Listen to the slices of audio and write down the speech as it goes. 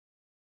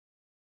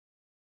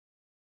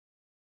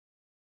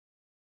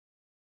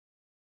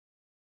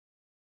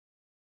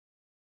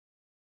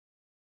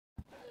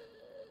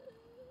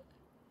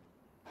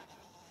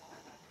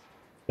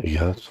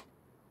Yes.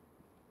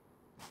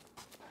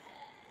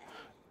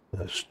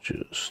 Let's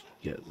just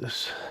get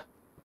this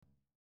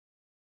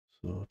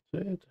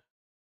sorted.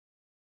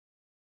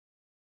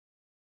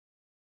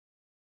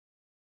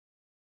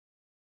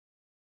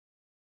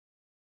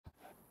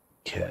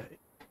 Okay.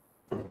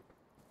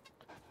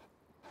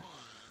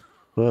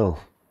 Well,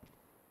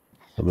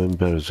 I'm in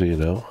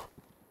Berezino.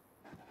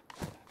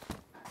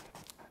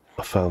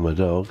 I found my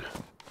dog.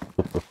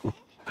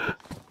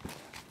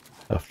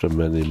 After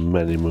many,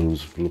 many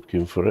moons of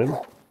looking for him.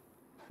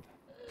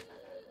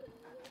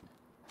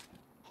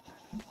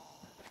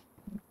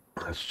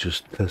 Let's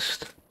just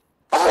test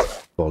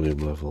volume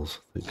levels.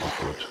 I think it's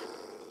good.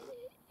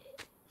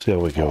 See how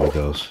we go with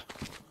those.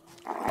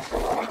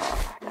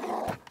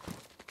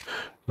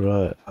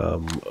 Right,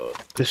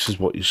 this is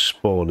what you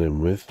spawn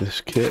in with,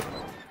 this kit.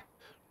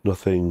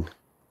 Nothing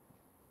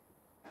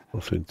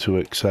too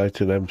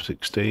exciting.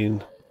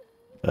 M16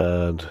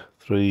 and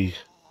 3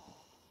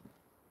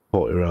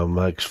 40 round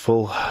mags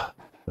full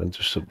and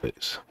just some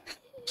bits.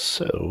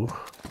 So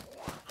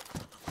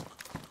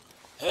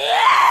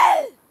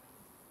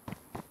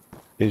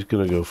he's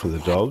gonna go for the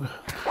dog.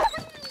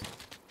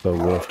 So I'm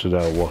gonna have to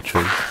now watch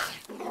him.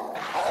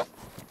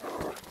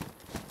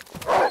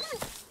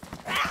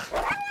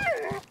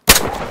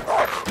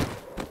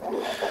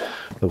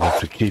 I'm gonna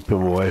have to keep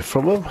him away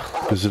from him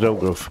because they don't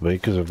go for me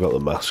because I've got the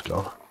mask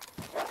on,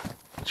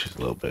 which is a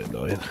little bit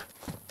annoying.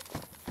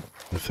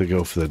 If they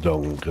go for the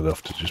dog, I'm gonna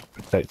have to just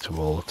protect them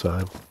all the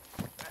time.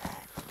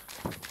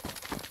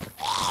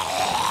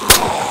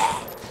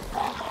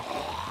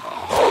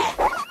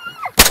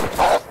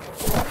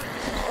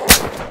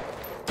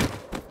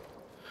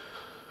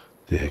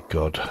 Dear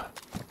God.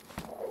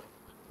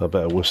 I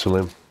better whistle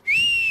him.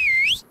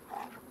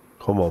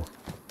 Come on,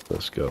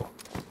 let's go.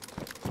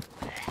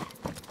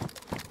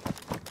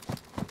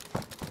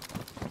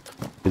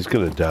 He's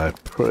gonna die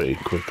pretty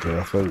quickly,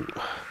 I think.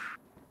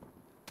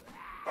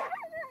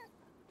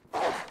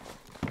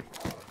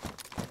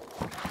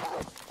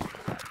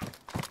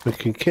 We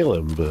can kill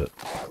him, but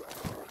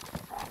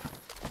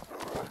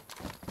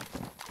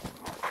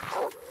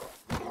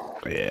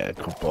yeah,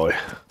 good boy,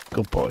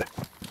 good boy.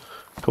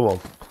 Come on.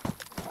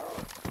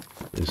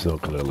 He's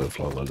not gonna live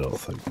long, I don't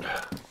think.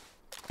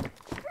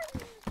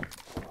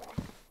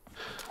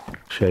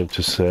 Shame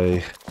to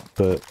say,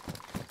 but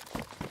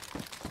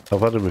I've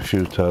had him a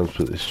few times,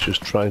 but it's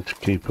just trying to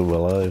keep him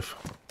alive,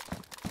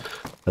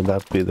 and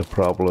that'd be the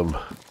problem.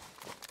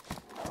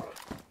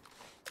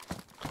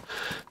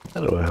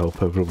 Anyway, I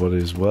hope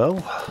everybody's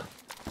well.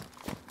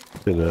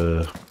 It's been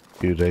a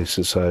few days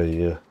since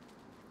I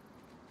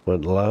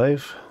went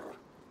live.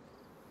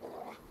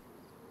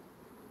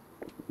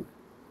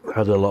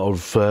 Had a lot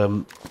of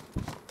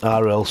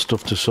RL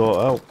stuff to sort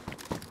out.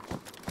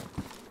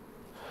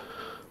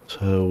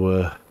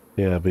 So,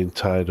 yeah, I've been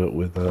tied up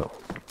with that.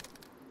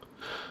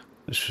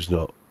 This was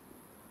not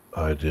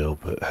ideal,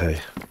 but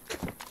hey.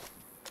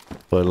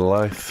 When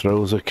life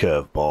throws a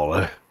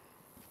curveball, eh?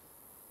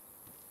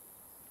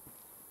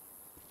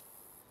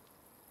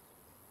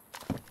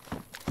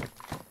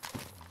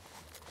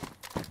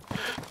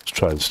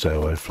 Try and stay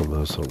away from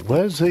those.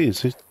 Where's he?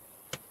 Is he?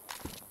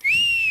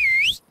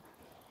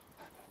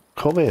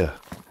 Come here.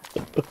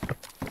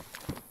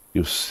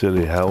 You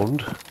silly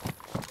hound.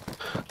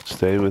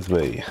 Stay with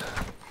me.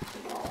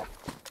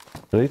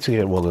 I need to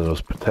get one of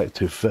those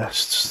protective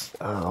vests.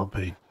 That'll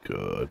be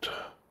good.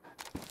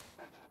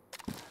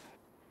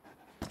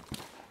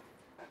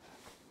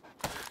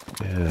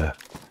 Yeah.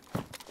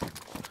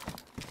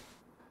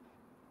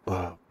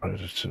 Oh,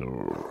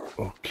 Predator.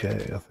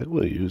 Okay, I think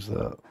we'll use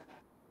that.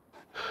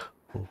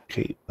 We'll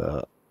keep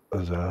that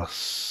as our...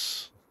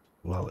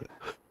 Well,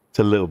 it's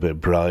a little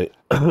bit bright.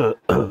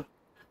 A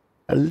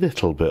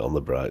little bit on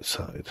the bright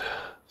side.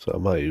 So I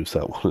might use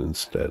that one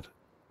instead.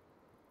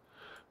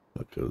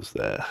 That goes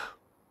there.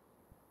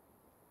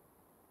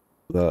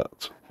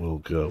 That will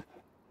go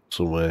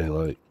somewhere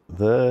like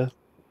there.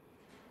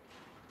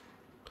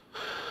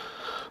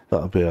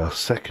 That'll be our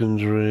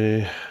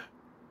secondary.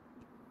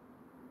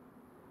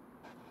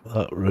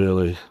 That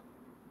really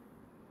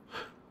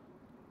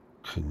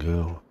can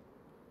go.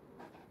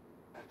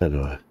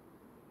 Anyway,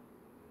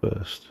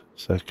 first,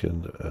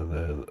 second, and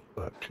then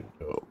that can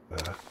go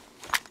there.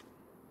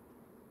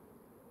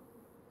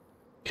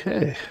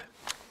 Okay.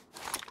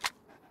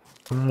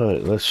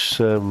 Right,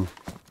 let's,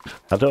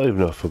 I don't even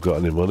know if I've got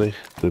any money.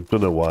 They've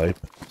done a wipe,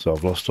 so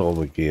I've lost all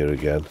my gear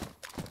again.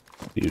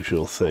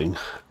 Usual thing.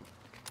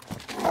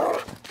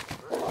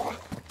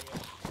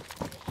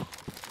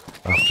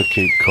 I have to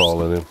keep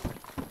calling him.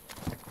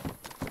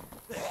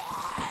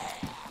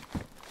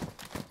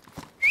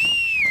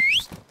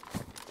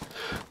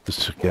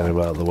 Just to get him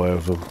out of the way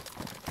of them.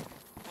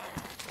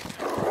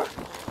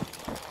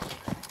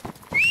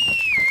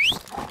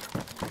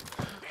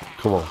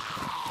 Come on.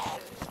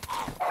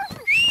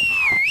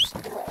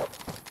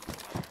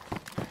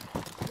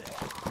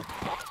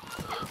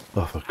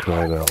 Oh, for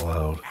crying out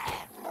loud.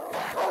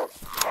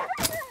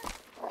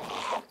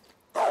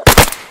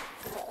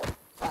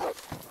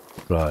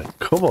 Right,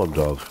 come on,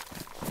 dog.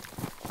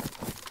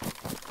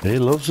 He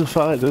loves a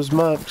fight, does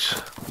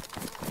Max?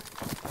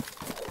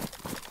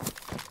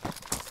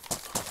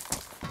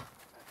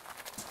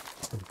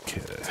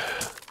 Okay.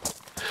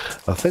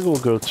 I think we'll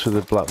go to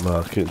the black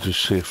market to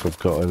see if I've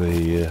got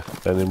any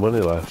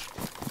money left.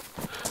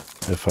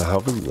 If I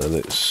haven't, then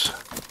it's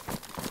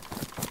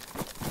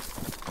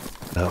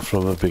out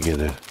from the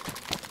beginning.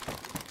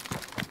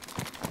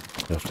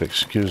 You have to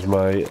excuse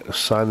my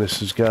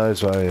sinuses,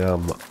 guys. I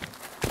am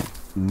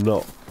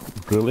not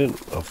brilliant.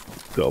 I've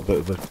got a bit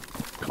of a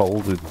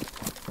cold in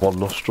one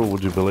nostril,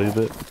 would you believe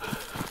it?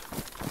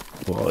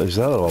 What is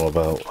that all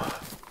about?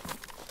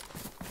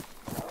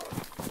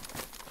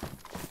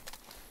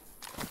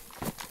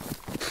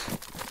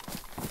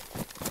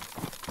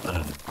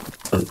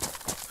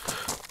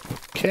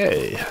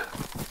 Okay.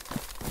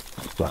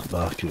 Black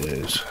market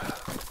is.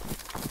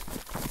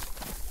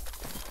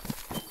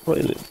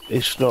 Well,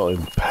 it's not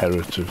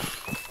imperative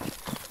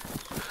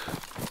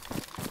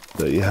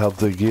that you have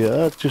the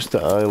gear, just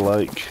that I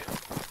like.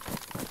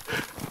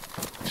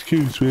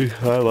 Excuse me,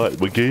 I like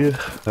my gear.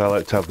 I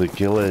like to have the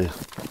ghillie,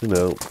 you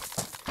know,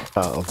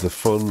 part of the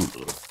fun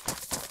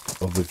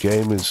of the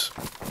game is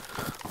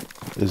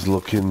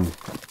looking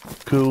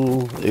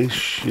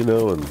cool-ish, you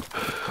know, and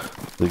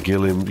the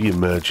ghillie, you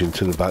merge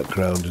into the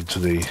background, into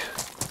the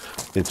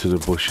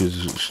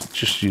bushes. It's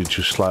just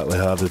slightly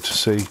harder to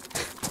see.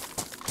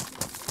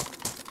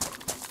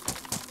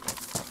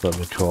 Let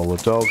me call the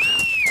dog.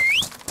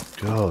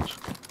 God.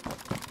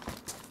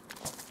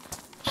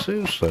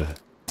 Seriously.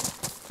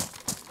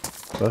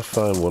 I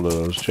find one of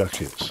those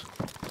jackets.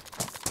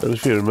 And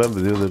if you remember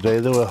the other day,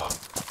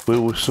 we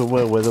were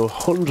somewhere where there were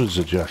hundreds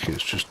of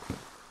jackets just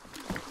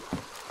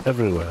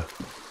everywhere.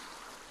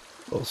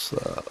 What's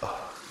that?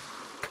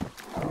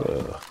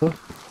 Huh?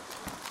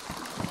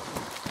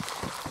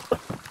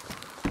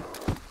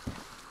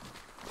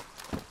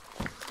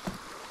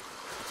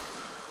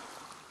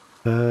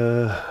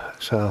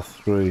 It's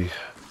R3.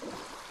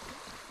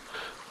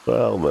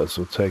 Well, might as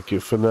well take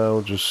it for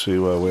now, just see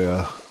where we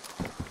are.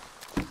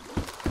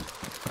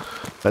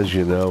 As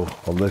you know,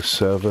 on this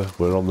server,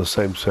 we're on the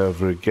same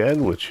server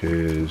again, which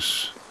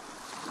is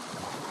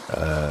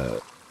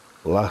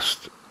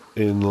last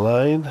in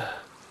line.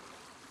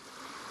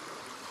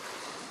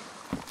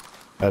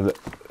 And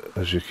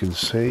as you can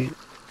see,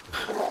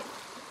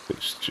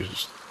 it's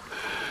just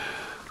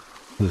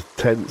the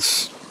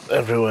tents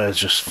everywhere is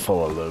just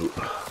full of loot.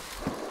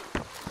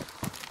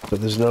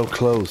 But there's no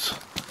clothes.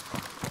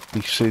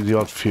 You can see the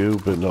odd few,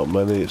 but not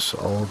many. It's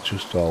all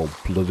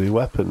bloody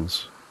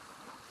weapons.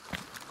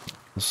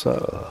 What's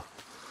that?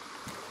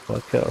 Why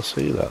can't I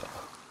see that?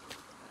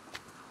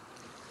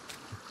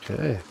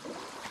 Okay.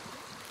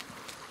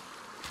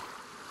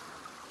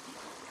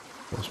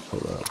 Let's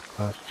put that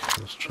back.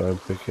 Let's try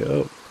and pick it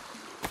up.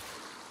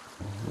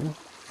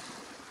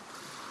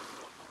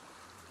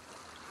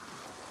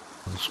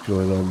 What's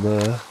going on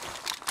there?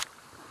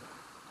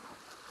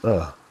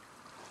 Ah.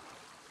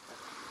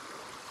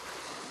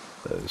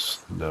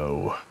 There's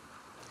no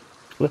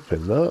clip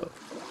in that.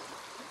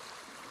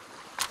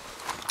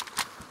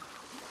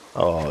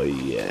 Oh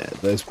yeah,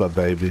 there's my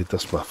baby.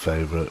 That's my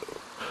favourite.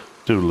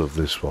 Do love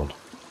this one.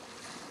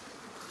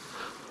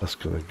 That's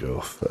gonna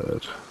go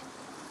third.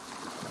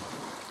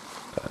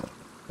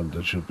 And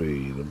there should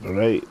be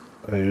number 8.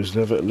 I use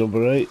never at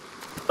number 8.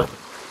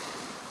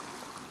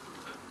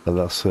 And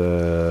that's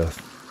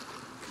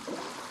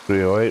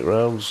 308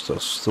 rounds.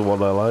 That's the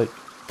one I like.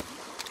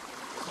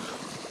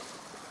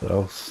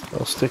 I'll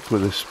stick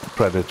with this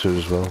Predator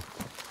as well.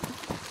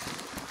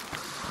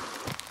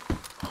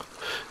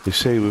 You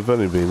see, we've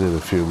only been in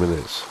a few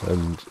minutes,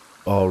 and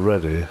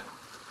already...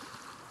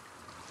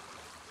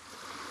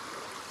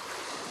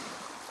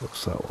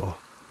 What's that one?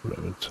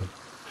 Remington.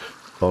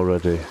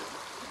 Already,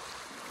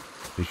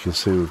 you can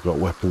see we've got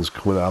weapons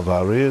coming out of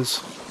our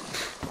ears.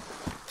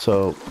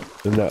 So,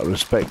 in that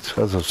respect,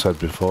 as I've said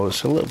before,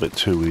 it's a little bit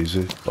too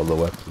easy on the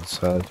weapons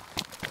side.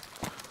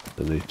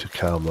 I need to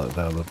calm that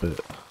down a bit.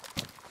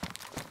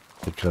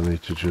 I think I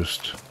need to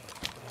just...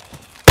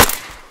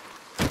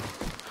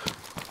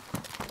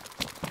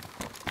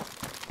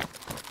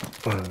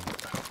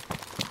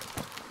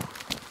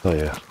 Oh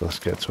yeah, let's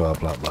get to our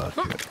black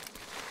market.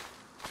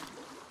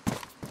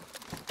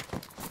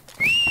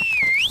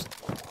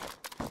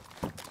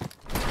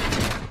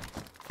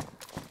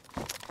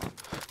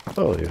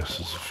 Oh yes,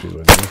 there's a few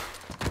in there.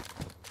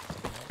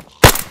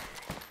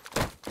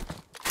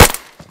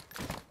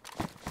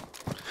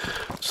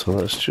 So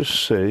let's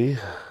just see.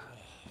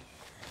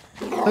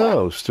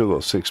 Oh, we've still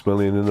got 6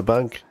 million in the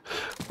bank.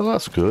 Well,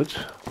 that's good.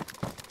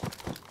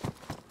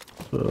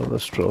 So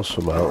let's draw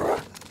some out.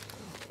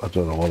 I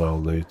don't know what I'll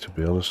need, to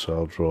be honest, so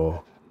I'll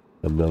draw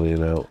 1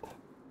 million out.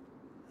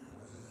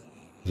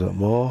 Is that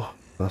more?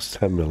 That's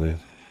 10 million.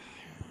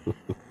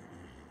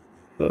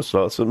 That's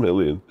 1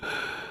 million.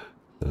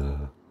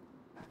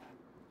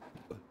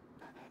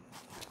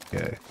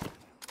 Okay.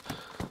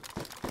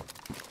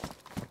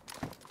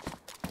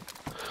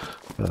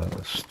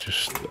 Let's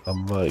just, I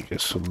might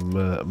get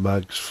some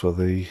mags for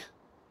the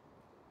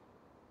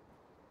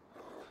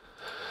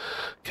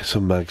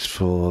some mags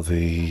for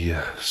the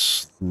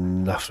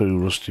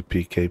Snafu Rusty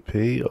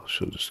PKP, or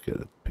should I just get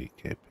a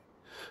PKP?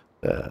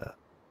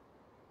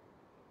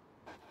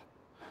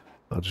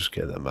 I'll just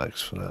get the mags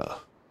for that.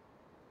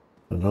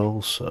 And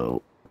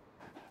also,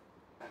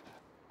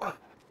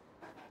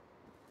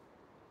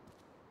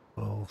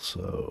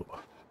 should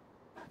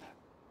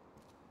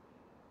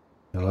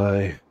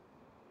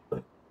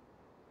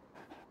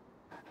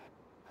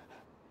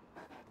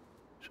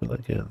I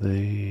get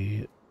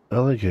the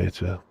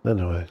alligator?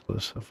 Anyway,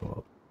 let's have a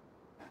look.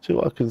 See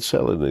what I can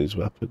sell in these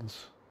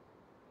weapons.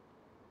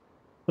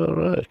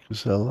 Alright, I can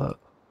sell that.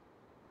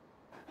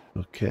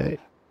 Okay,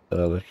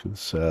 and I can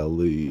sell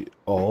the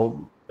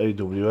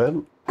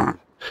AWM.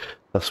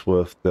 That's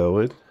worth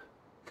knowing.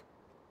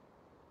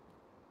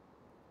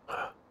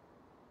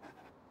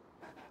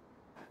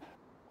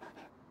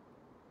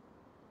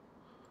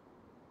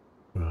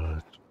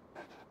 Right,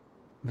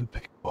 the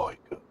big boy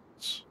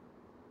guns.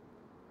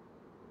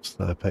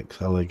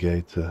 Snipex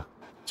alligator.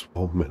 It's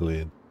 1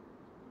 million.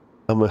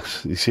 How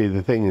much? You see,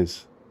 the thing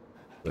is,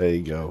 there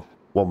you go,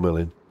 1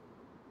 million.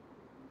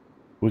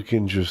 We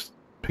can just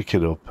pick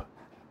it up.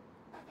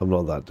 I'm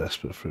not that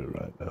desperate for it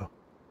right now.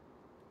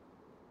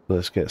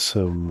 Let's get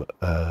some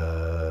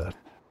heavy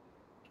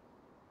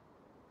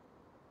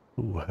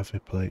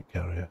plate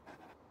carrier.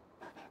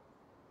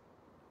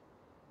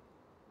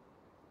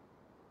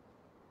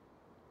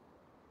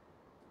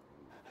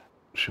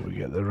 Should we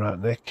get the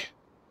ratnik?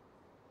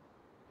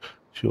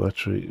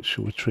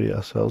 Should we treat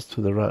ourselves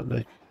to the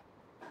ratnik?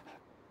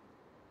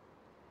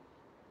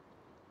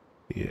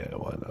 Yeah,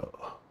 why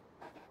not?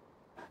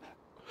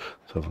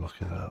 Let's have a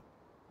look at that.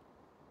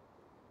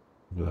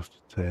 I'm gonna have to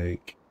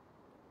take.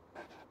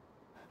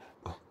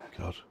 Oh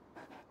God.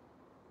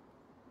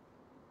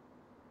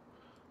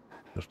 I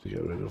have to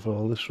get rid of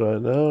all this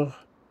right now.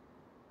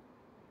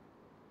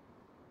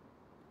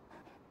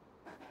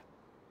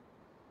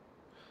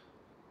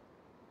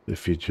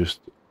 If you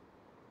just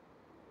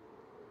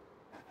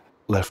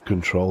left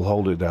control,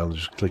 hold it down,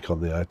 just click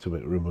on the item,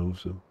 it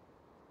removes them.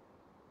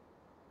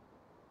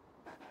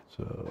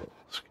 So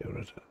let's get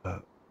rid of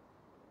that.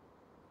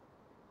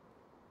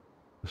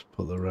 Let's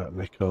put the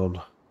ratnik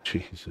on.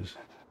 Jesus.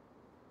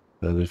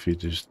 And if you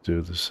just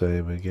do the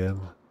same again,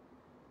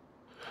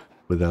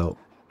 without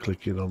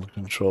clicking on the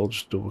control,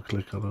 just double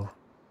click on them.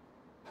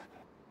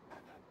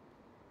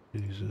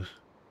 Jesus.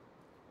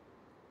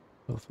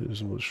 I don't think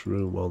there's much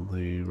room on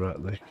the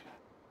ratnik.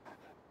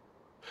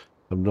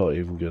 I'm not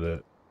even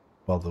gonna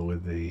bother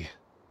with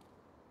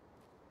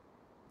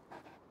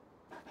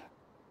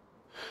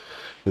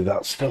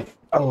that stuff.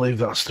 I'll leave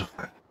that stuff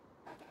there.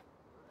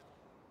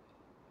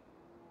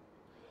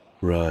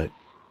 Right.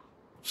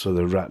 So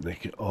the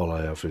ratnik, all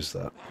I have is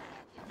that.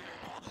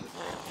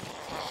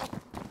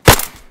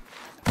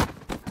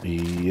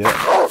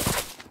 Yeah.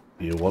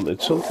 You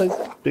wanted something,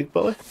 big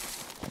boy?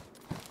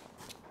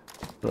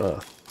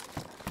 Right.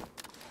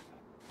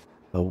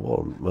 I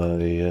want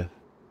my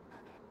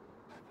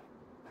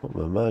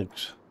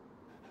mags.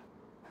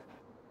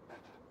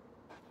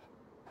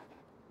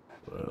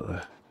 Where are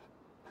they?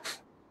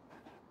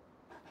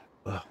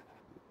 Oh,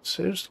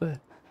 seriously?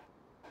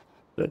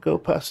 Did I go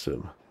past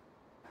him?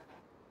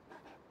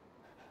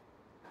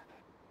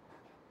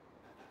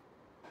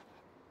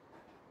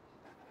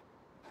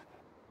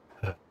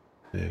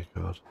 Dear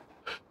God.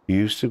 You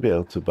used to be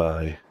able to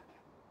buy...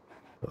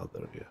 Oh,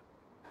 there we go.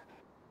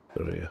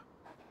 There we go. I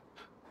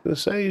was going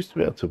to say I used to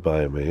be able to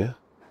buy them here.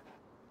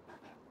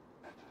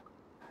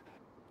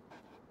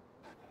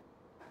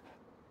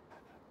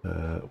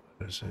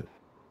 Where is it?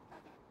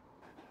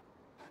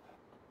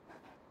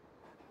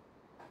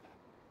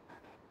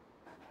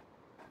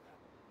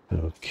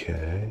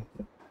 Okay.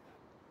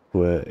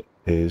 Where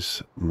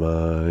is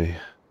my...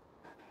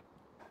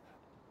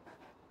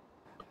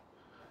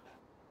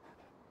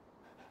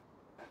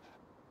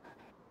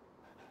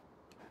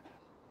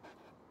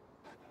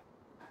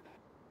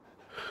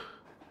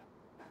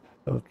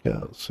 I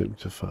can't seem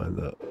to find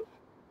that.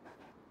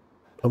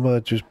 Am I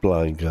just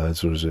blind,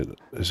 guys, or is it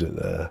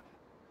there?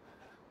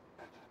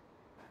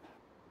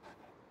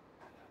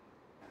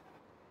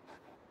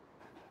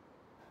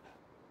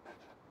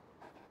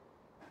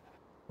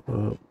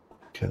 Oh,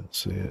 can't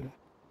see it.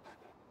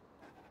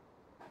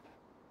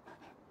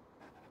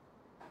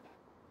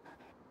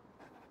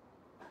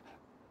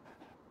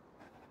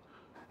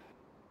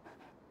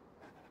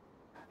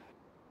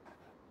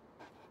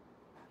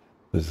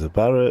 There's the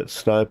Barrett,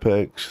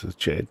 Snipex, the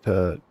chain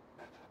tag.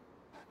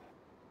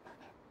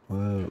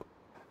 Wow.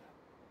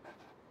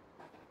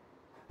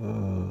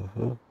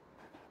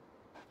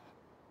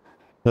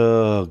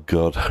 Oh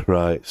God,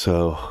 right,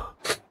 so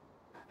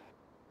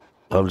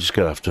I'm just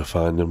gonna have to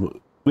find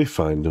them. We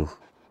find them.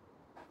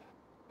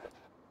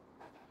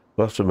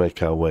 We'll have to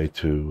make our way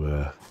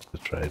to the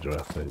trader,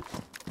 I think.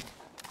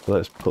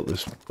 Let's put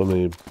this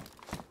bunny...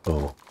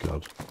 Oh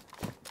God.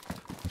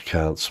 I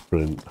can't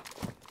sprint.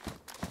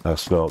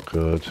 That's not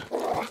good.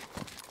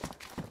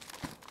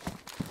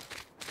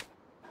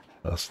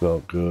 That's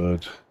not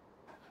good.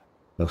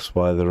 That's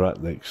why the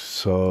ratnik's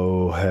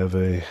so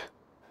heavy.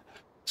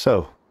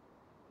 So,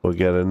 We'll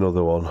get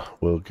another one.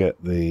 We'll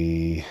get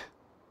the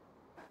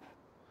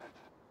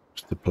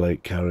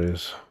plate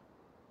carriers.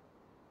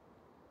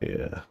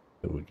 Yeah,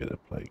 then we'll get a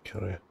plate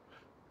carrier.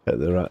 Get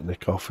the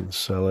Ratnik off and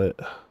sell it.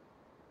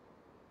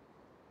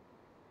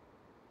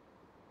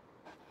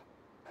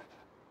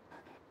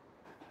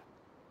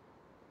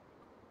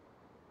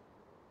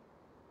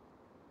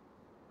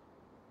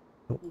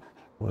 Oh,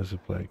 where's the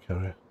plate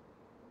carrier?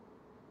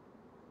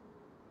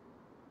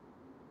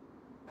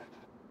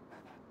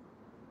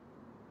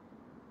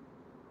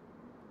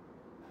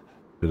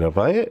 Did I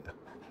buy it?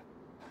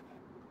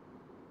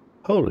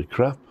 Holy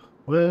crap,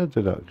 where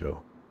did that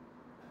go?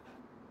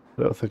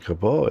 I don't think I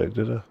bought it,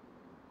 did I?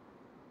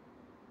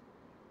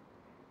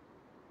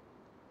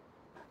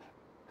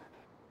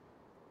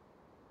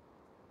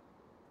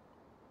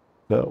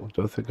 No, I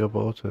don't think I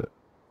bought it.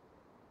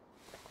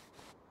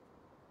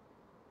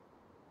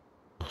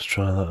 Let's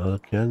try that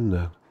again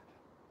then.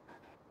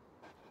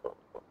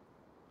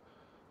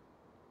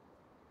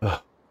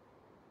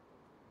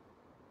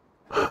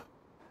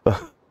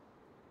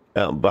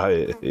 Can't buy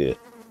it here.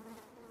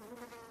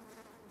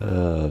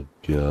 Oh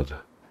god.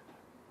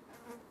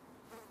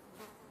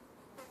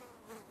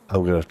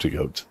 I'm gonna have to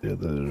go to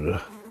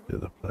the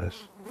other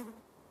place.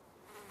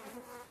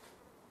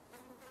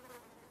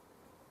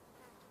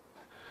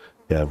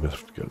 Yeah, I'm gonna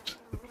have to go to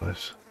the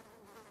place.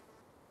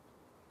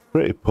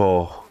 Pretty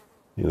poor.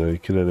 You know, you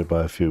can only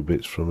buy a few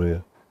bits from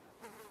here.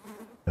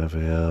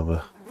 Heavy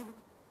armour.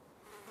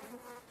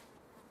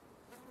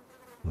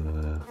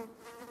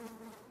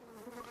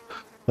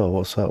 Oh,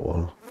 what's that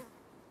one?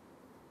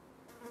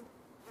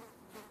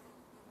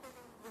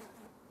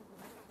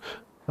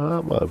 Oh,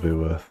 that might be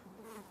worth.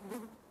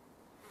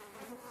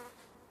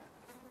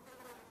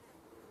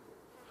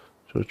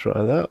 Should we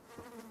try that?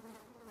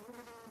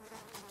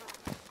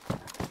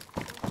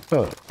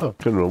 Oh, I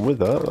can run with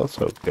that, that's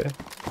okay.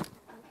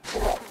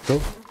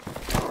 Cool.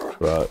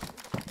 Right.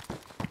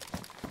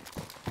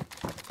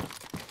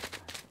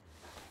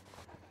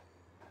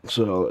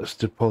 So let's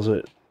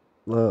deposit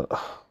that.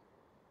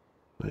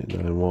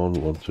 891,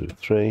 1, 2,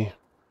 3.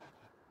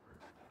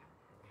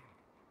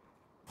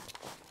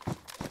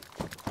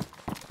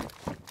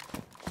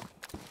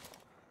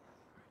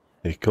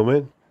 You come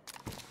in.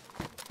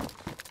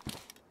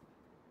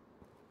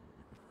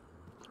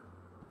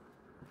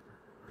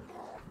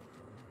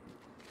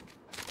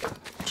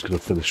 Just gonna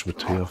finish my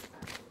tea off.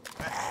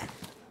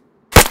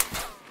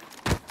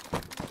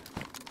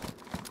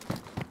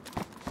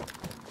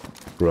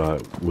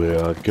 Right, we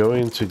are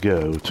going to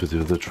go to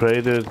the other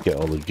trader, get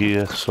all the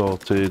gear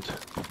sorted.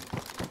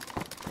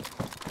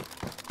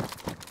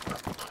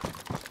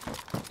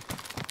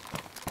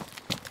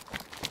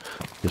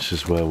 This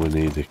is where we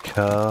need a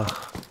car.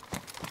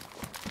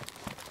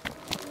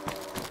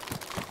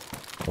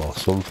 Or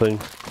something.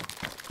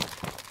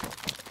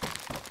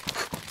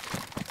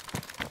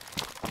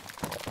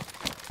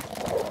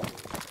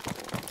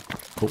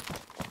 Oh,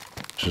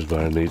 this is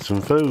where I need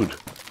some food.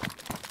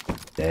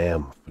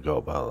 Damn, forgot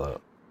about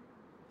that.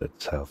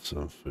 Let's have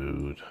some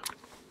food.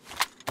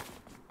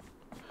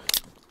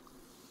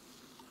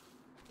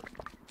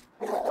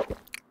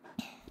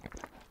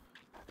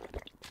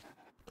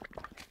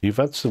 You've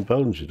had some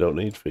bones, you don't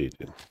need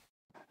feeding.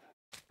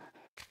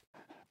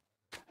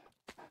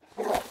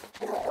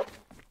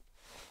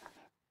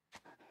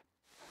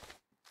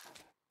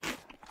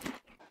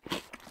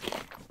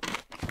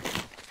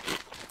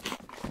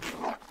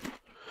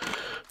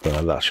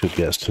 Right, that should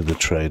get us to the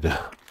trader.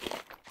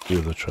 The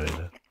other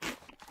trader.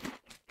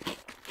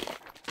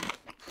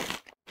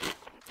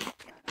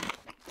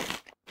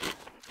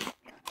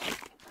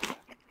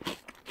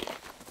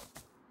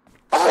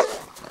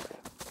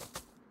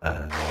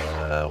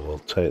 We'll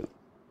take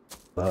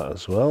that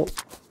as well.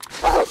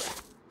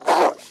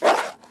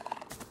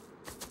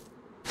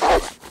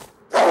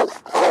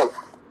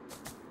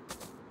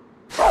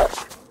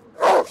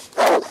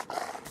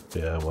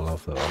 Yeah, we'll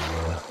have that on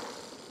there.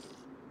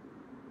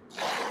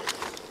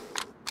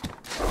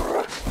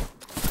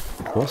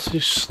 What's he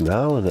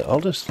snarling at?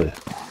 Honestly,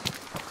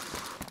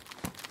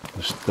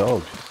 this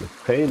dog is a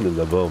pain in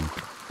the bum.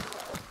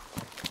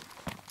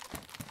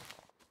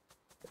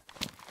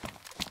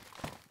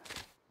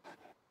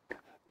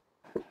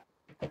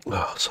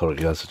 Oh, sorry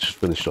guys, I just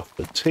finished off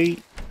the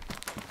tea.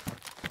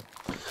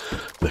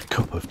 The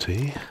cup of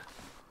tea.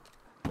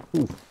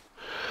 Ooh.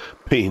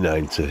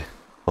 P90.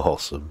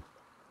 Awesome.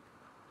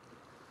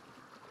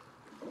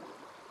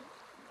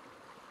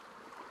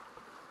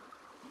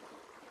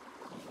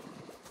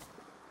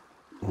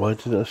 Why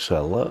didn't I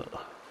sell that?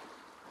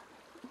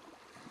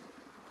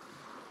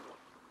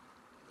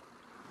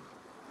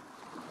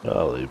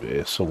 I'll leave it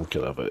here, someone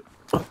can have it.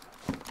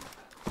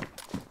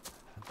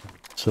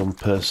 Some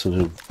person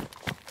who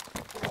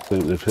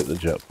think they've hit the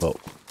jackpot.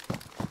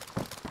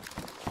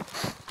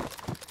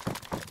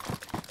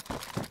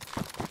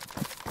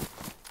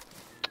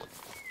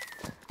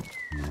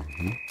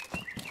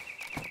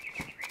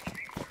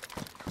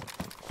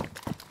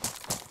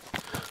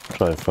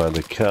 Try and find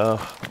a car.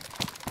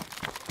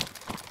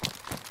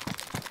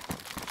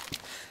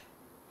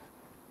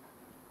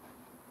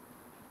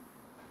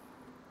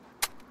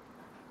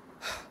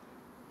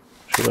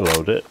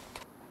 reload it.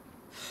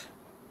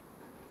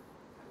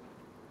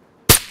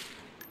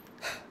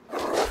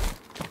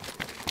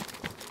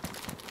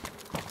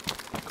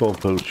 Go on,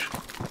 Pooch.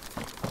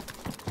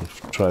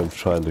 Try and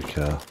find a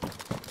car.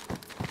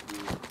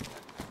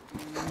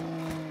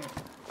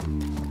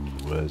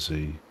 Where's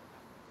he?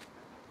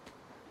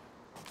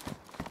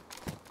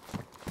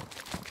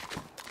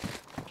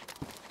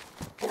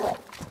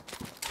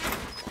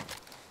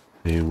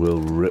 He will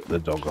rip the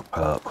dog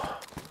apart.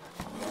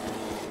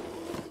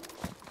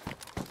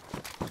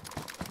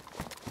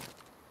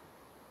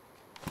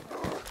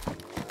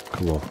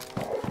 Come on.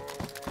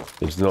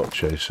 He's not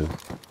chasing.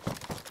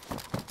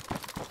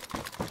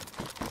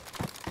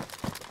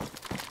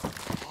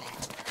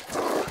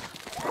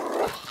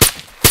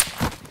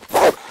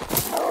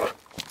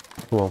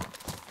 Come on.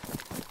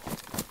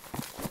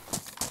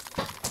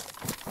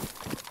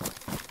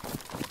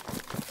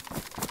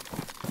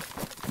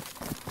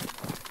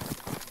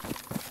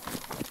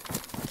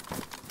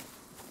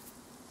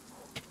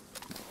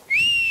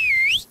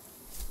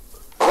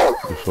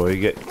 Before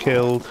you get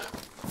killed.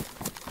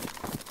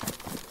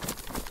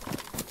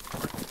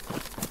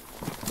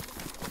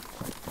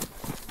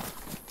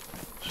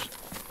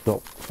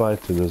 Stop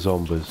fighting the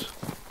zombies.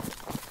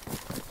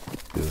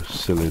 You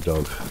silly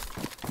dog.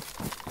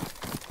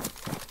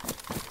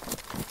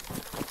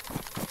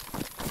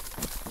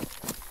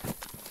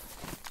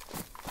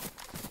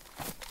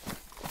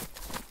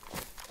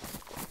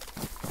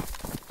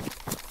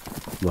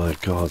 My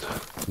God,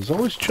 there's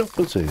always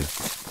choppers here.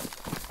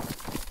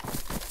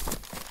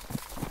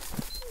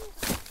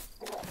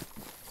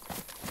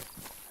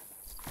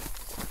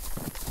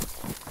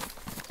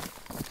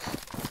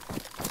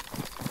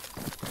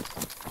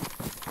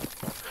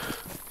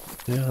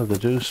 Yeah, they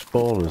do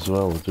spawn as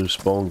well. They do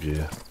spawn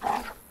gear.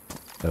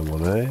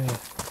 M1A.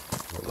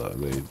 What do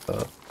I need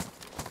that?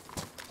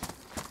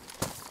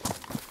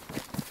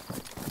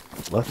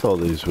 I thought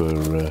these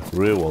were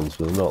real ones.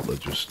 They're not. They're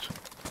just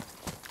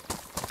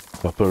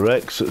proper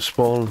wrecks that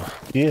spawn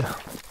gear.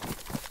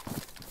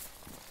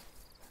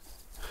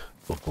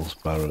 Bubbles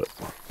Barrett.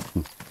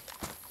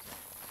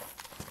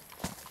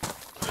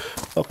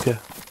 Okay.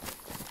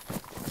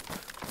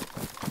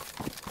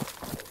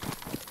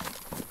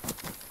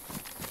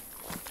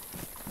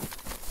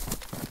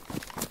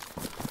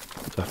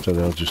 After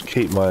I'll just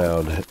keep my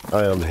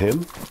eye on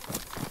him,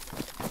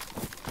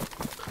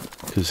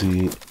 because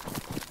he,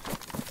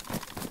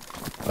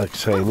 like I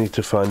say, you need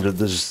to find that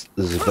there's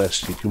the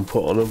best you can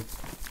put on him,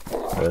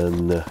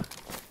 and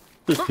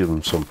just give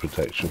him some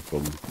protection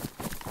from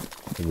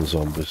the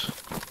zombies.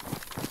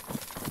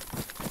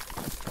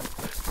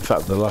 In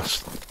fact, the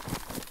last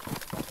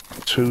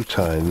 2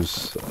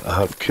 times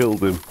I've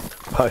killed him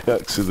by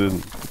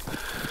accident.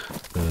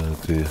 Oh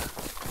dear,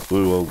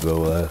 we won't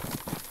go there.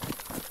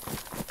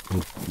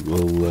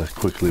 We'll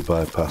quickly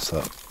bypass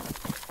that.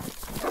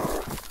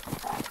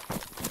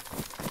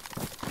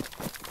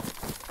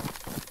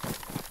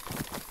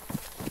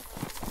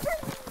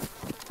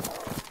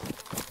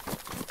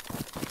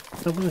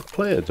 How many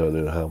players? I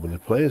don't know how many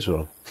players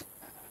are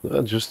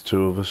on. Just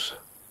 2 of us.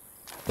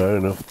 Fair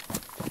enough.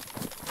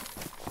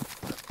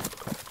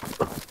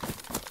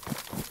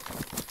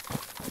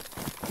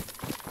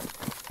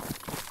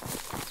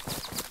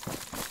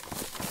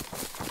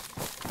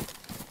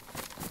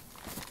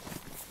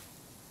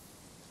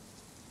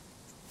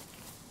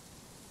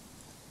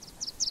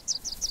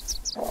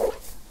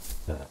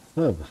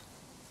 Oh.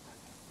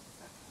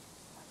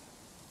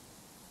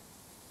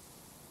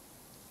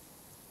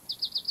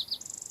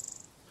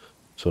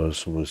 So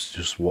someone's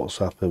just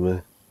WhatsApping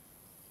me.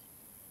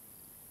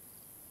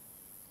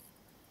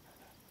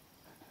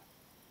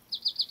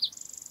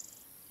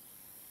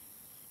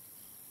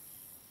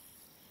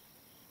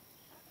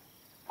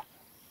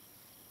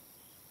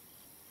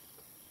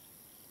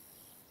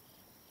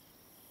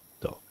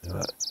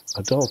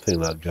 I don't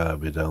think that guy will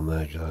be down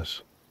there,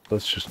 guys.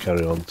 Let's just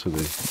carry on to the...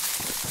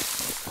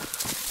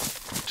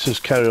 Let's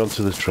just carry on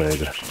to the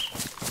trader.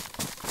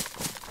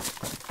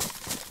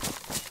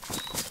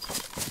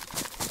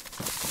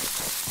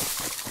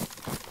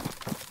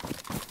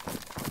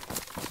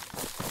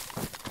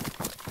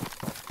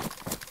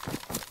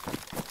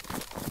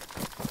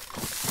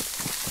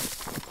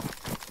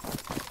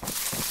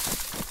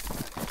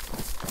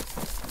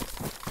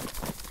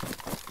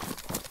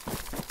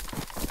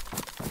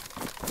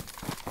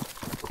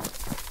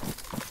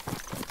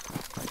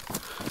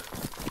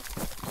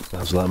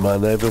 Sounds like my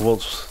neighbour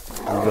was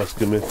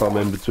asking me if I'm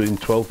in between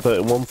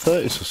 12:30 and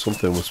 1:30, so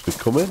something must be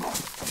coming.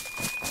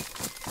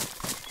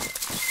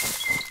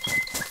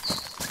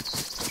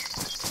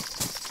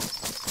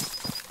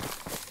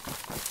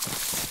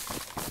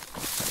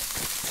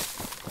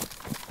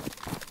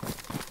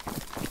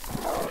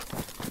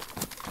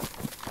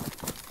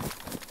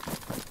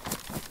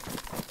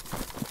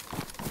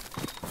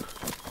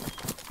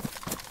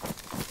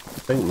 I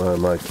think my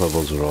mic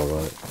levels are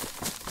alright.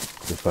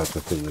 In fact, I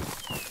think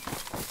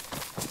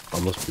I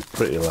must be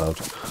pretty loud.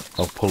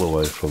 I'll pull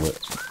away from it.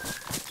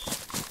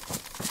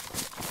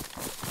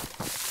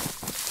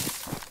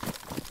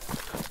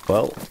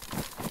 Well,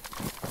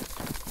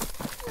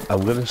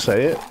 I'm going to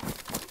say it.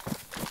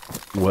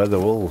 Where the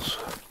wolves?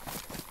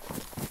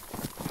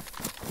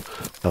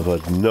 I've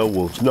had no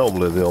wolves.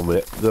 Normally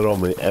they're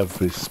on me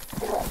every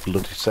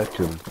bloody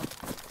second.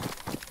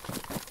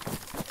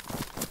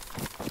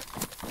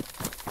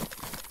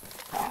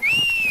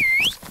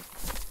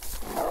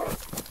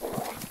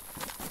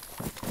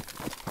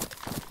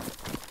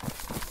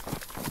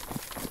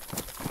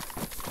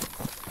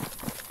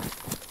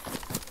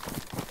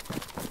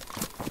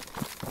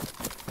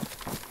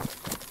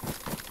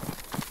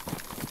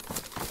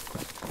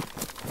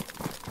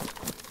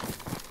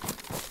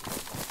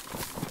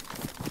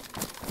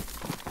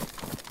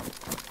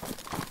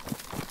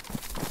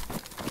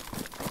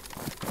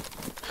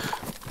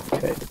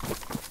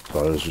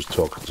 I was just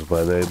talking to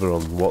my neighbour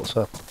on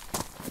WhatsApp.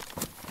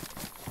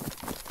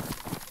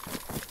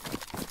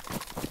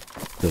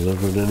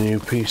 Delivering a new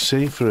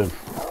PC for him.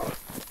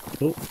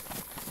 Oh.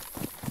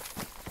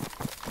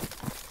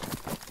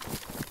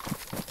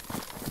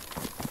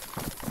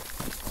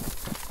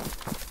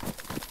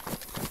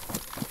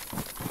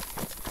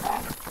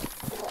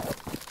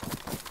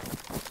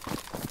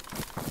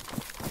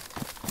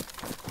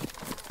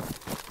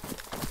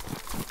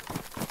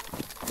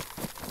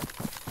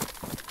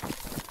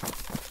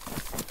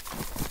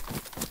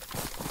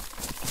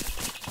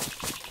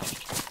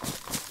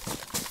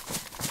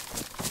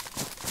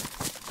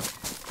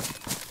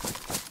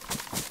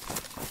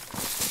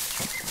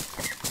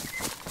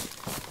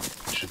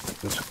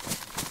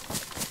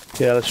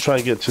 Yeah, let's try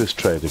and get to this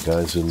trader,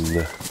 guys, and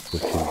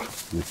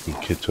we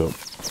can kit up.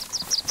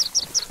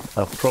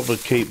 I'll probably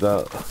keep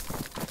that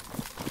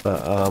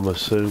armour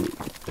suit.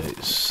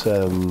 It's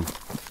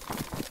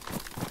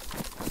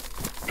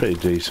pretty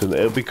decent.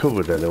 It'll be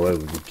covered anyway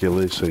with the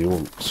ghillie, so you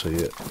won't see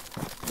it.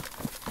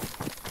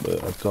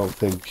 But I don't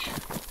think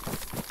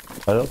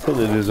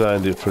they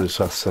designed it for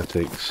its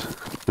aesthetics.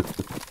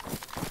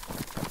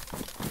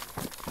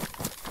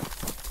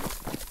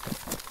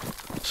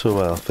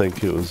 Somehow I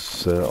think it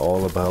was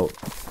all about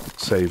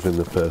saving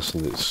the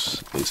person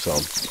it's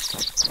on.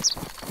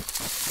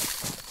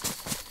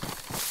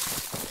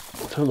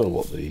 I don't know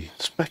what the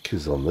spec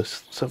is on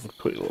this. Let's have a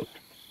quick look.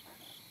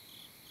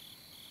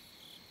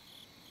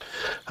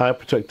 High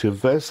protective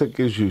vest that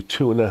gives you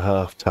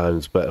 2.5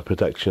 times better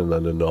protection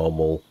than a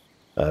normal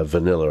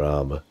vanilla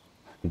armor.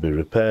 Can be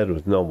repaired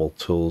with normal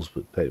tools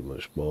but take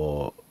much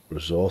more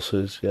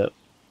resources. Yep.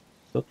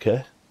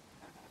 Okay.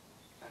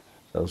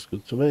 Sounds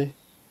good to me.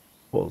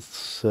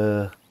 What's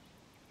bloody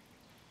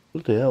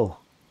hell?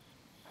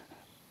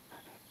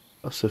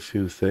 That's a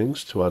few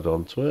things to add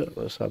on to it.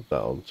 Let's add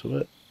that onto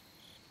it.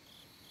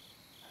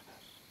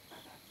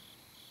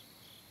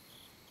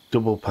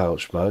 Double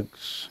pouch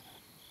mags,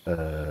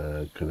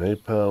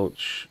 grenade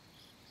pouch.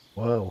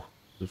 Wow,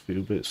 there's a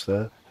few bits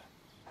there.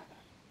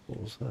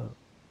 What was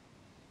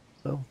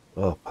that?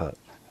 Oh, patch.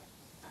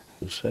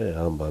 You say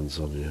armbands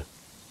on you.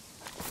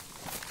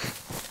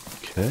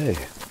 Okay.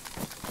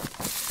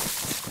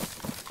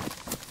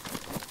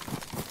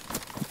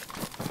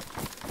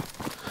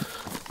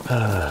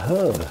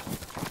 Aha.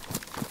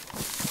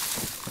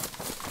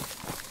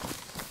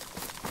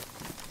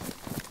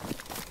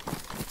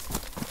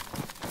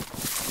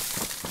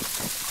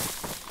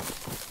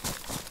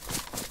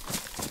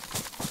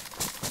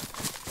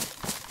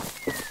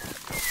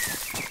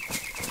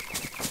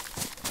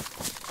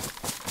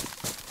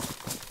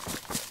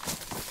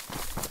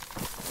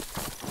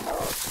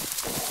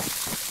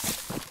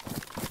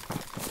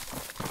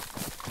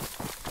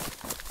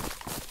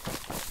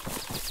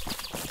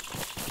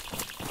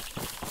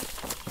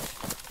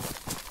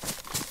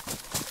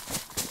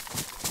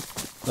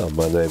 Oh,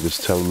 my neighbour's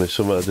telling me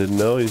something I didn't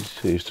know.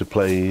 He used to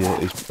play.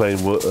 He's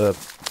playing World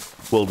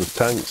of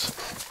Tanks.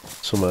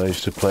 Something I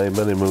used to play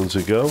many moons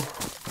ago.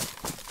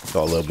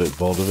 Got a little bit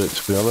bored of it,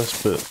 to be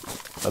honest,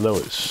 but I know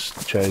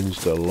it's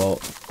changed a lot.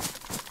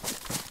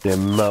 The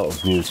amount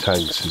of new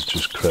tanks is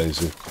just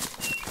crazy.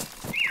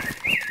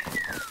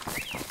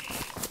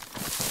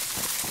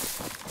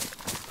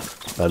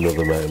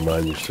 Another mate of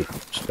mine used to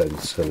spend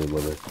silly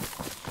money.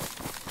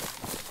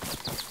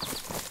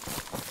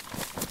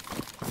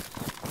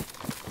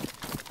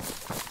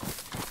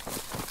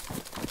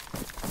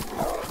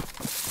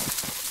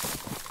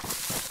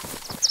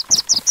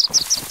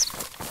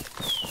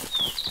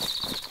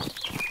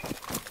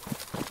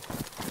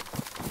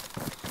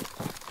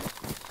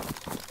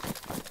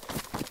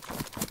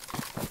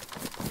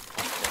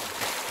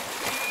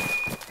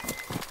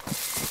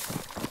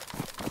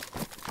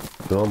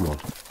 Come on.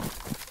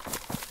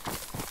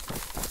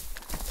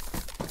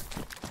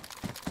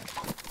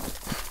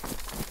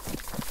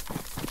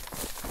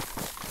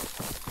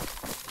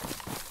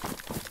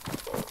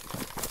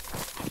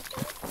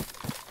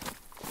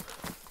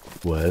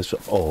 Where's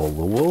all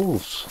the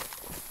wolves?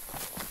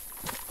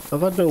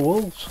 I've had no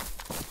wolves.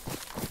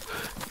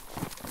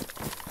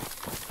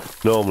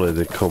 Normally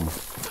they come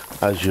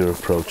as you're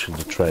approaching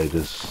the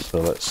traders, so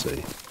let's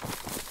see.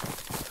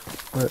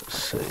 Let's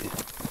see.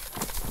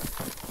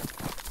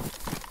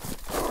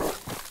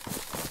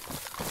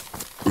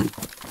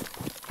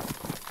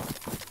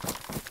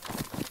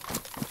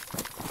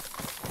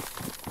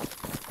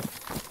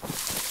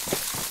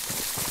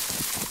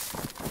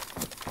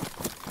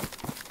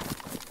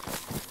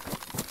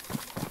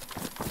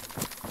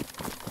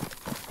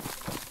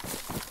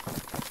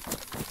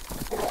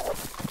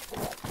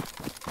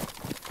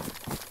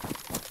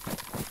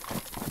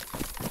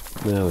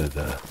 Nearly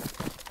there.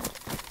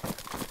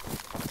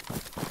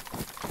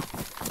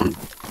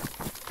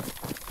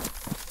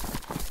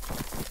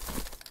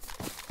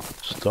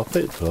 Stop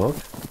it, dog.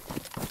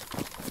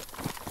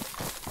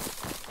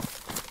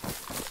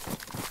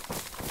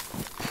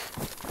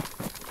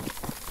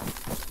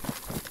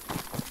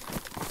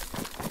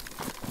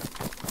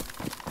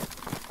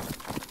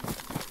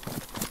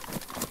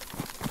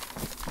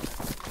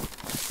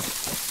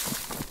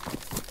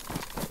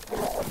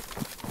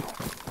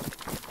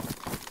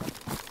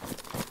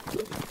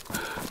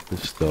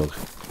 This dog.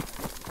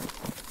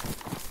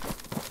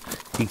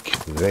 He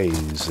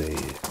crazy.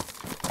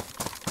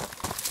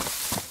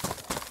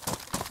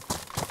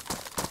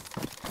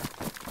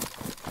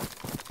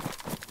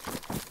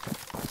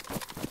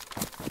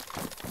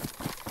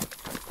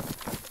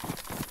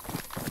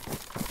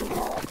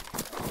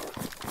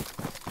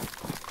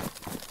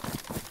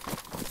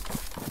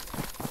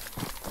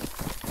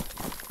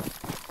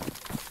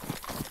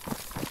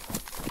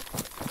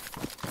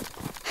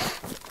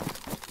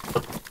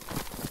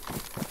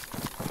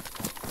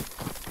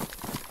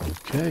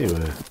 Okay,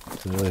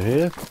 we're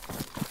here.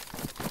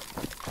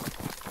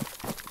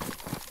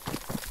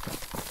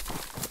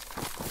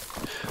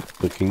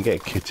 We can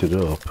get kitted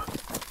up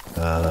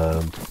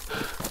and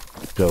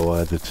go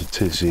either to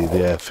Tisy,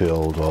 the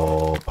airfield,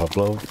 or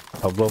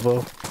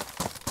Pavlovo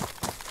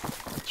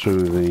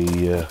through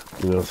the,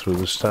 through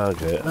the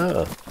Stargate.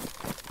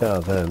 Yeah,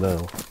 there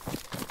now.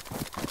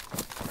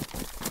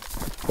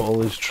 All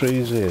these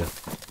trees here.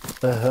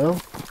 The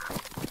hell?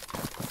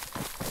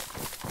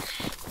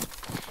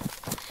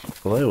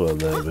 Well, they weren't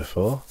there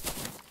before.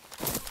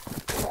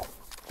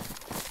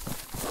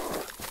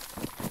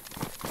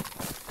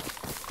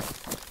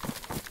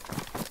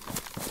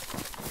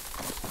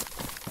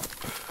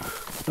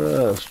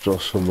 Let's draw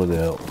some money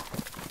out.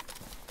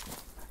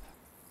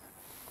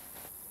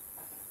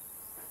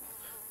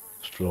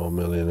 Let's draw $1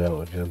 million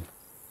out again.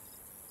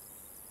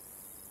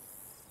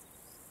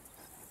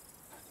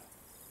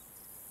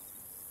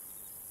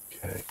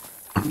 Okay.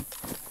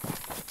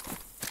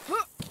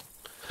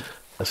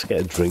 Let's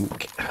get a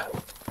drink.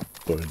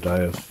 Or a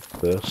die of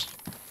thirst.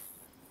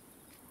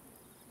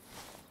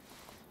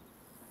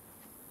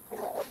 Do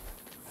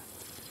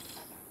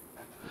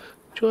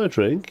you want a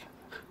drink?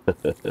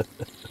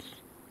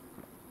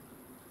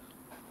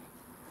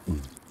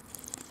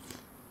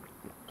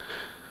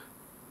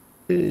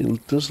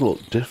 It does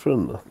look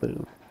different, I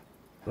think.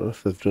 I don't know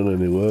if they've done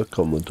any work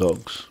on the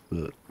dogs,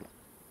 but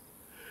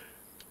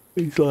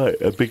it's like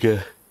a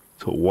bigger,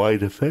 sort of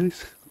wider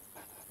face.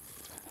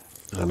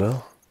 I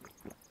know.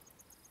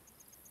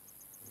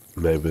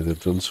 Maybe they've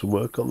done some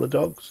work on the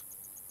dogs.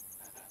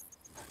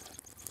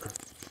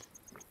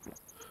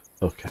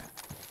 Okay.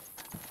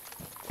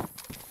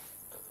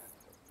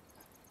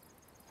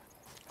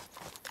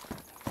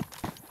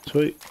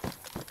 Sweet.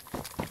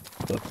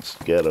 Let's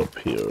get up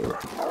here.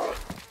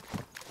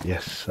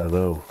 Yes, I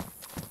know.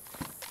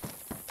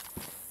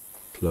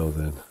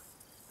 Clothing.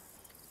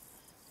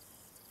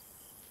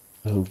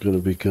 I'm going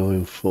to be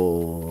going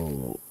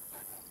for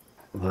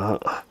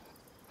that.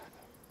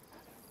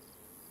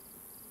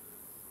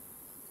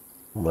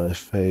 My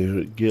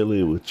favourite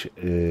ghillie, which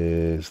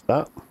is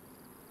that.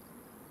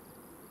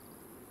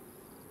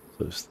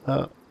 So it's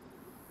that.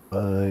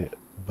 Buy.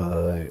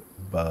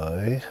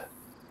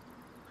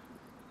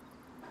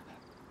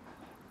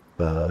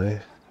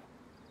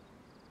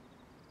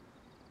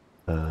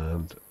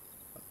 And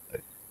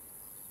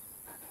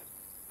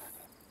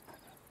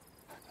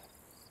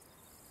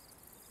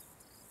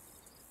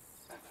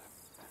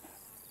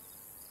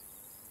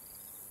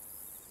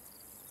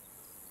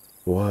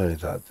why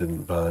that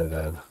didn't buy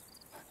then?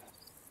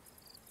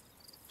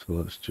 So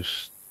let's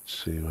just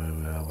see where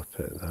we are. We'll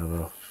take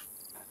that off.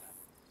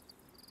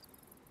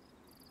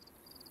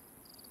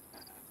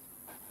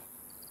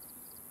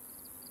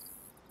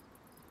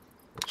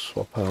 We'll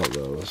swap out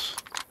those.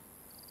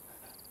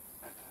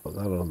 Put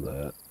that on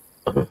there.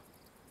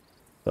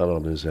 That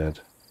on his head.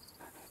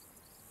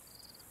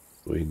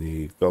 We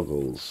need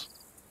goggles.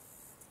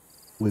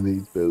 We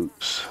need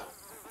boots.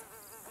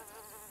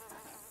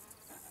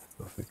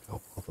 I think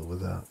I'll bother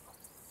with that.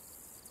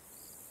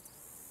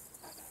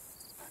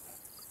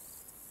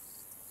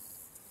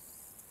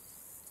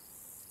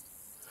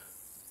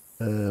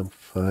 I'm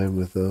fine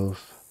with those.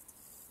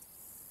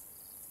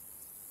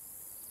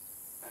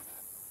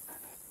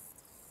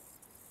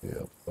 Yeah,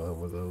 I'm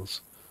fine with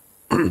those.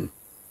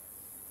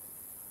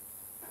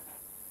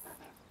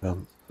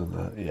 And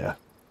that, yeah.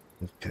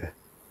 Okay.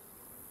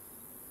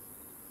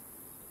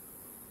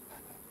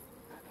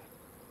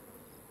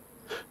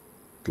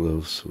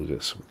 Gloves, we'll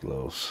get some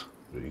gloves.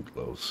 Green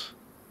gloves.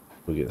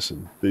 We'll get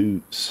some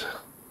boots.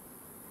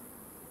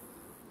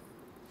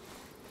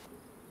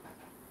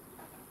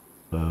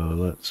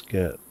 Let's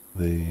get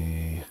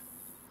the...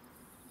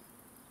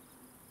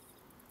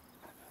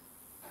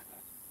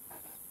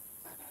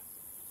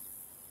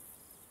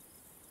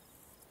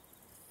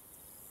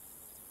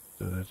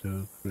 Did I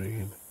do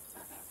green?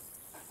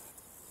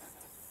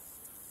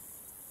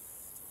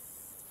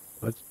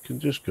 I can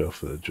just go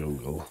for the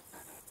jungle.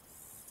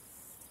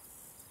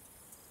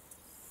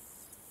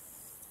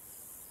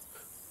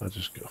 I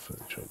just go for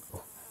the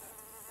jungle.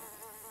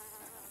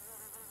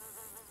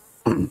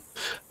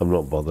 I'm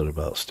not bothered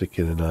about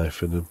sticking a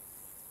knife in them.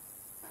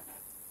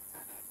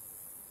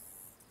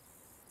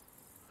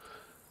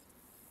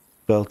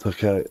 Belt I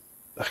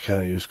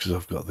can't use because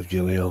I've got the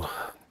ghillie on.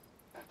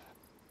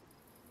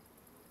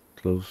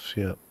 Gloves,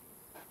 yeah.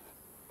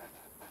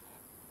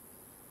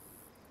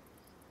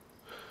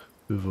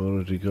 We've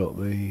already got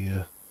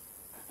the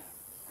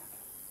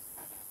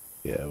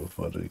yeah, we've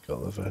already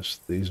got the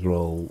vest. These are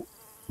all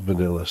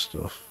vanilla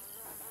stuff.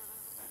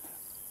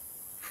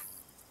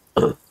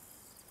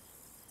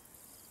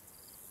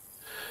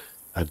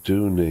 I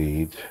do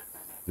need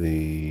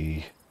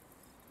the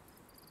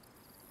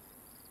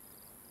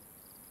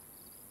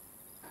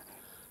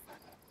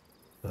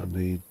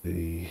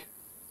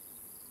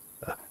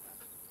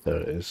there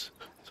it is.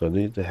 So I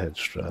need the head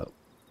strap,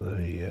 the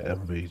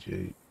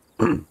MVG.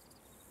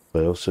 I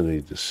also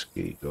need the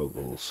ski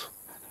goggles.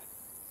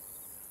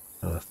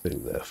 And I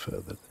think they're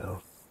further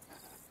down.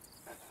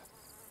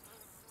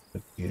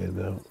 But yeah,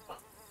 no.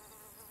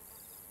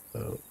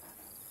 So,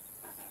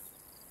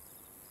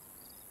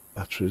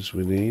 batteries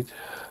we need,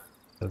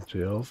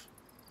 plenty of.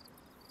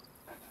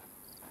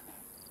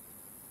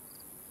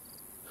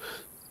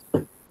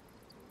 You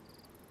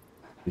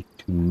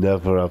can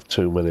never have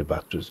too many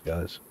batteries,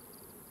 guys.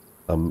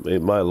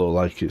 It might look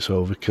like it's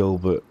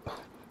overkill, but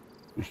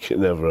you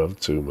can never have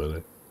too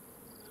many.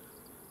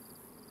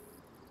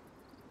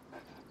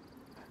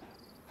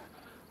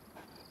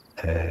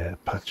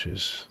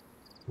 Patches.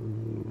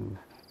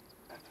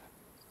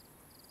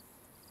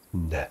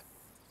 Nah.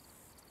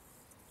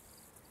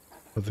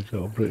 Have they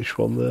got a British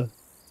one there?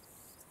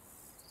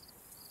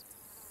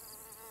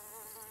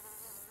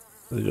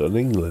 They got an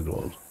England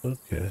one.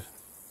 Okay.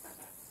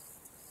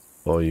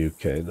 Or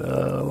UK.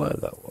 Nah, I like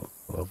that one.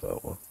 I love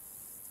that one.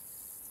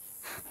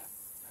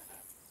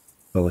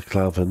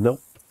 Balaclava,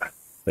 nope.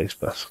 Face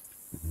mask,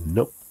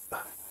 nope.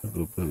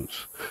 Good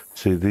boots.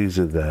 See, these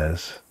are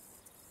theirs,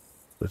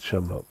 which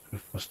I'm not too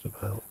fussed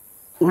about.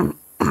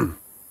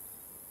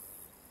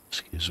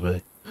 Excuse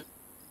me.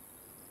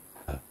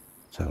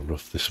 Sound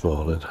rough this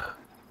morning.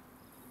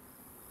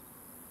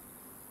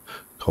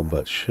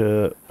 Combat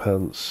shirt,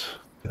 pants,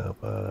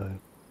 carbine.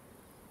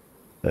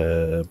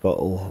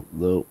 Bottle,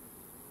 nope.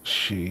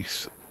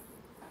 Sheath.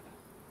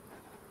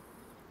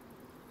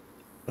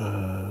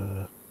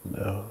 No.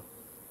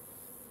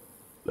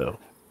 No.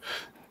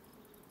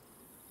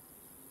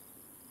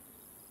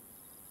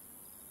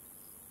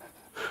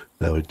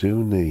 Now we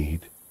do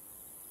need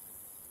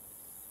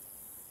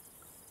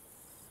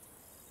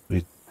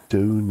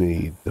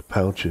the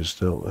pouches,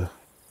 don't we?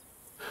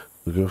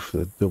 We'll go for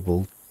the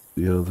double,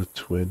 the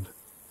twin.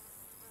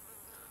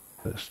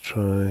 Let's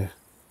try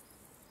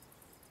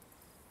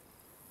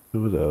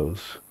 2 of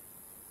those.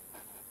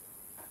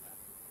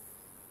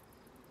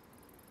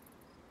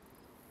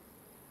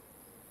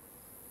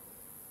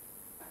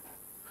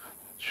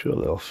 Sure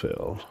they'll fit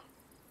on.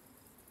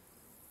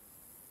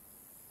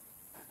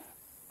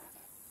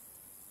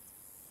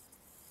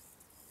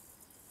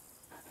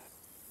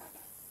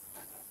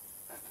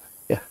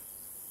 Yeah,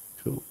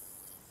 cool.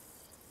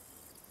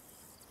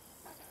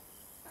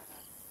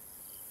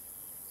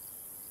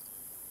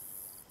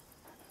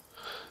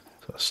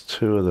 So that's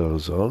 2 of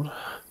those on.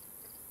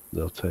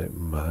 They'll take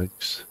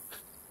mags.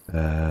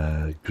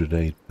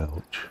 Grenade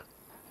pouch.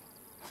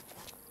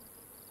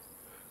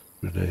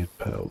 Grenade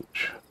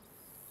pouch.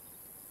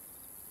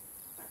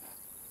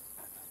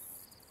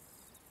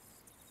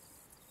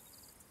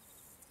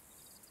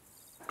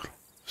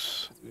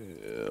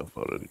 Yeah, I've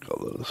already got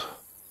those.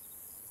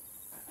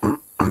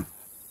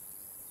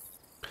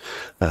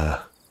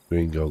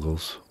 Green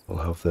goggles. We'll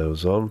have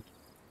those on.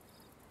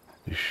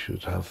 You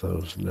should have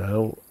those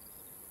now.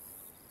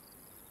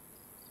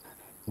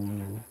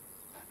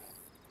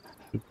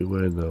 Should be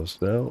wearing those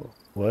now.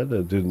 Why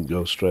they didn't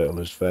go straight on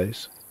his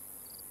face?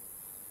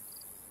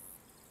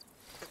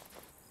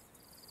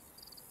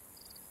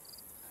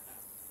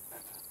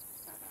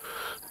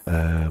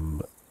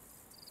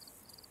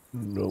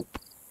 Nope.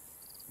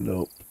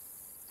 Nope.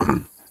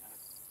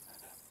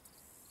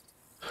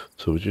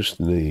 So we just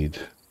need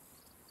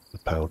the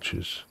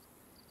pouches.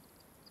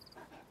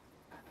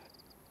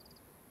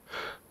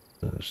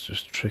 It's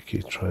just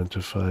tricky trying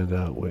to find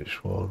out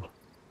which one.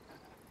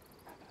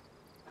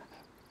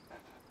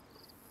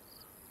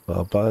 But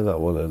I'll buy that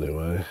one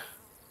anyway.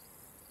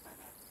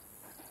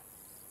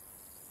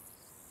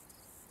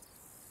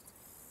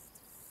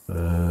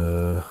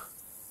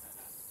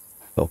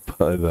 I'll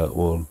buy that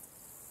one.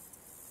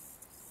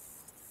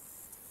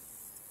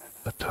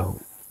 I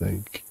don't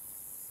think.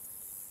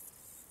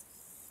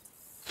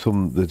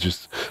 Some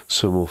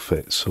will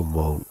fit, some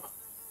won't.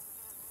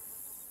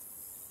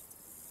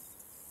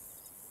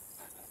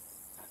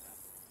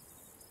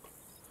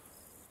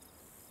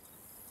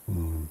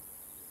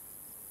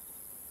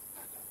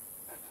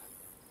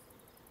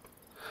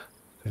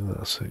 I think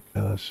that's it,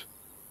 guys.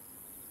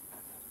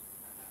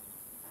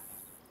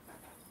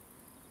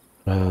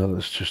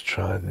 Let's just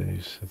try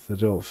these. If they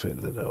don't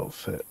fit, they don't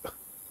fit.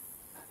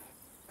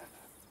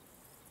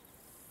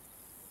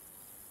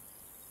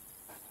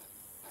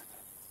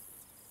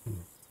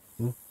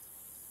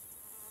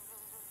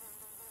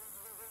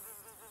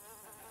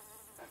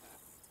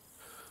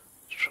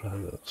 try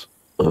those.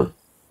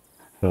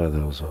 Try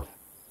those on.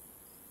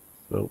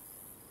 Nope.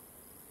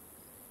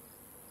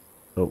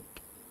 Nope.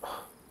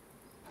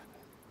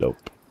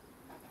 Nope.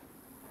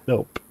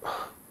 Nope.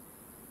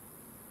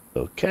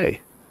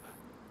 Okay.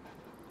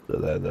 So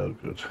they're no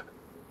good.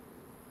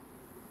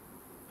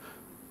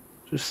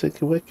 Just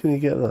thinking, where can you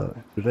get that?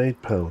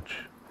 Grenade pouch.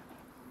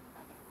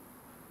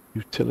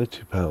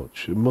 Utility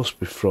pouch. It must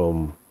be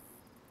from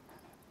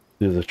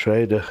the other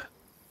trader.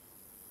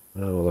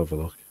 Oh, we'll have a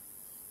look.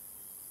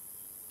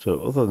 So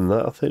other than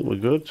that, I think we're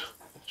good.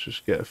 Let's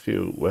just get a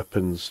few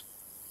weapons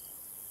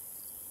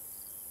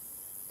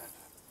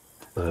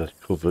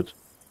covered.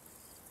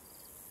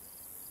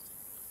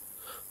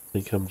 I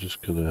think I'm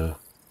just gonna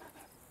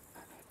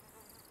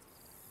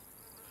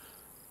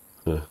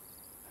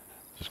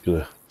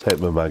take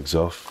my mags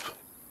off.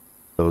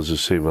 Those who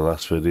see my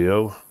last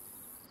video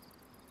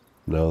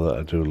know that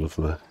I do love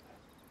my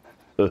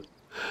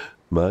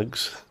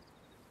mags.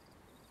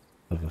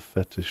 I have a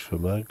fetish for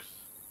mags.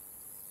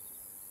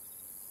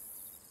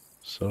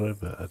 Sorry,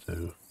 but I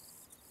do.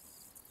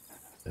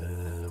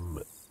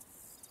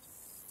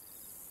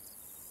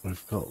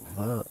 We've got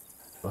that.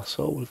 That's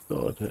all we've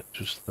got in it,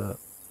 just that.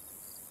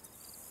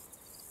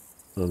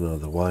 Oh no,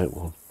 the white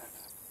one.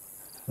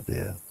 Oh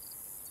dear.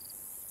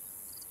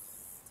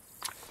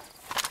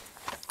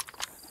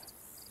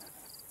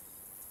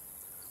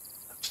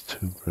 That's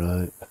too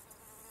bright.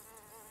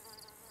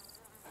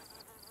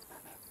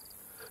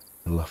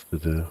 I'll have to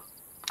do.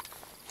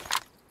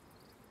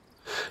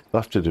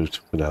 I'll have to do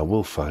for now.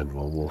 We'll find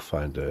one. We'll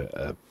find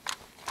a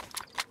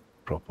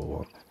proper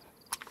one.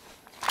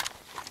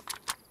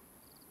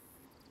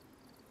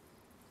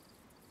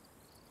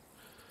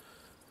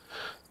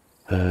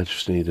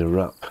 Just need a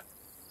wrap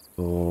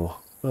for.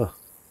 Oh.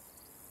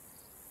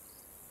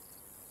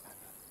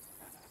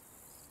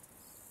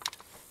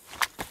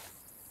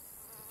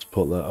 Let's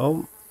put that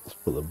on. Let's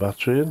put the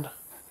battery in.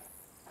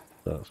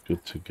 That's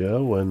good to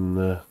go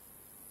when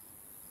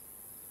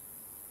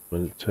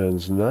it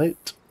turns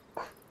night.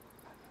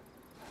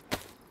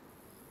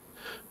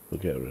 We'll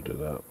get rid of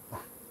that.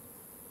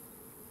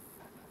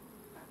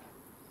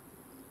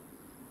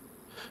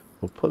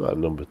 We'll put that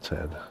number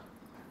 10.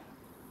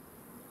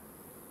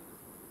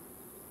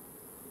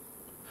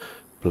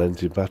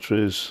 Plenty of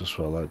batteries, that's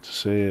what I like to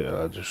see.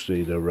 I just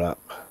need a wrap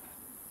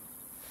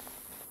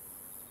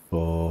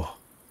for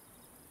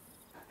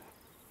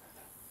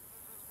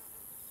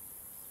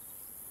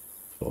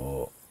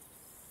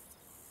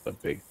a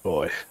big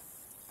boy.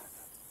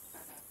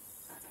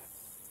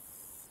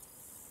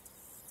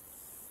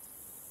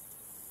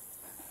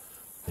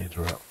 Need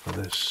a wrap for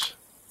this.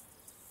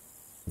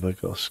 Have I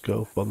got a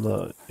scope on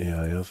that?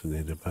 Yeah, I have. I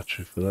need a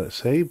battery for that.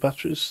 Say,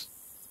 batteries,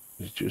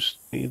 you just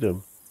need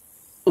them.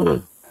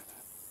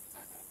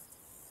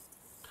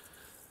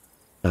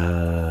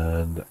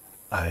 And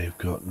I've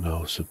got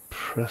no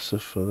suppressor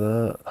for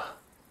that. I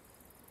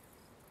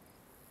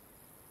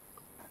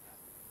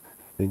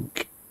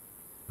think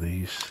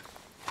these.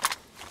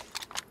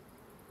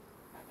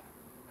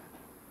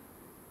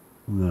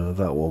 No,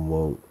 that one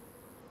won't.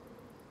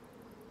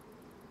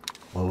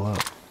 Well,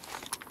 that.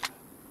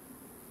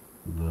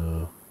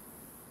 No.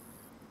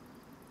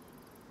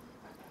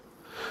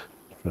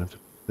 Trying to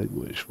think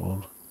which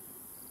one.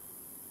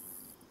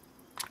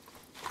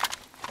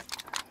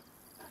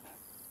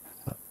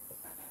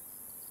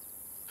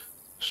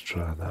 Let's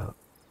try that.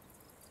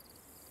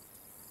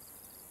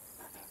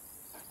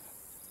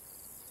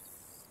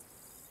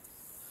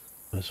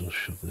 Might as well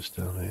shove this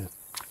down here.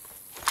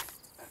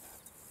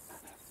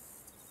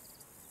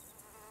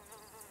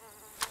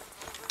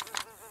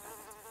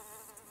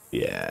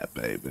 Yeah,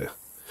 baby.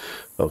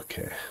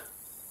 Okay.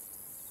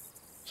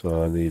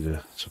 So I need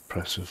a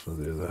suppressor for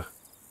the other,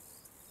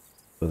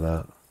 for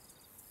that.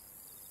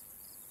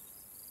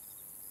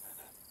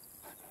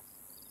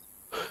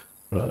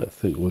 Right, I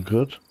think we're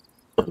good.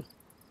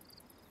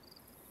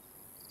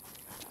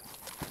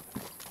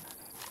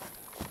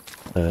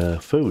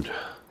 Food.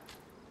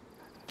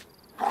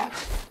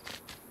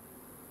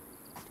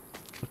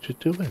 What you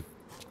doing?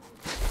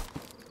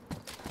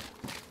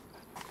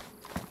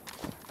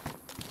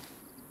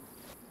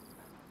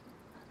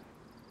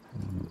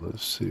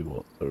 Let's see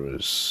what there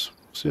is.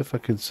 See if I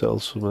can sell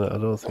some of it. I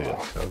don't think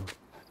I can.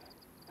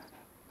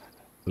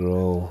 They're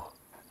all...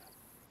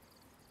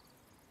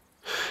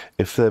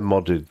 If they're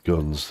modded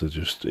guns, they're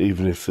just...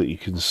 Even if you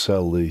can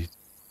sell the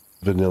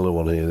vanilla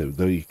one here,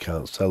 though you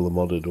can't sell the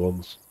modded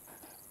ones.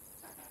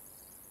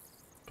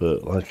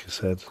 But like I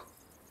said,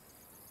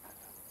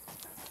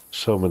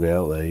 so many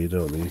out there, you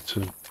don't need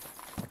to.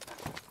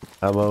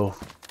 Ammo,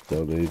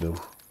 don't need them.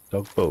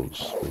 Dog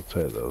bones, we'll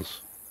take those.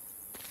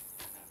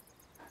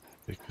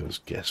 Because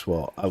guess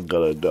what? I've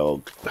got a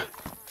dog.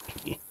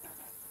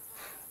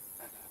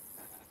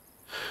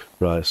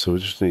 Right, so we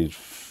just need...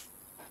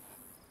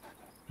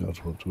 God,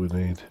 what do we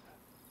need?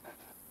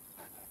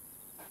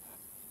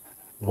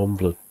 One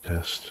blood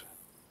test.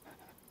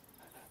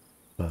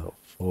 About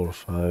 4 or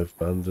 5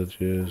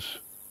 bandages.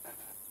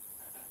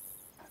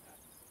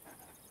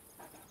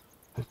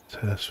 Blood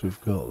test, we've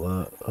got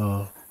that.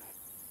 Oh.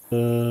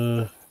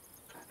 No.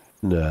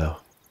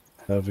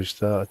 Heavy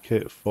starter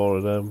kit, 4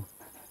 of them.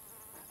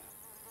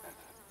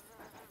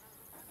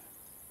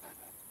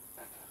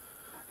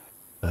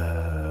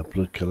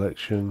 Blood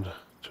collection,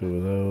 2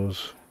 of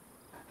those.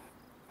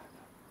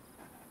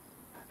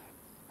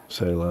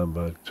 Saline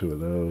bag, 2 of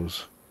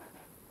those.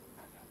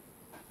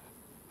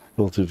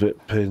 Multivit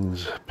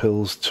pins,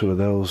 pills, 2 of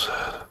those.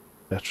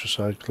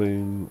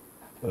 Tetracycline,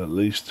 at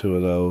least 2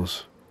 of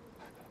those.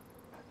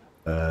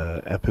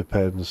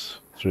 EpiPens,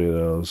 3 of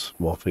those.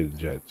 Morphine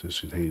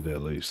injectors, you'd need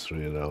at least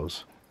 3 of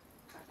those.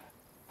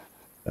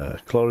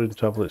 Chlorine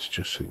tablets,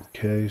 just in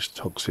case.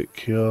 Toxic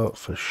cure,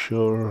 for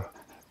sure.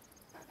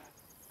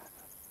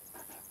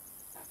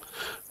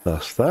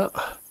 That's that.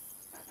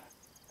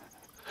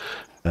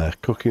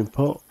 Cooking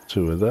pot,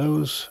 2 of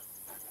those.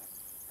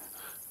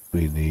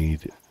 We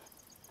need...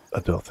 I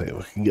don't think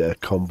we can get a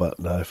combat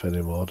knife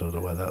anymore. I don't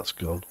know where that's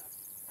gone.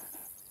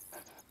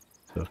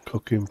 So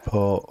cooking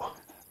pot.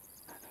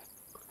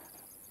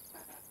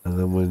 And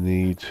then we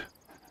need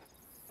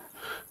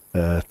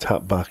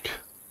tap back.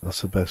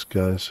 That's the best,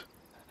 guys.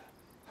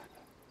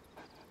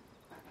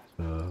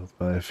 So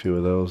buy a few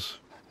of those.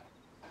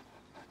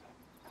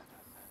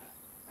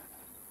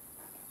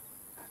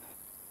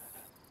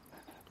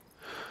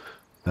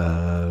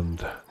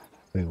 And I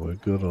think we're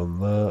good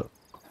on that.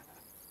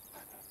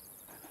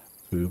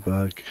 2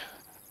 bag.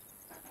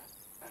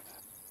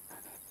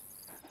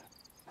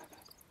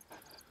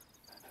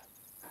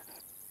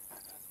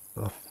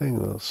 I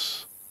think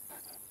that's...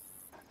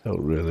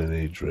 Don't really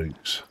need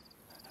drinks.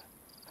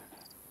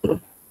 I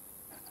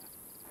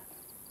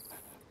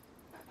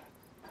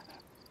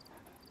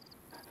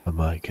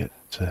might get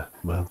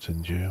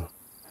Mountain Dew.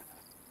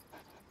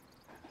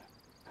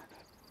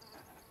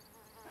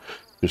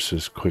 Just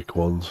as quick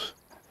ones.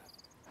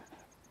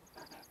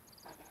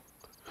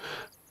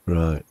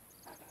 Right.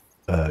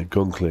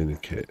 Gun cleaning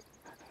kit.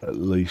 At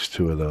least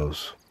 2 of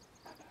those.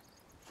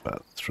 In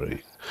fact,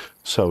 3.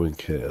 Sewing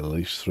kit. At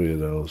least 3 of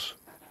those.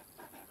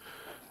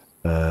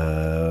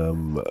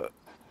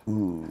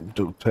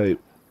 Duct tape.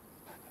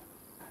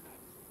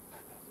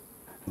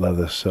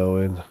 Leather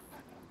sewing. At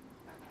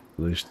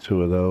least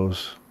 2 of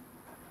those.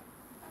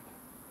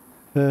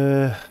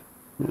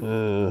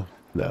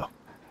 No.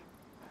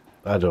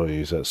 I don't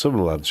use that. Some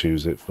lads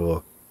use it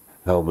for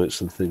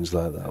helmets and things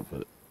like that,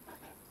 but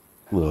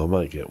well, I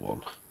might get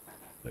one.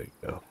 There you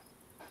go.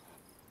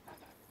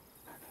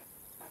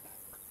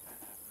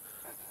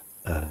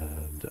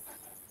 And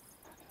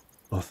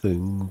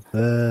nothing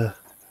there.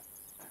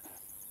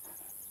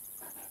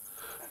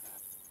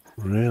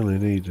 Really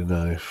need a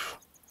knife,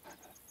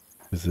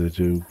 because they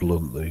do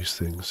blunt these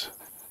things.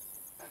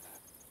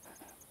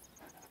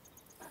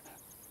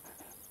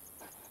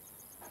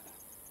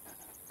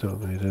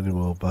 Don't need any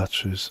more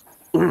batteries.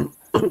 I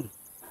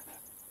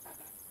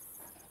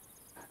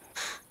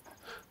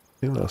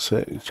think that's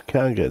it. You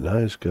can't get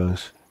knives,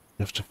 guys.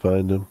 You have to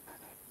find them.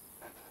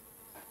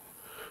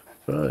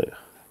 Right.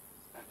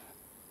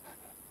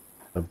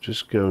 I'm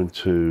just going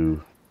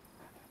to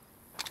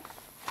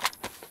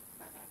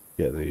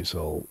get these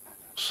all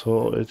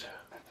sorted.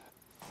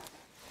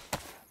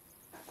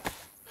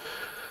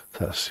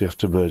 That's, you have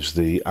to merge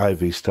the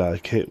IV starter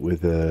kit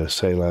with a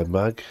saline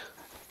mag.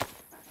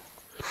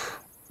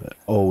 It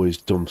always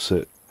dumps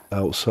it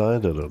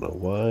outside, I don't know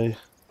why.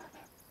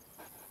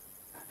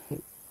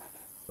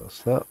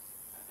 That's that.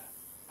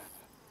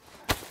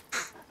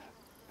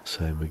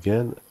 Same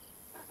again.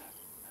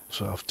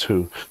 So I have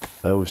 2.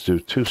 I always do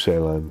 2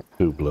 saline,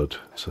 2 blood.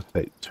 So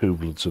take 2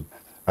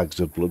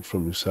 bags of blood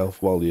from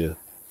yourself while you're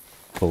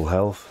full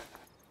health.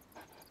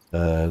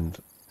 And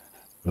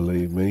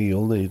believe me,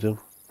 you'll need them.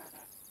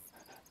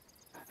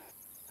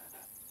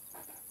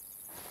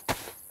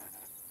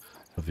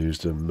 I've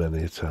used them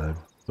many a time.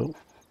 Oh.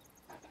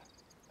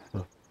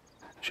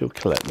 She'll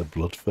collect the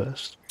blood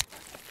first.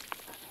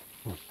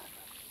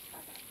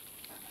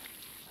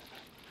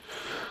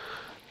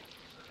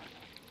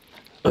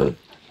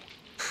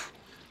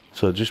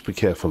 So just be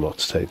careful not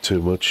to take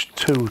too much.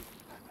 2,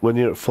 when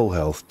you're at full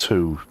health,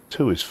 2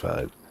 is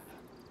fine.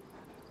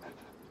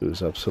 2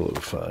 is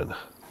absolutely fine.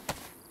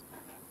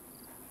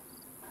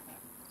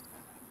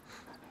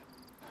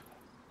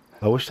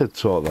 I wish they'd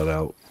sort that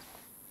out.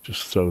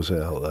 Just throws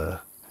it out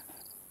there.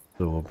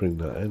 So we'll bring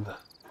that in.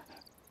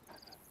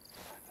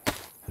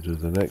 We'll do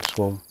the next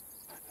one.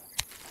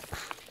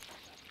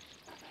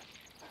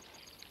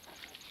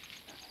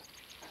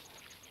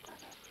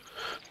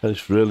 And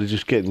it's really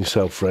just getting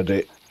yourself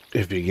ready.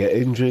 If you get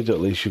injured,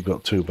 at least you've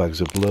got 2 bags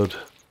of blood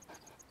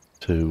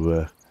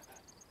to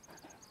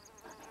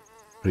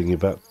bring your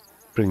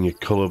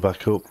colour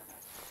back up.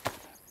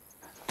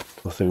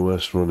 Nothing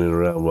worse than running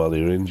around while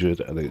you're injured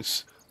and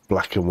it's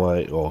black and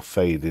white or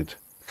faded.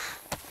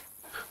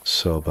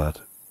 So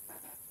bad.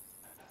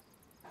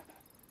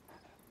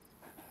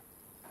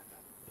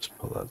 Let's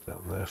put that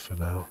down there for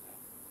now.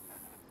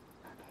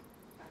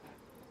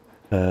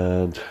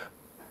 And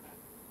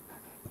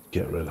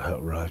get rid of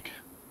that rag.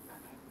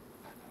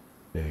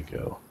 There you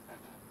go.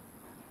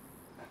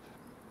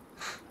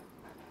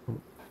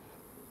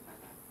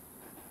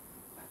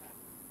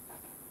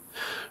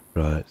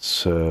 Right,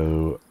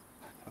 so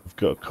I've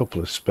got a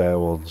couple of spare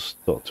ones,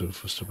 not too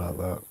fussed about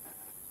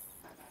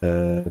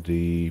that.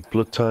 The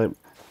blood type,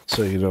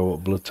 so you know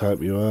what blood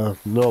type you are.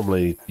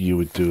 Normally you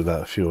would do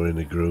that if you were in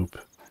a group.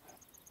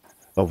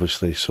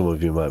 Obviously some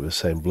of you might be the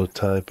same blood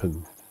type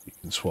and you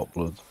can swap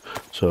blood.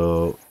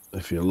 So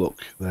if you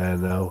look there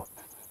now,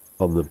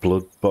 on the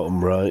blood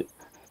bottom right,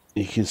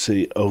 you can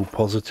see O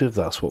positive,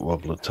 that's what my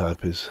blood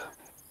type is.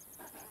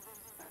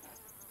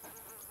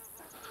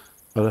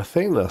 And I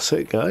think that's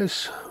it,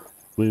 guys.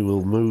 We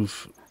will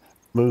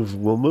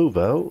we'll move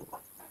out.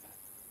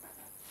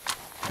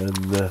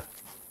 And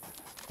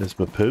there's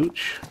my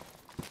pooch.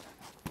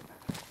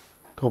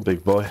 Come on,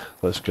 big boy,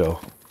 let's go.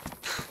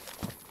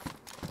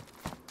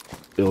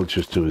 He'll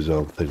just do his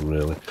own thing,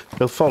 really.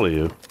 He'll follow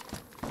you.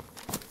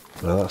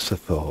 Well, that's the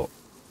thought.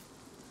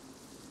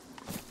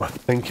 I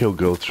think he'll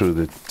go through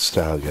the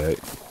Stargate.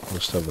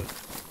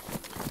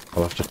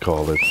 I'll have to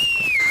call him.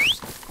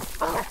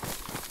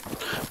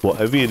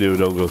 Whatever you do,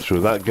 don't go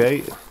through that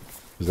gate,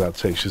 because that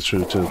takes you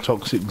through to the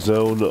toxic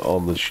zone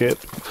on the ship.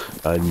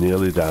 I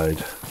nearly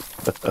died.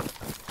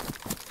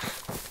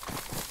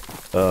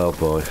 Oh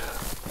boy.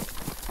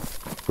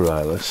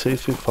 Right, let's see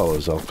if he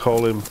follows. I'll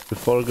call him.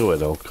 Before I go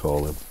in, I'll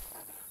call him.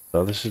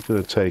 Now this is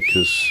going to take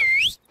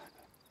us...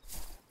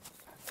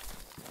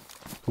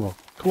 Come on,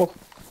 come on,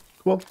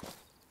 come on.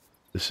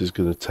 This is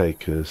going to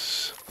take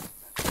us...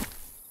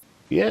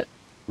 Yeah,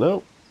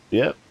 no,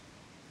 yeah.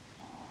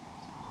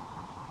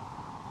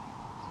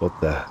 What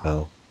the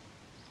hell?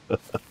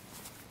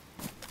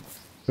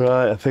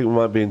 Right, I think we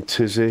might be in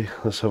Tisy.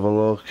 Let's have a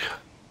look.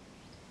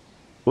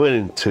 We're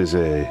in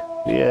Tisy.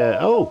 Yeah,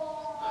 oh!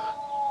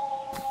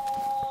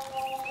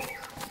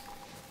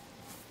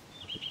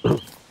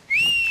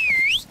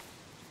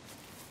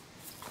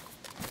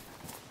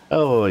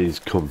 Oh, he's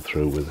come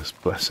through with us,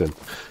 bless him.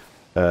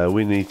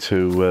 We need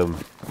to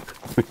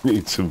we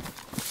need to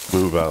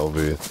move out of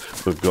here.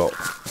 We've got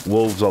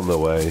wolves on the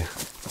way.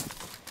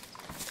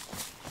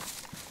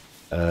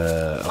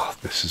 Oh,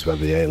 this is where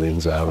the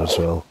aliens are as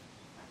well.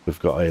 We've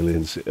got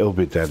aliens. He'll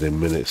be dead in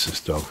minutes,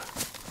 this dog.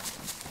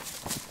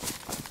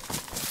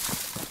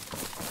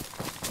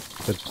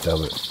 God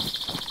damn it.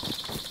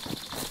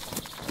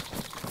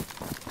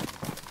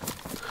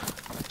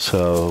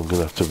 So I'm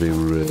gonna have to be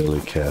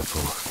really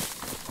careful.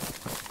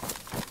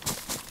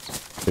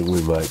 I think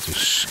we might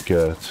just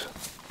skirt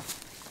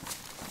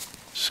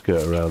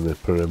around the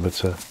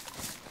perimeter.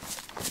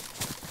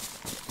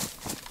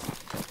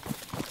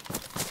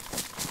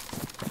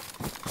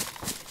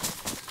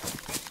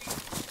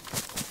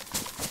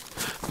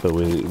 But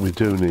we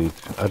do need,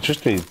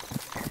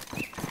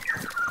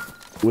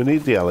 we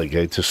need the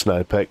alligator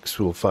snipex,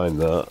 we'll find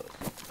that.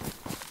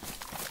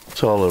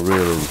 It's all a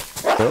really,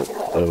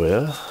 oh, there we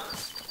are.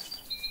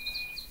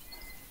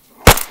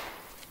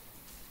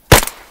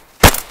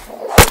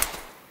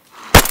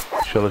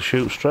 Shall I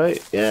shoot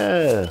straight?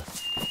 Yeah.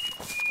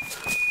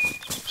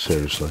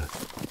 Seriously.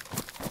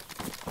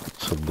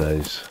 Some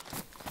days.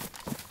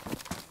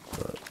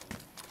 Right.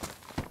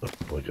 Oh,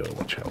 we gotta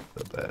watch out for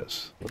the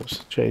bears. What's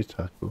the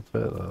J-tack? We'll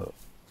take that.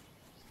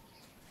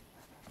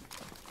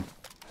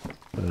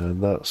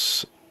 And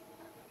that's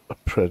a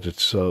predator,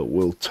 so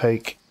we'll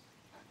take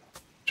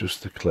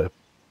just the clip.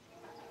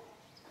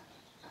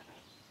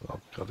 Oh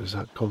god, is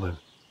that coming?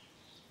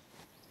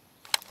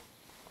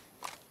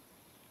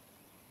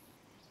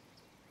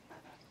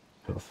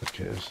 I don't think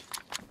it is.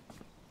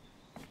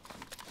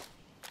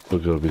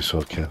 We've got to be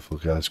so careful,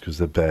 guys, because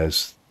the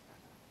bears,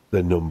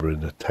 they're numbering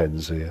the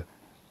tens here.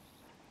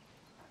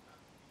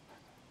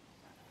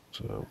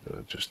 So I'm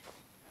going to just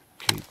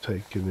keep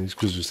taking these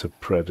because it's a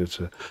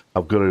predator.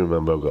 I've got to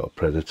remember I've got a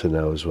predator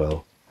now as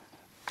well.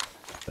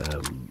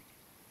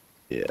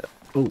 Yeah.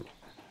 Oh,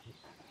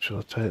 shall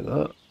I take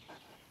that?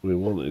 We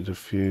wanted a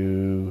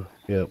few.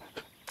 Yeah,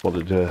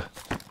 wanted a.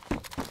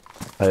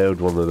 I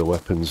owed one of the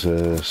weapons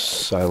a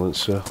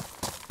silencer.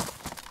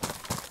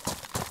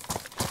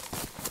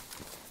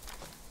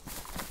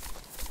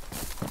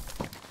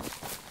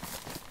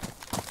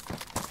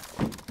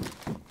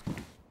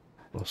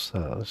 What's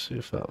that? Let's see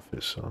if that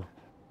fits on.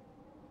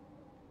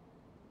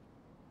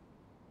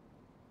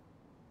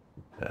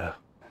 Yeah.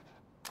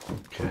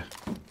 Okay.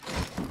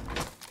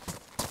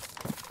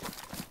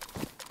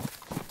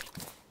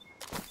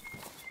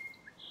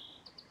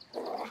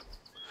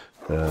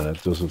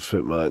 It doesn't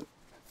fit mine.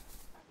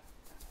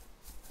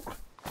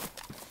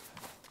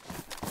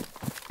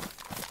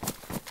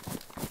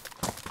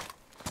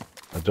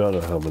 I don't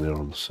know how many are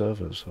on the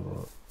servers.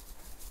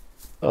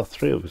 Oh,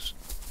 3 of us.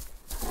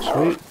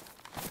 Sweet.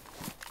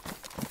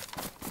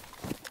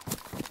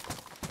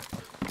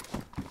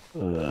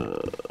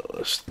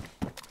 Let's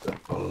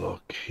have a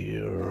look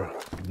here.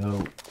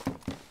 No.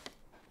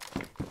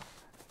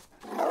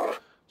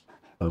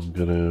 I'm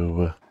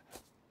gonna...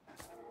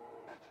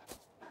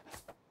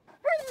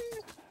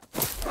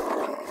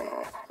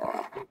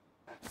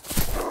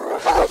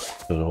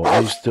 don't know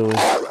what he's doing.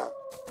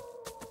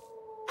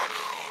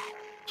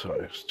 Sorry,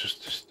 it's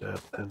just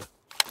disturbed then.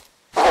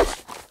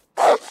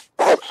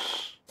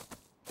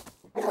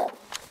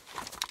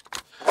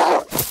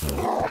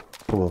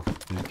 Come on,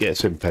 he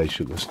gets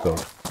impatient, this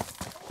dog.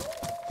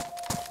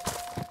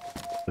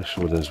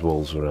 Especially when there's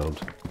wolves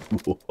around.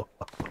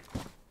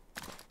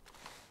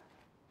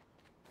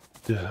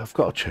 Yeah, I've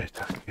got a chain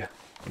tag.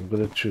 I'm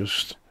gonna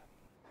just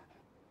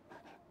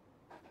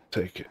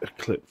take a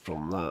clip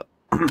from that.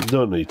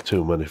 Don't need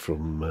too many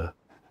from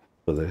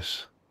for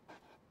this.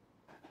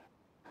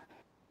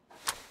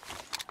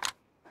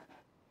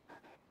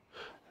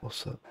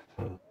 What's that?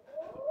 Oh.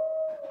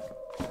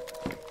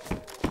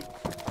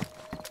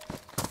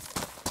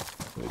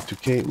 Need to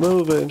keep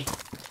moving.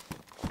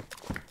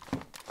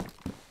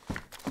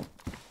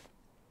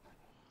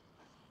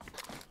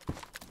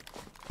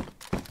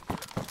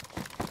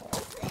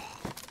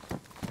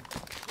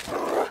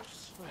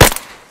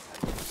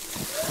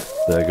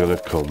 They're gonna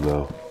come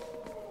now.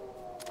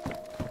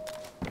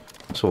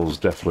 Someone's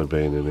definitely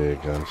been in here,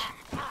 guys.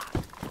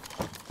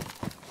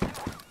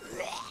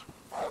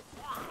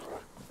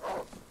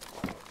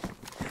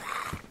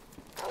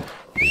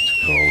 Need to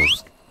call him.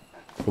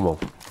 Come on.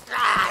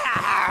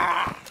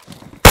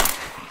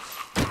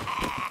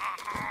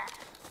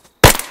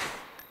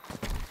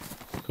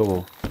 Come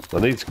on. I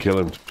need to kill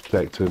him to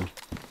protect him.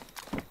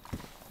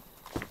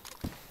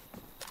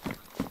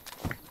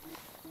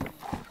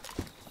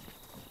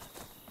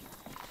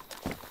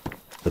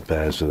 The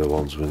bears are the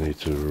ones we need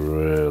to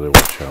really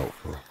watch out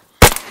for.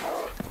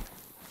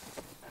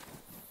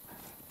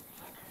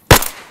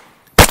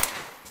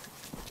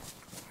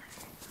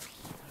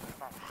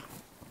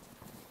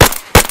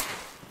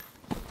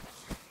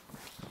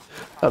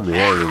 And the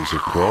aliens, of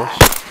course.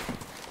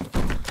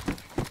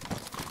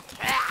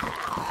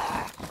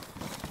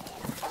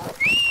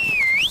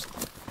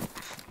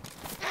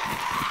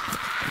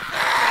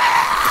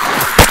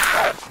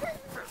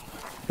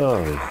 Oh,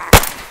 yeah.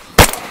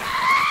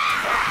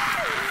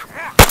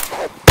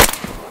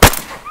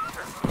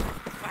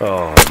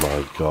 Oh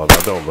my god,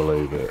 I don't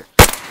believe it.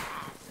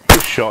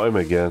 Just shot him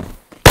again.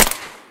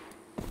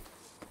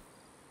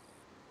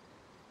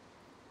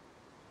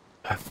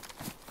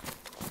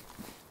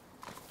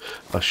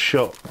 I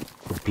shot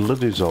the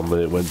bloody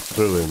zombie, it went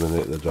through him and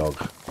hit the dog.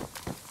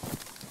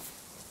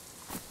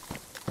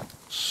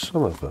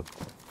 Son of a...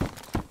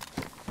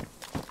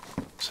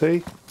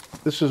 See?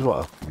 This is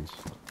what happens.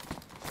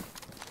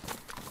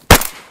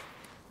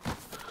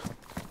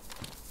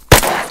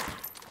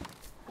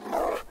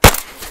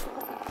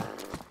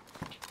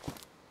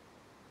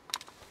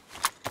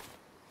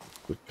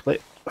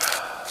 Clip.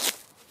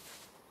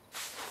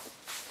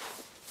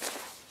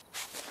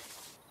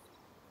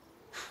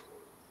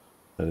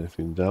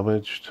 Anything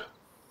damaged?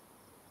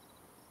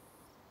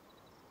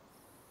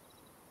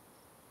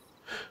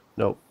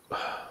 Nope.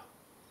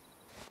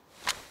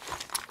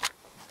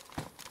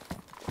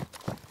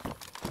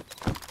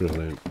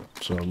 Brilliant.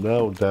 So I'm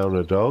now down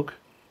a dog.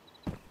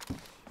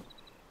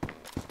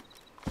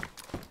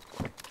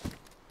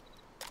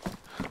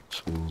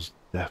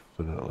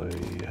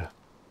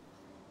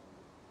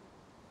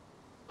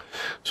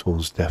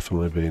 Someone's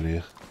definitely been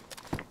here.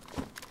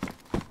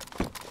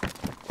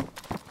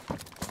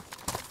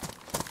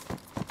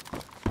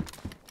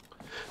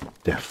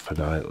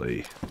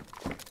 Definitely.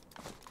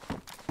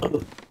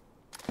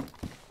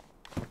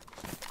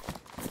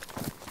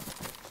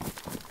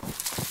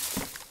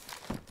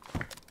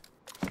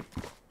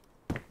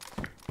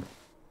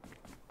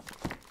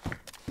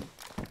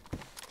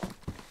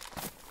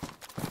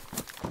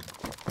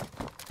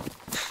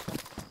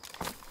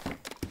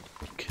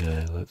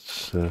 Okay,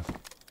 let's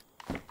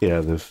yeah,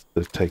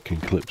 they've taken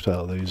clips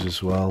out of these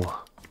as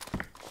well.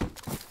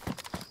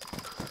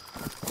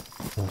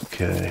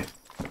 Okay,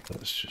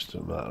 that's just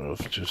a matter of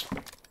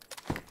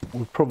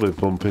we'll probably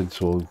bump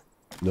into a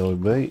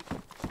knowing mate.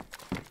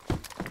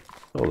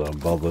 Not that I'm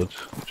bothered,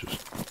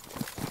 just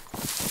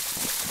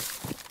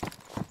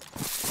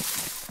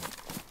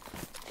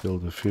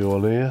killed a few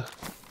on here.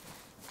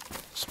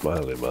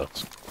 Smiley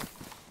mask.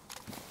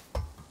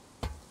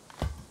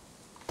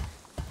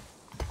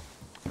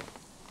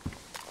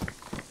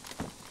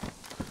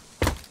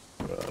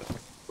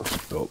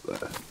 Up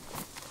there.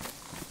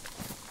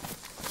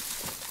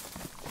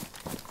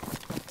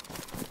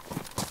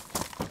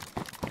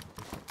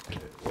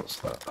 Okay, what's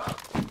that?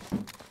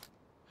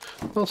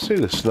 I don't see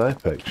the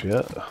snipex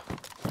yet.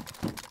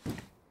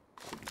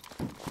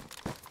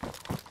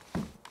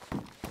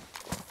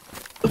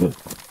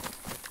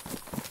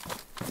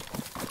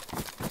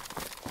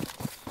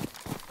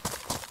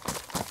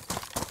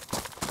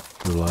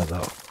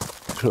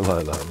 I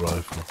like that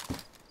rifle.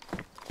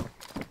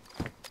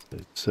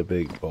 It's a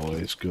big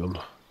boy's gun.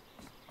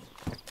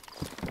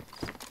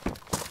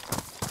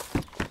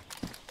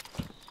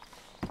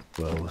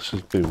 Well, this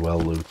has been well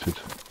looted.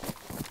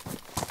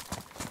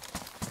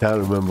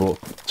 Can't remember what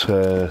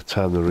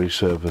time the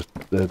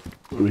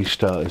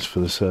restart is for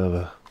the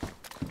server.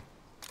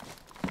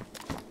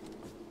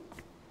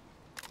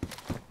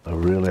 I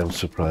really am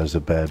surprised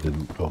the bear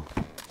didn't come.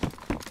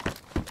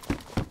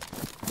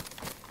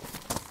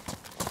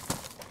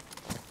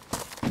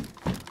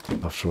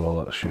 After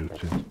all that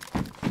shooting.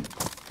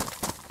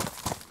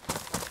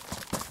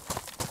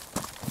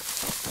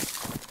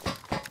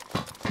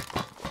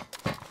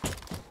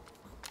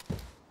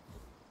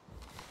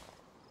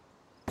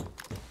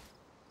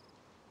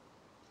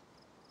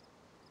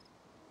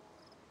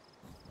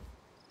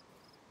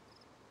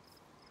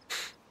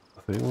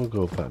 think we'll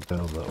go back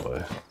down that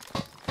way.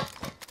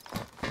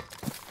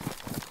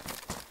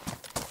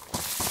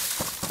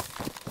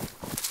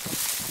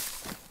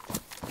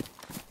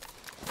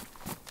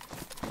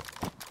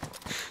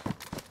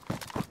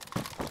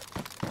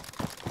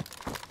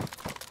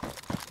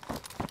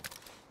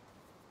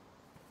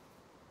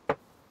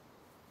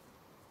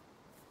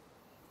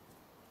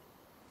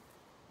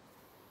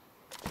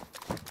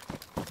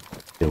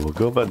 Yeah, we'll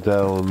go back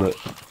down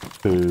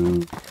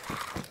to,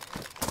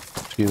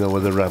 you know,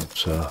 where the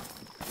ramps are.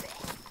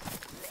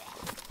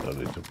 Don't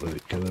need to really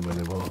kill him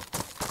anymore.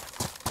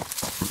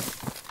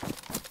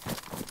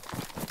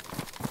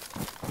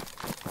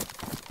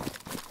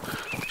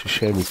 It's a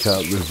shame we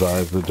can't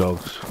revive the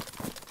dogs.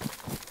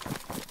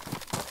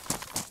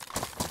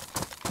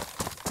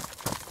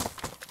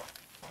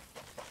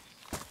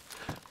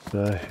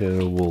 I hear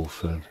a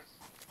wolf then.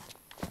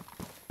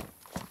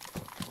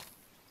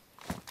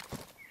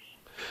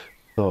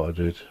 Thought I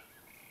did.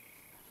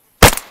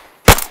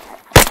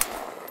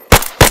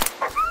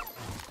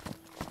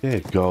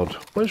 Dear God,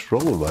 what's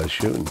wrong with my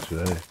shooting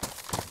today?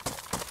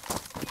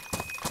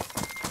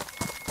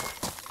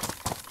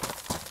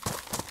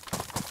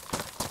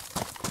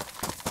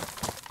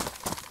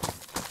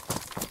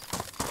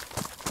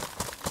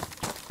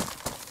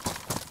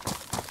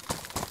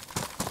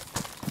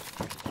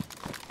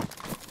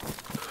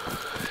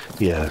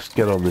 Yeah, let's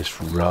get on this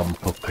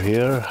ramp up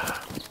here.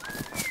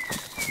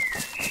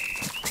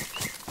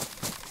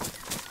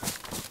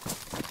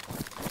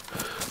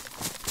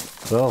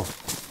 Well,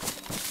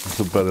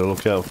 I better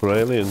look out for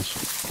aliens.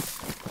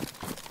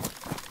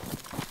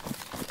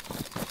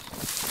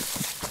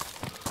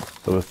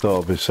 Never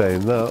thought I'd be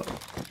saying that.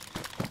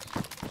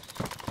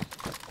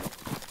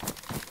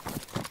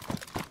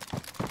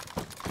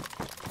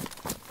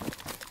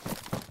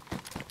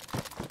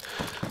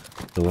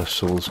 Unless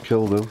someone's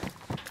killed him.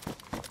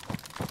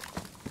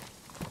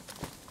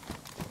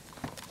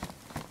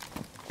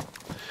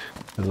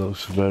 It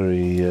looks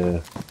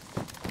very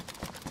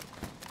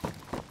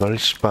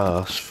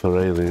sparse for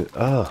alien.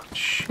 Ah,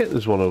 shit,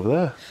 there's one over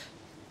there.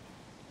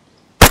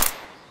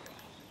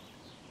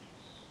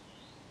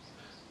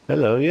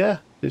 Hello, yeah,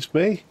 it's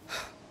me.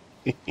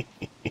 The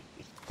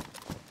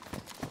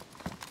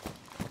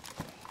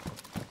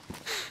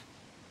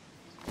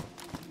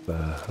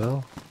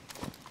hell?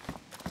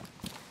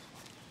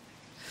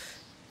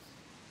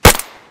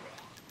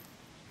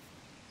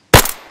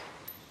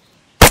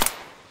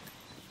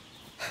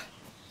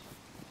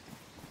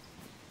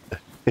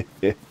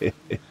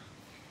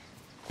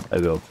 I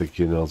don't think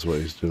he knows what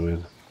he's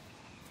doing.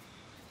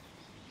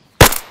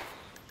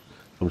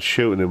 I'm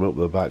shooting him up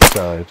the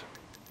backside.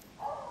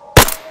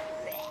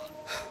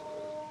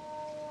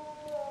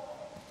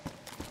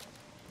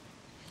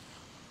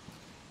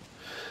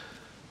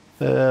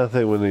 I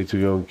think we need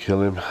to go and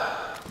kill him.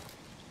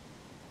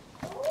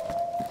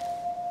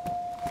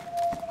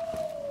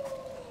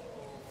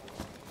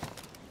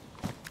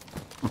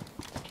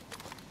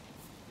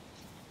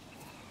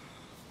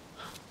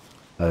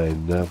 I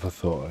never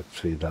thought I'd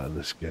see that in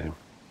this game.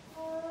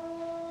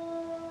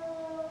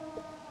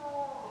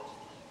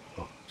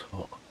 Oh,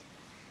 top.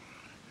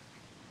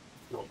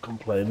 Not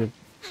complaining.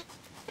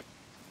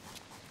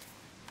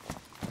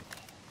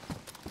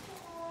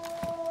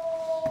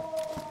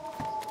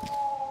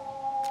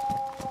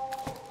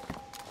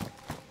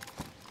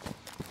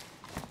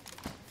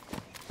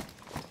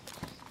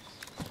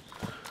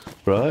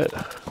 Right.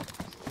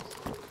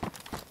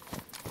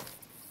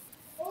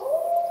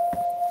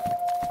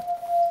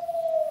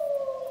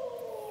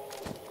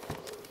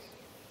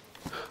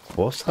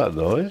 What's that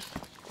noise?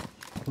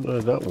 I've not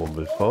heard that one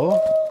before.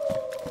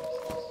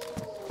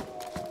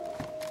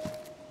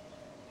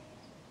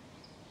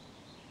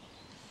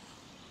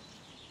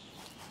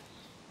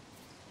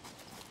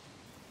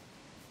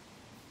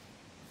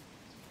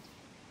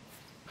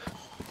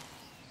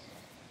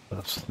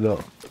 That's not,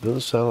 it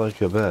doesn't sound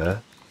like a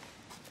bear.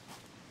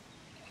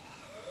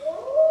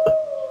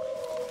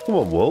 Come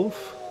on,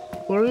 wolf.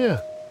 Where are you?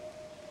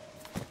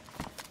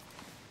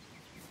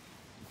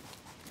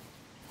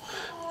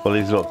 Well,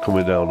 he's not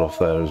coming down off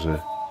there, is he?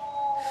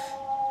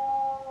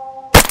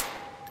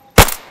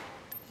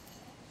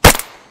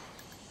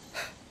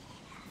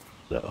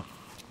 No.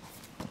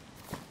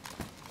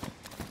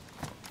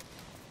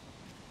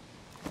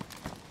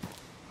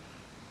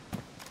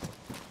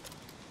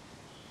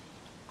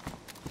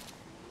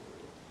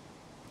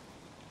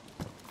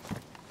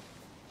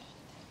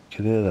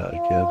 Can hear that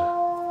again.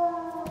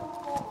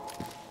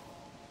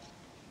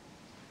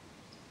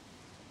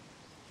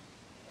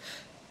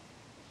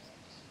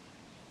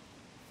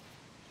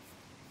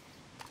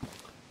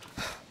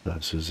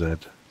 That's a Z.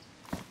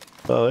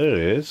 Oh, here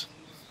he is.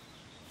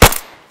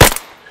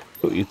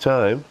 Took your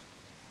time.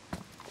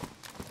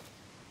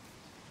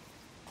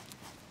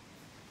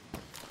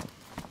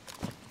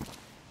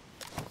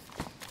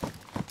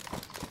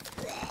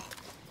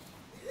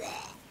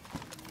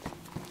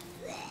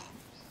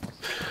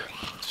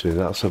 See,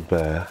 that's a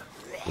bear.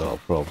 Not a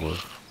problem.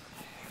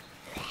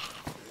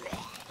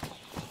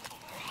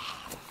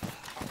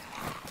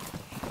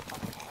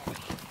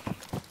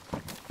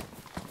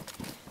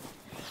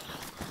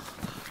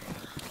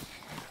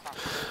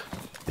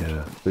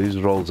 Yeah, these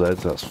rolls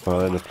heads, that's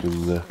fine. I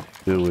can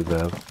deal with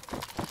them.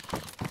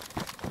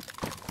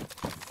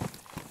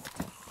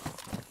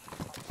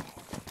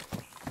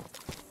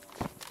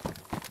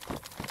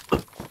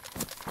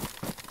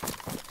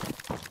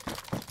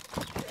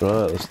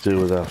 Right, let's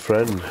deal with our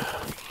friend.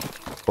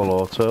 Full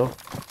auto.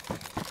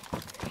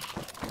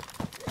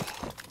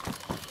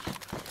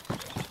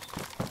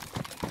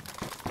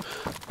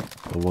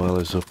 And while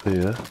he's up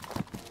here,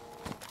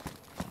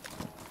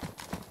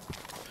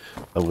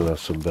 I'm going to have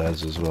some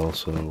bears as well,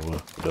 so we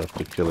don't have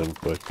to kill him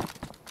quick.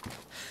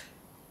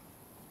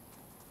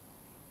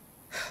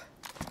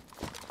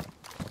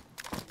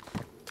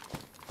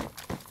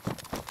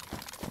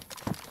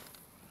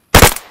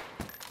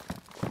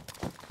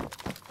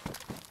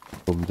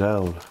 Come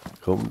down,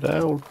 come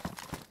down.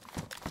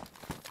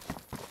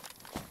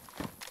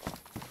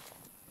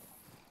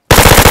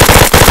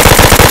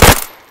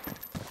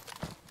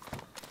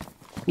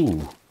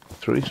 Ooh,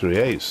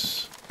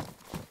 338s.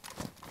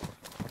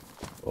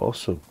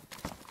 Awesome.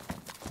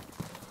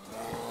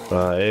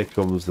 Right, here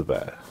comes the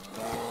bear.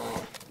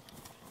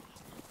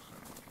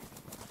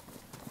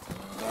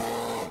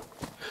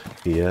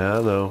 Yeah,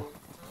 I know.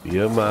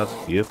 You're mad,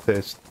 you're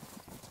pissed.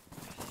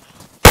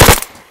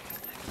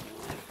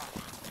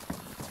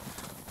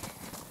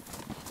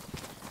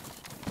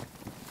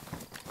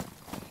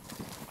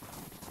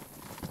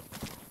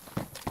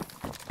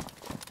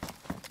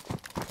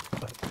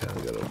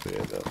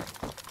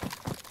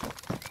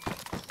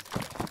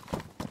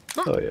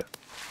 Oh yeah.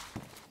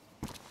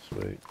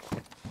 Sweet.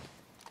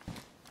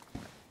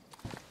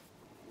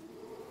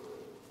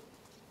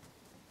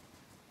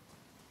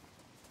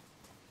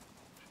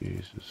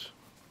 Jesus.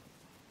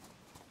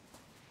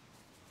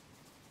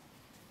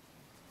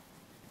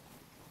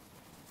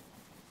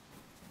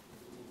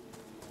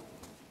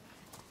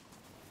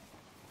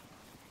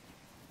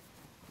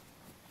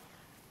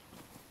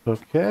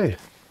 Okay.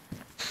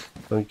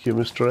 Thank you,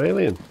 Mr.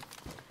 Alien.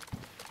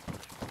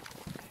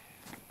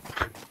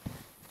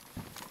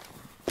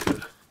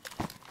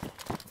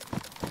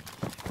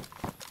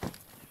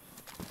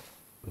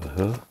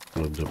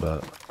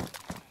 Roundabout.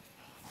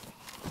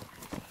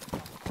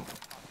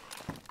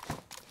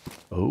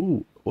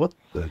 Oh, what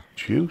the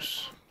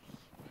juice?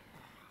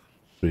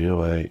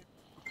 308,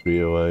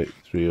 308,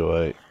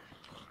 308.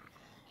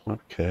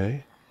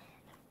 Okay.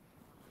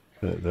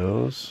 Get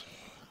those.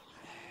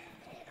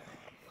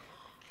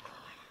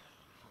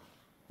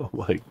 Oh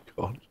my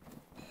god.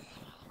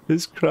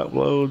 There's crap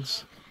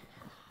loads.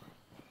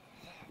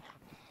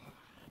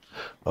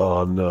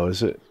 Oh no,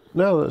 is it?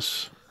 No,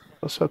 that's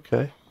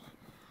okay.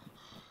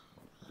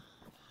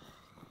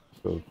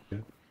 Okay.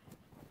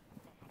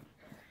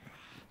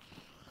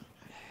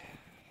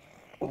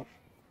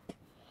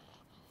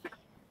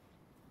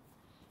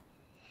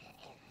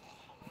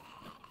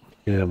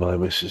 Yeah, my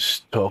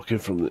missus talking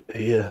from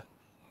here.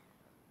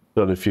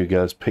 Don't know if you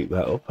guys picked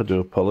that up. I do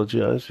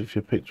apologise if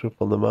you picked her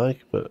up on the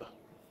mic, but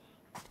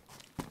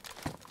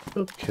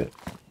okay.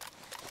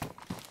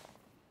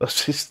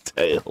 That's his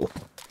tail.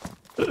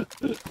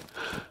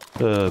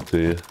 Oh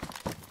dear.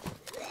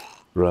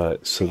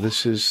 Right, so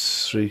this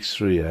is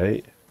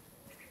 338.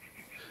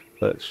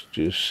 Let's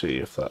just see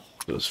if that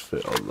does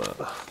fit on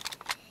that.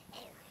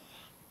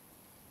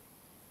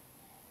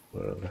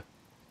 Where are they?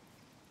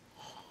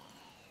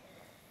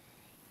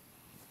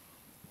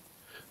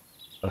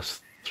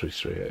 That's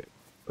 338.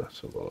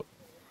 That's a lot.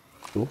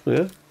 Oh,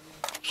 yeah.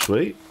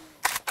 Sweet.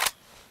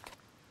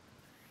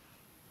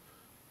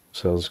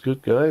 Sounds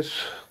good, guys.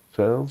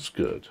 Sounds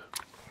good.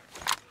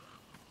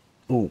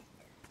 Oh,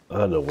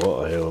 I know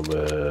what. I own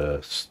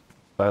a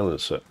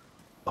silencer.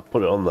 I'll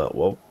put it on that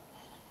one.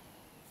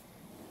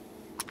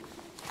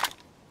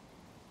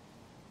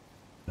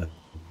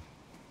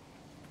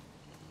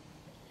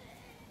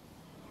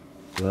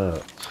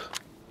 That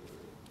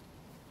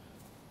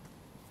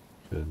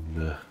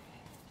can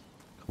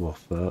come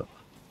off that,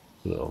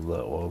 put it on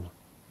that one.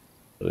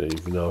 I don't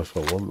even know if I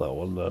want that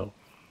one now.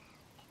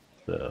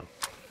 No.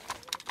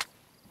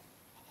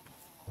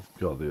 I've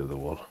got the other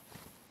one.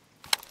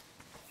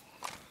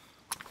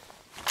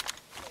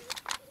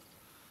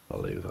 I'll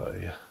leave that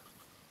here.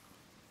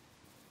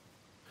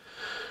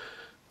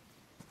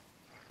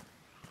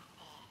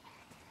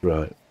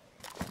 Right.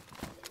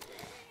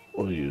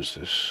 We'll use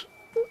this.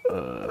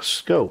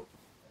 Scope.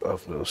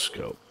 I've no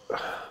scope.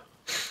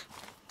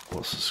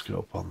 What's the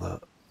scope on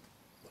that?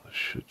 That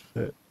should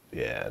fit.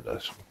 Yeah,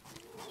 nice one.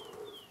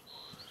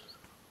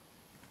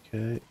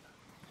 Okay.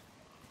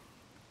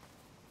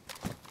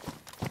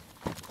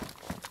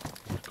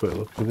 A quick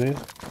look in here.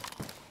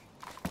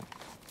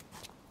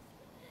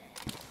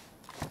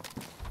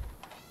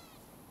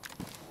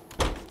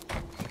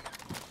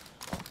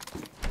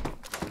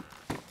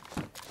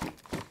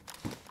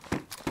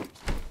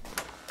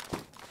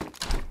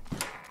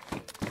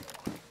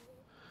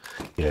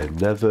 Yeah,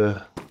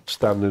 never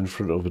stand in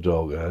front of a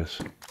door, guys.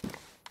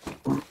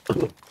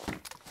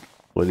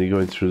 When you're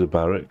going through the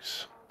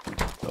barracks,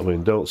 I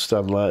mean, don't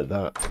stand like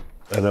that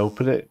and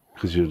open it,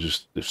 because you'll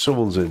just, if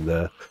someone's in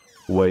there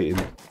waiting,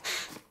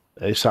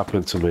 it's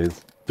happened to me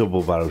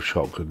double barrel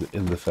shotgun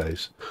in the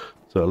face.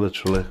 So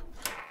literally,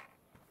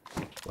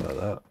 like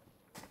that.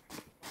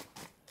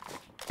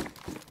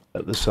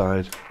 At the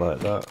side, like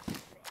that.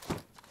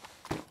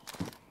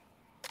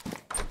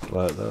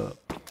 Like that.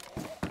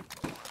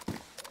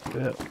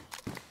 Yeah.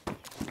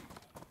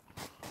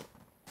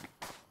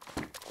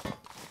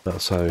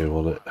 That's how you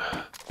want it.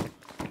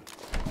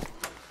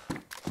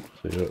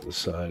 So you're at the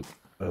side,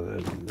 and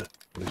then at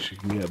least you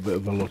can get a bit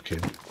of a look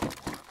in.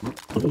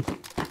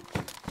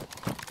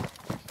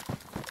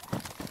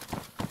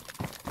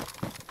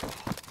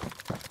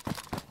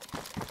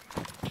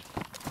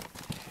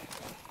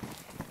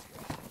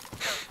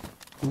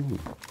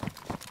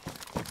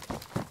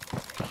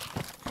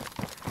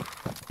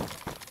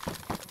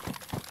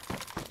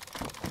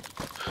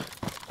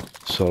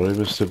 Sorry,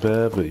 Mr.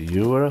 Bear, but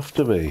you were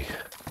after me.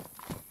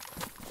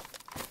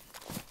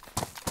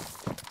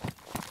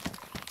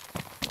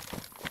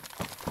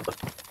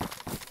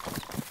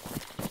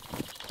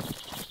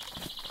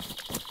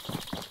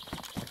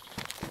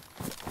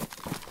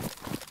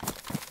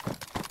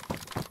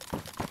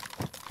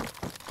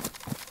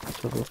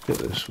 So look at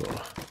this one.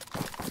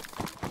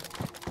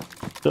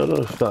 Don't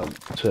know if that,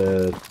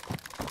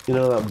 you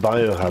know, that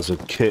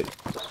biohazard kit.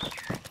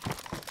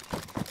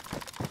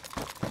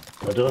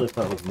 I don't know if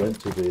that was meant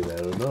to be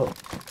there or not.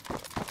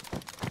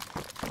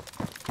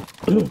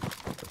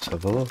 Let's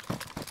have a look.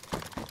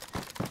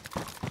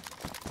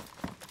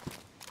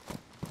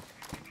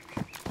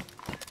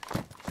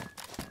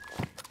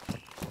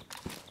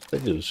 I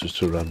think it was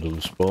just a random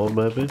spawn,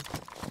 maybe.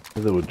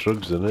 There were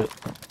drugs in it.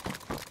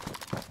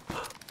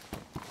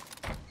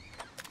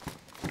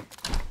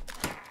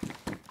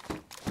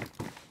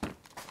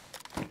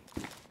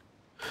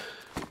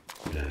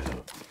 Yeah,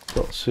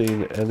 not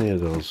seen any of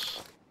those.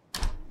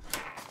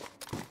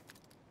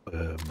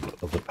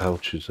 Other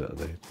pouches that I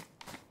need.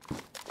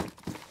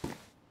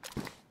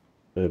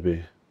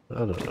 Maybe, I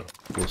don't know,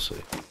 we'll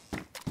see.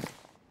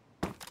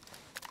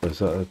 Is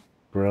that a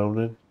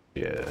Browning?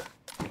 Yeah.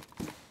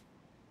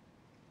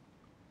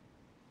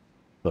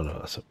 Oh no,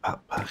 that's a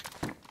backpack.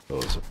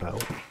 Oh, it's a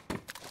pouch.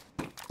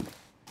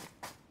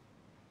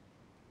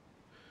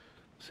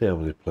 See how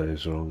many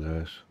players are on,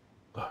 guys.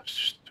 Oh, it's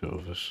just 2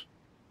 of us.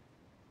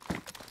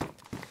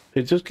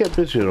 It does get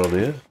busier on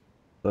here.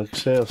 Like I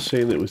say, I've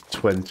seen it with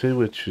 20,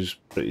 which is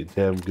pretty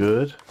damn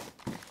good.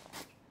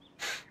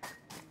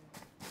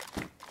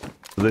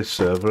 For this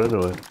server,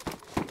 anyway.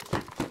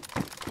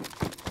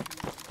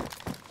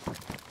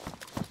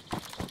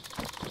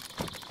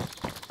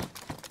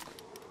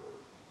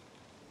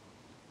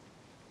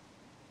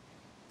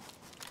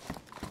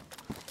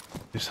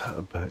 Is that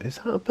a bear? Is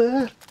that a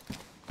bear?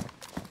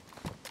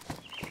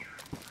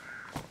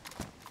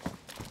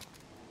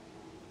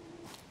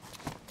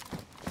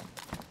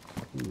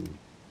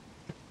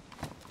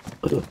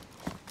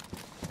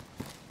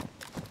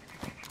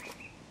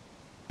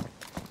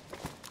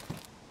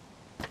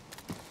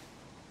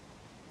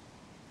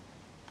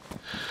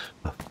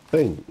 I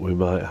think we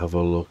might have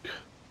a look.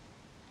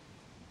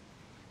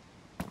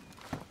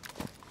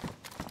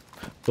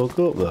 We'll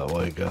go up that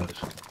way, guys.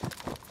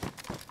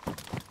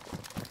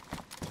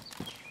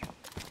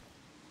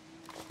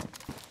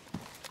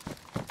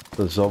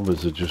 The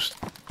zombies are just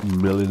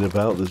milling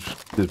about.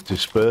 They've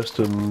dispersed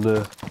and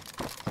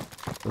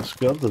that's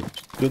good.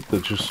 They're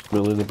just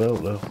milling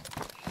about now.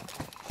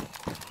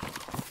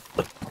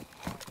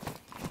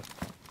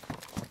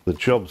 The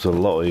job's a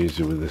lot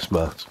easier with this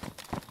mask,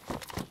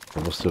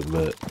 I must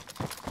admit.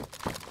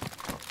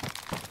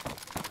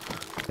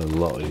 A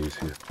lot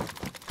easier.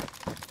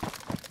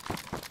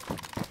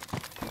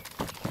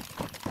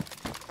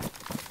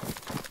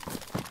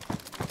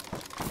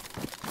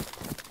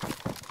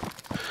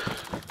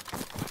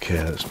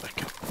 Okay, let's make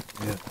it.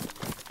 Yeah.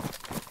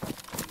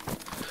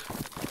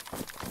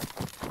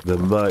 There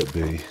might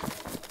be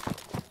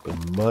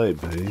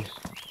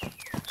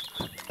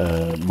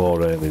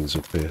more aliens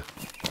up here.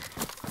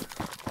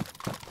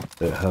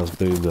 It has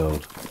been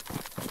known.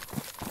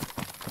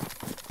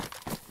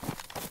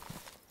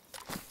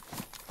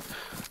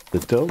 They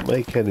don't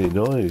make any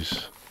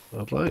noise.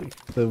 I'd like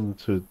them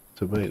to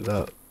make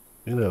that,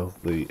 you know,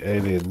 the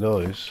alien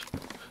noise.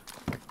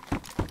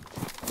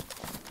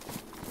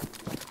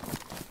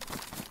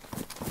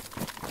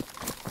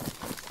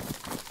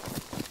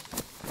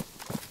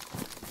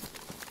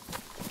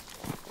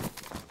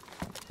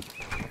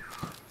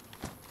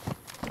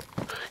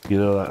 You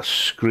know that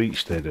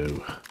screech they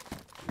do?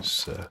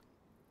 It's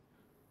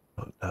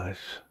not nice.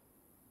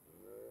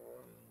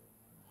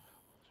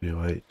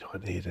 308, do I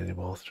need any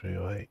more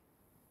 308?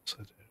 Yes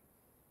I do.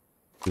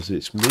 Because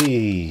it's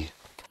me!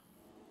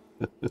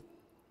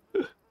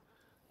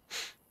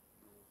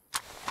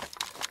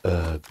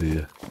 Oh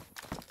dear.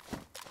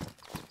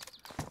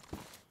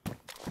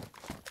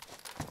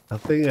 I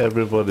think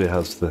everybody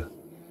has the...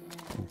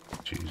 Oh,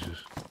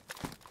 Jesus.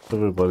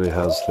 Everybody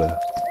has the...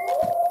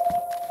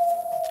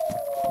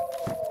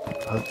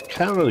 I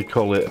can't really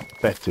call it a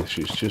fetish,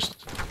 it's just...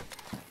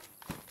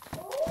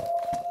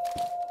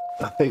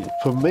 I think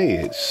for me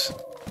it's...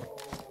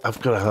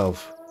 I've got to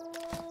have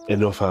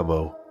enough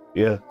ammo,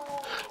 yeah?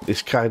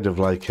 it's kind of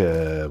like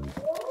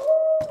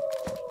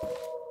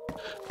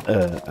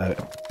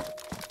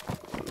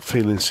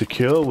feeling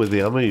secure with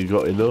the ammo. You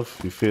got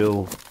enough. You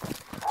feel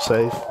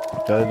safe,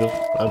 kind of.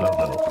 I don't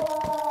know.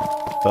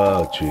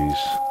 Oh, jeez.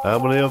 How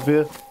many of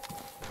you?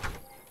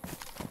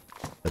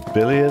 1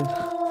 billion?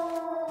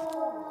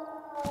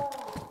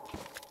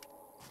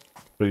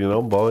 Bring it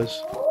on,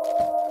 boys.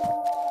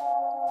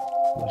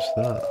 What's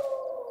that?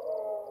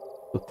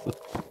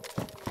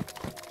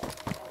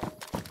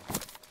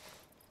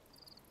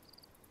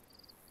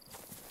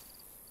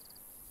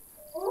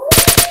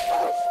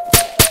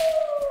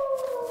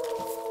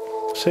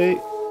 See?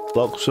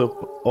 Locks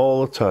up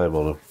all the time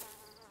on him.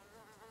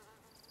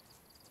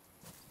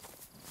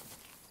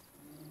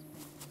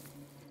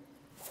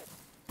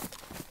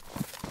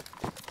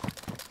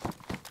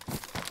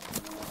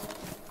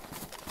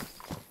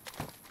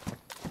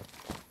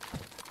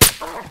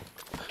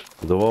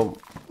 Another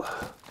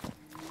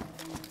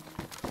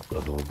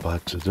one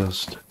bites the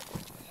dust.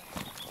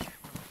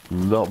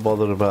 Not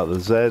bothered about the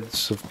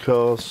Zeds, of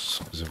course,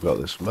 because I've got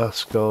this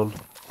mask on.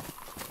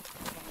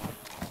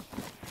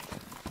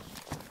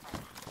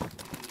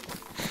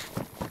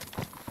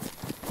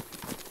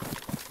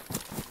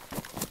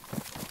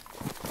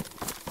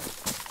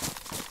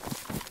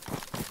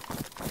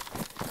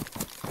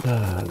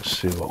 Let's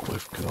see what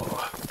we've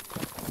got.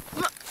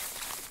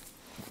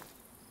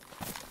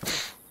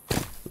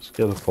 Let's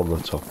get up on the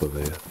top of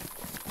here.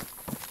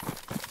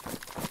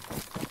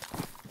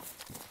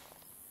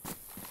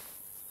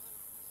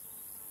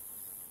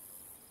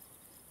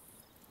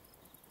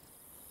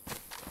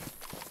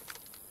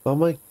 Oh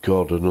my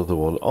god, another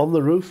one. On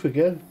the roof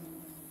again.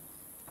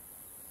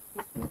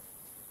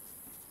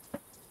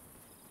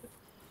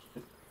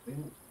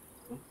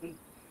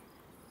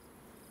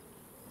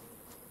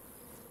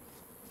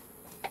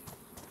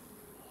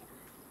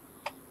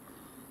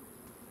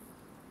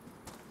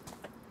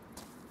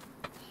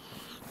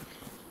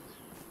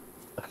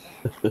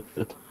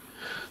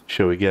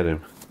 Shall we get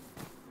him?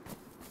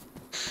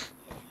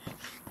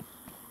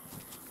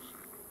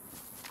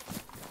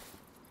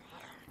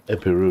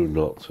 Epiru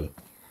not to.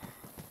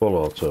 Full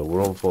auto.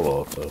 We're on full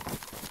auto.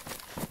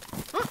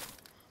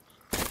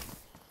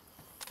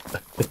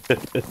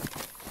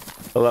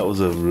 Well, that was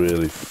a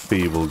really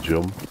feeble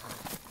jump.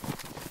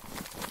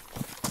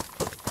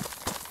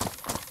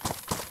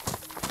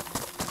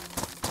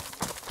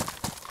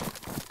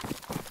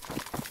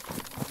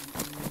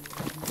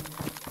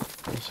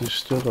 What's he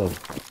stood on?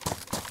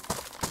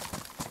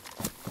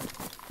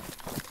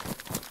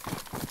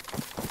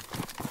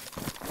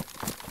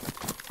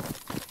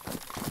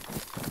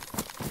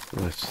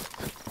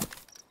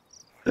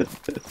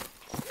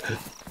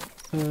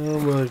 Oh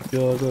my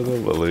god, I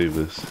don't believe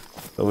this.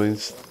 I mean,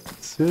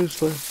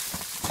 seriously?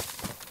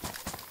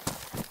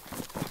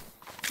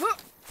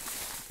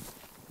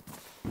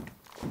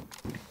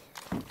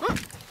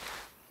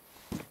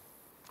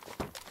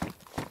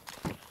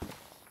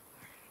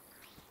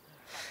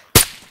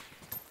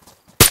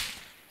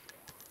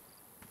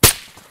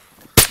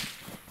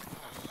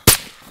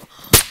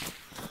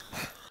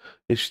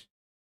 It's...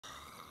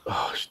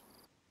 Oh,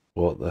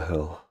 what the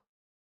hell?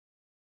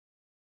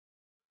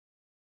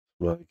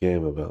 My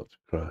game about to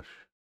crash.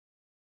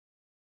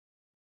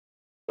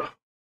 Oh,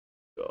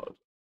 God.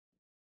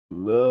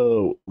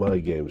 No, my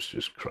game's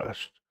just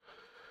crashed.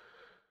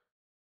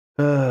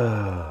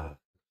 Sort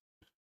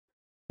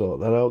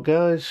that out,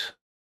 guys.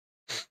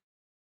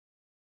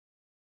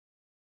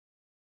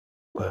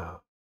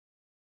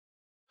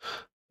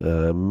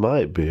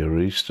 Might be a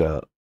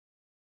restart.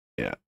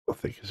 Yeah, I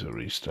think it's a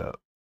restart.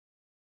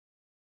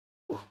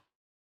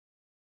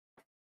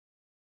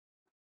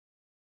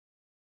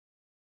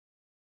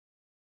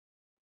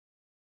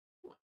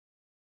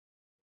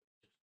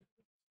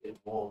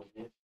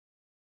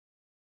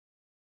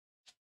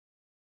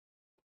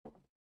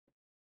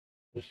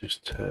 Let's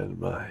just turn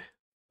my...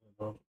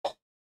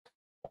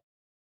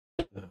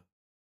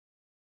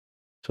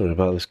 Sorry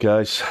about this,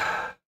 guys.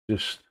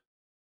 It's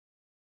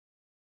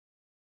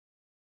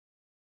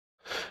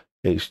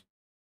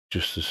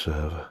just a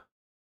server.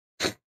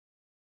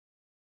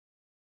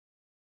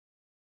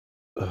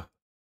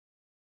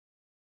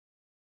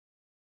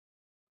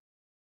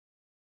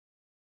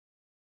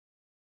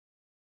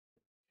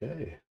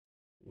 Okay.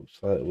 Looks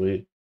like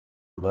we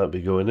might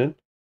be going in.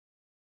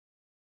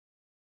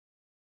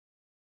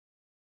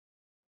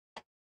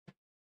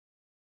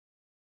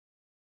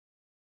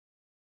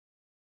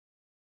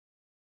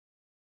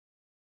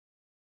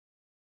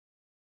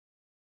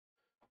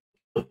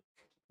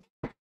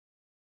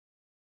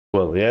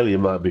 Well, the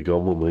alien might be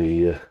gone when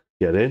we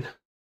get in.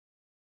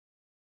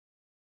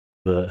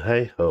 But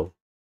hey ho.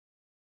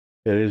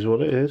 It is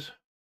what it is.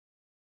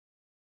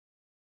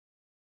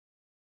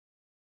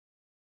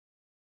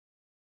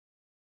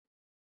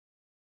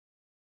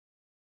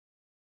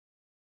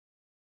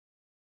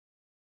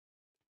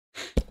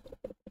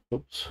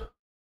 Oops.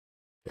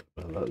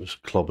 Well, that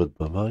just clobbered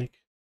my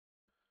mic.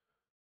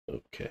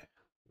 Okay.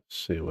 Let's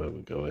see where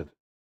we're going.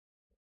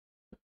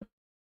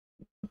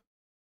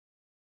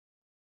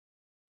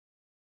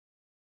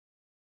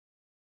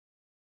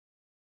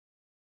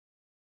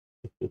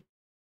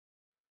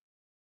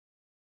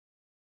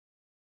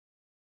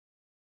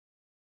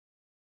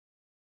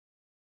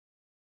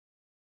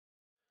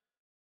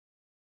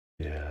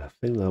 I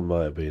think that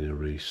might have been a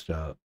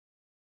restart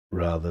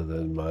rather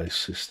than my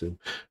system.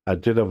 I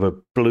did have a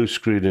blue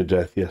screen of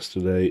death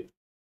yesterday,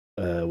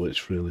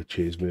 which really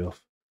cheesed me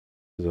off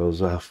because I was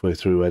halfway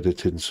through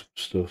editing some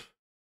stuff.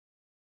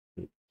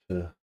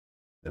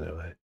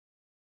 Anyway.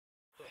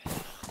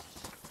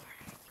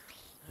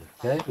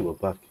 Okay, we're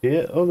back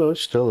here. Oh no,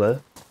 it's still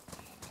there.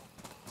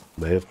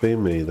 May have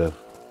been me then.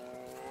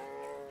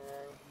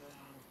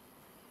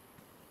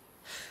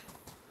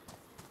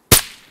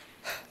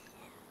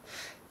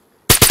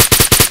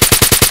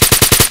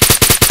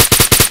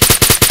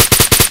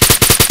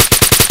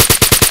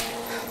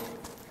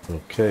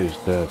 Okay, he's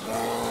dead.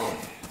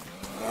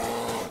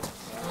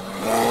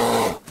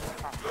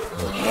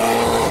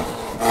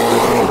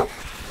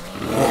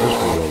 What is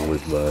wrong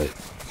with my...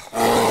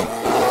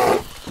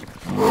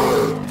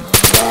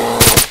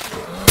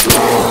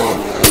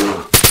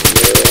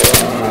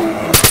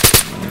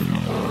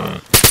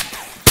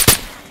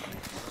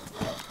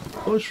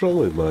 What's wrong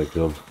with my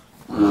gun?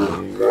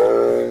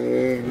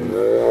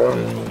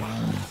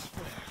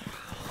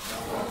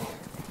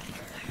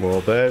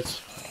 More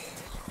bears.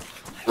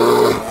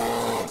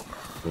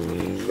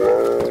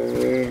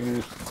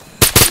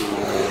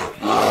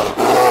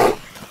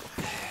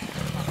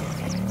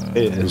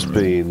 It has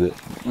been...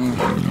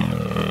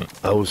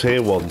 I was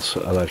here once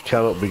and I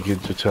cannot begin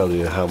to tell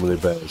you how many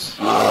bears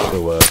there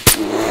were.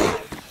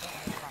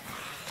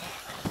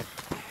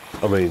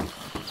 I mean,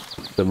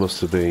 there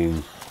must have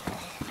been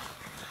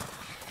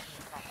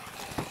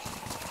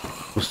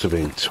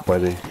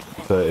 20,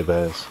 30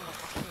 bears.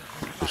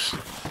 Just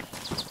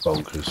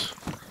bonkers.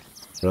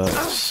 Right,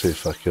 let's see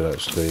if I can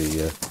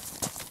actually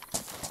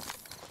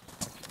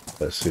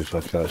let's see if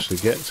I can actually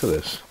get to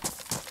this.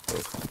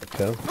 Oh, I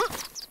can.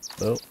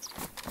 No.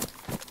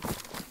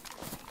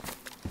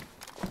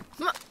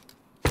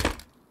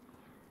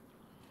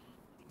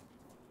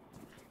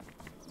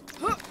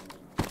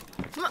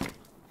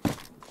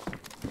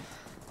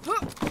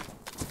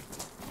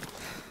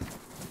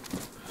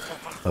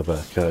 I bet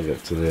I can't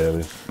get to the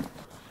area.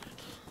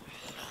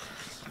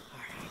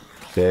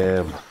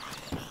 Damn.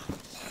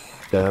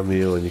 Damn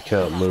you, and you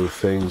can't move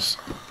things.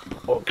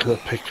 What can I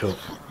pick up?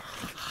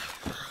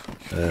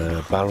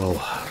 Barrel.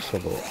 Let's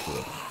have a look for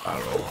a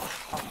barrel.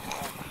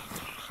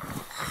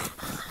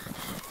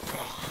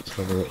 Let's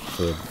have a look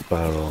for a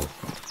barrel.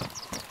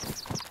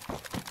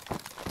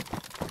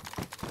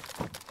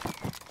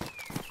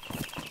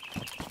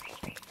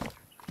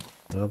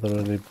 Are there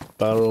any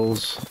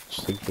barrels?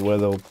 Just thinking where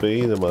they'll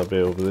be. They might be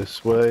over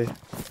this way.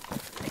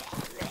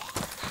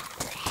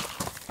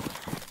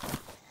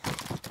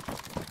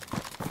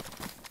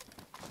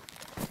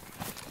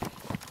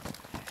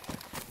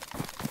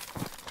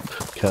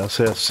 Can't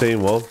say I've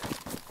seen one.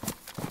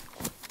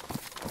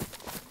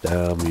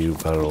 Damn you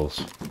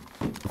barrels.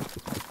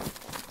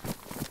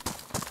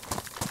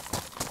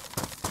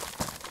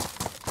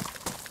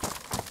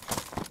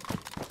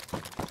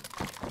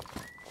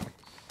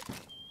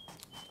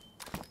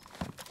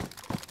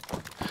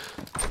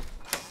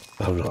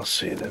 I'm not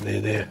seeing any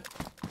in here.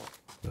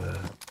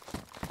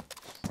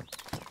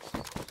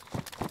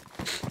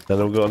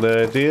 And I've got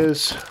any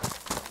ideas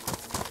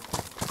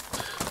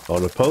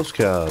on a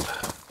postcard,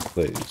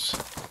 please.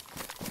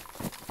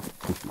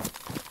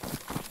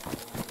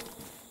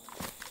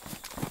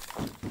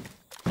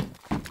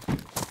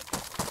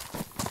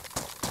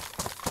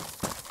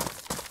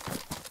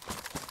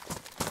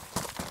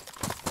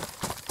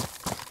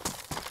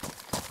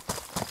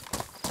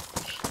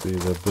 Just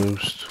need a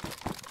boost.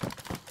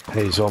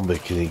 Hey zombie,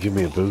 can you give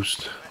me a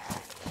boost?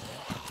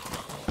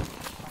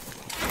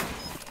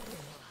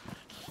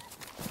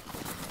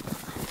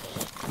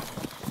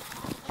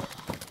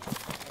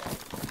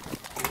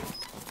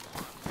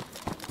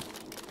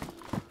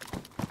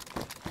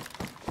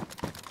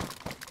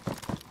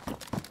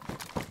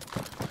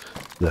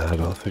 Nah, I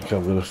don't think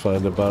I'm gonna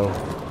find a barrel.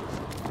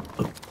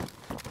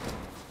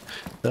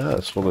 Nah,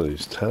 it's one of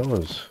these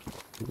towers.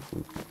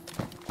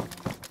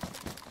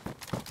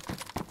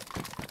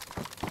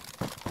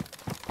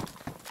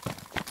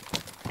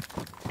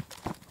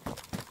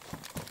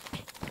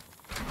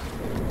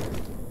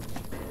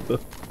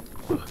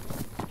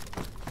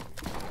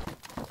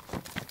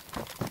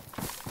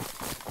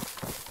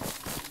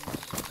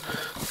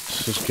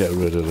 Let's just get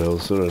rid of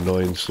those, they're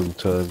annoying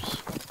sometimes.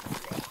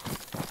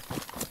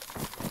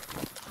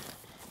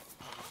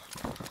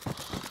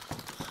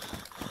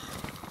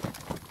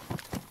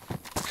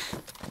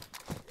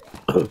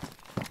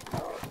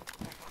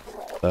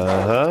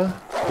 Uh-huh.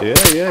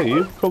 Yeah,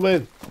 you come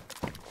in.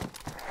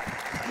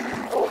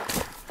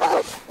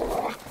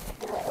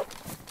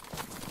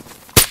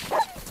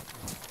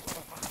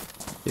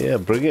 Yeah,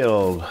 bring it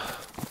on.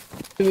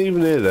 Didn't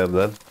even hear them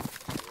then.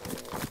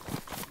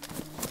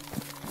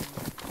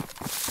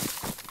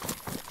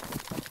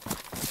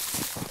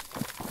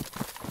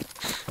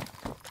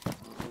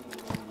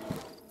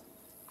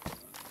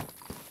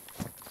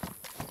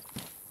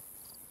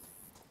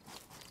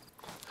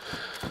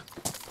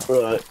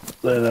 Right,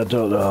 then I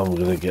don't know how I'm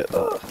gonna get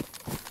that.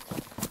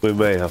 We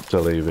may have to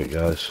leave it,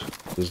 guys.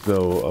 There's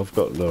no, I've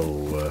got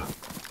no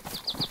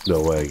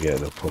No way of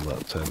getting up on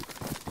that tent.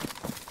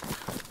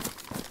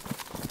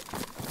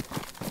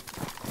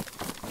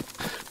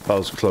 If I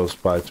was close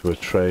by to a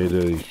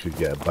trader, you could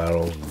get a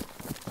barrel and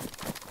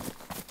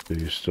do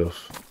your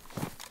stuff.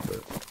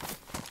 But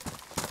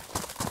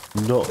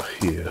not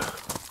here.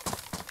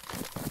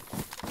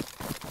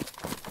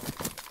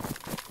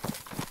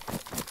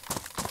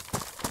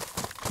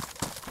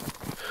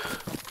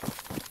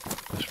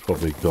 It's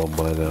probably gone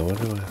by now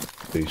anyway.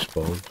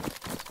 Despawned.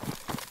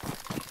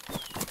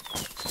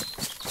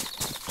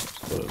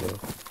 I don't know.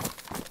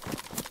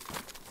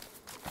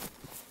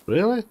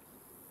 Really?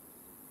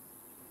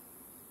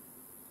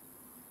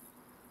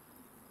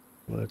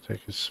 I'm gonna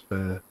take a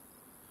spare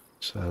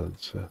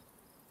silencer.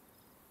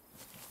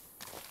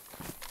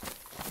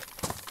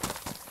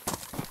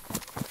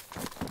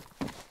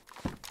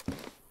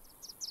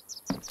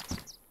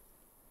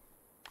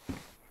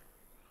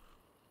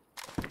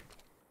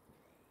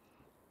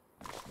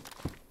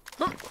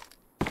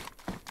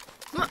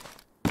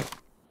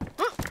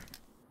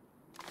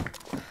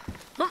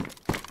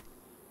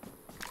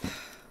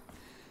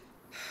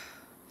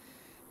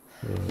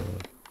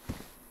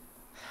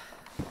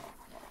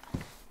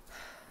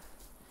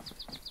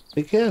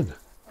 Again.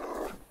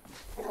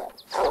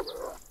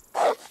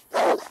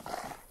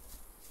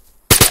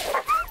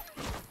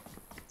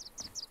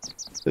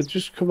 They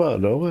just come out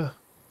of nowhere.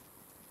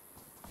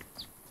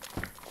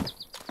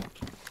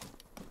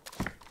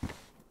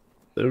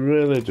 They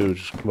really do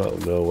just come out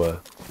of nowhere.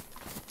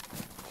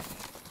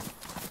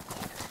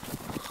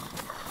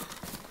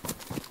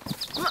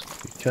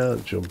 You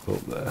can't jump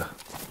up there.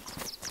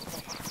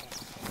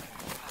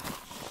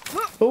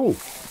 Oh!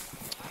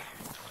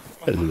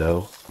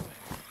 Hello.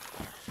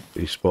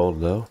 He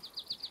spawned now.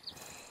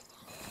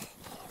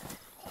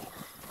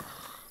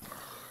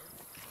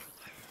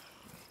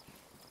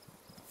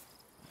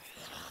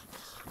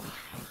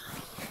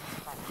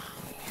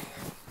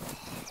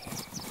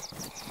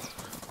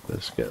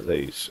 Let's get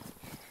these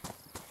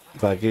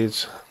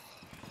baggies.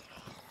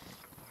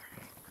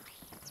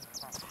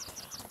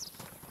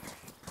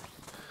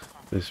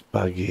 This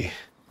baggie.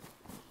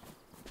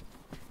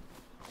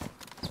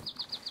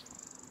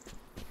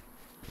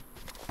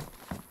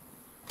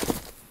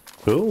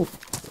 Cool.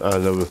 I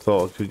never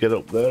thought I could get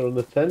up there on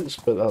the tents,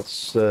 but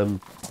that's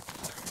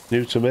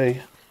new to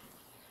me.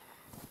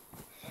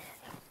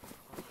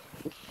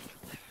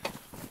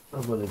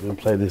 I've only been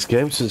playing this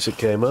game since it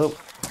came out.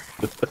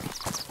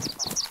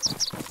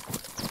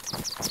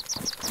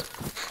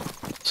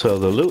 So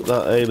the loot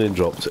that alien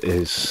dropped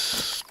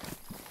is,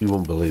 you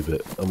won't believe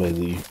it. I mean,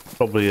 you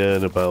probably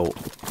earn about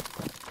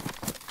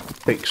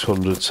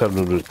 600,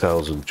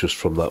 700,000 just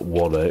from that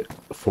one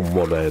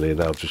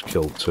alien. I've just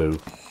killed two.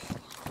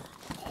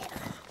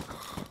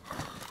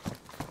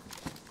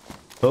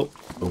 Oh,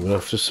 I'm gonna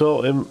have to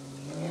sort him.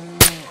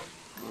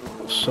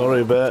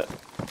 Sorry, bear.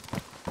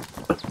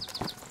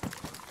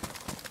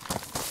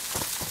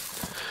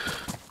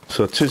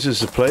 So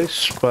Tisy's the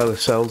place, by the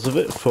sounds of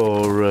it,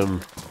 for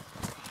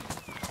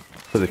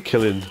the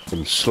killing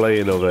and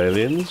slaying of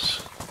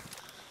aliens.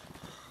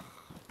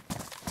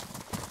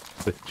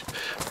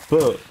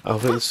 But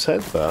having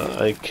said that,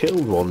 I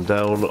killed one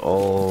down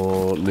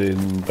in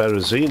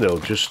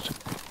Berezino,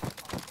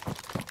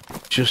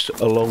 just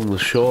along the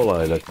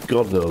shoreline.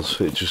 God knows,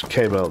 it just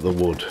came out the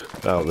wood,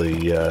 out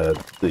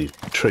the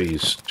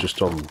trees,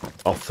 just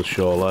off the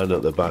shoreline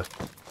at the back.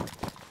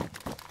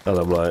 And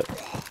I'm like,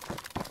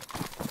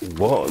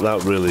 what?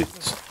 That really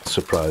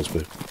surprised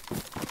me.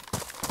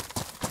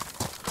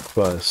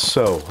 Right,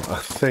 so I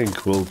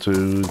think we'll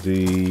do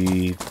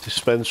the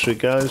dispensary,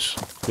 guys.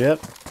 Yep.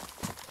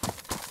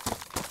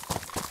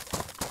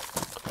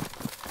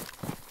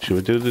 Should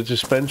we do the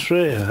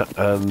dispensary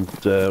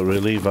and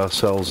relieve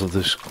ourselves of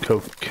this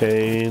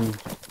cocaine?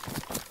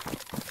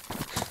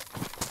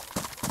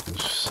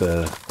 It's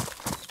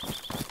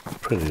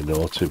pretty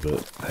naughty,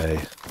 but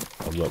hey,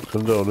 I'm not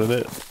condoning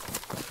it.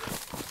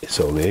 It's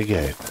only a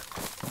game.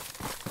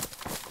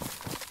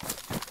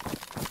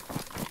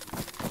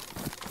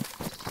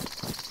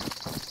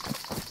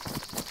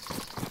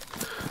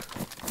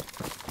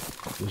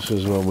 This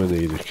is when we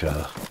need a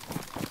car.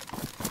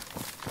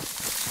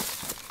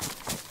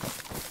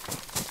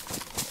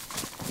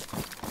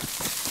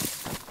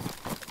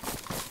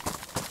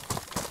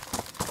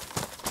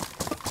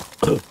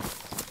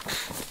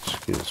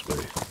 Excuse me.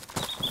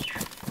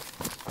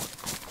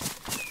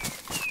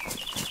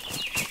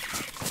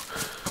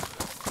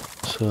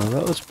 So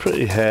that was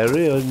pretty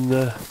hairy in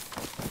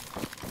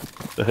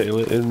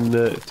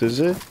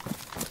Tisy.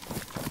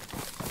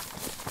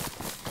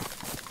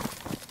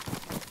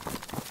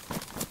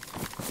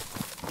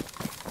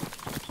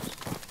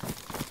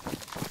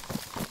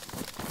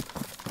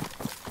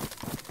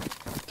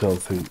 Don't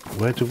think.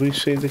 Where do we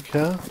see the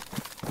car?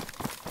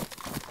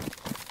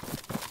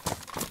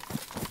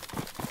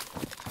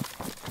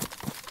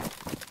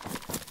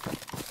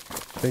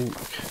 I think.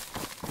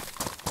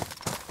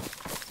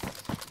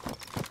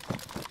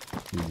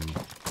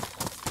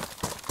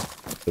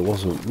 It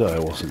wasn't. No,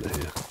 it wasn't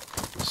here.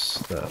 It's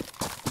that.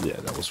 Yeah,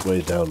 that was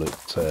way down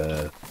at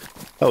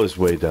I was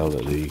way down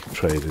at the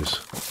traders.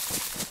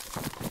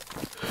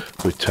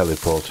 We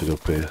teleported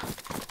up here.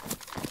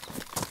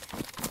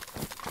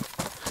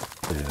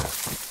 Yeah.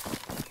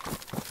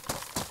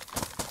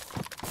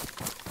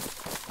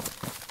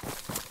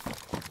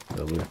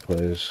 How many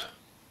players?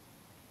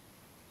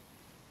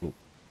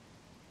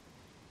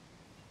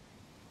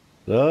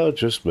 No,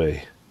 just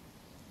me.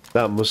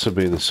 That must have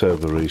been the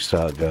server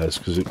restart, guys,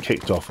 because it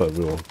kicked off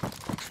everyone.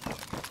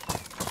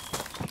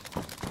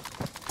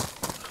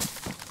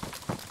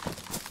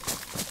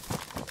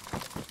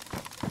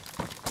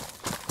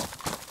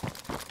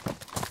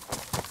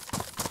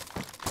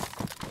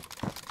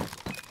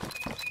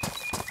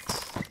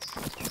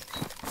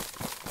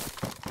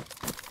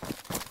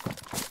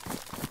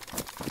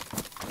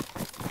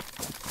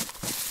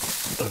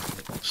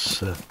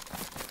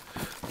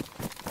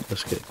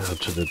 Let's get down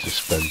to the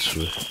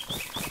dispensary.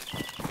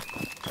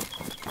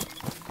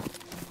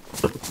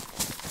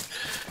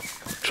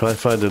 Try and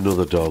find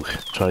another dog.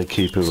 Try and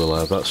keep him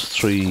alive. That's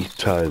 3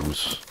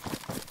 times.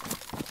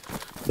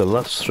 The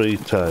last 3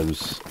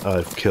 times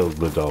I've killed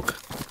my dog.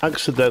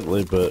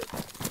 Accidentally, but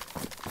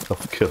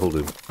I've killed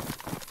him.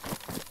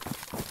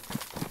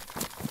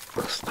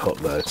 That's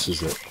not nice,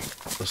 is it?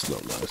 That's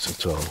not nice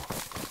at all.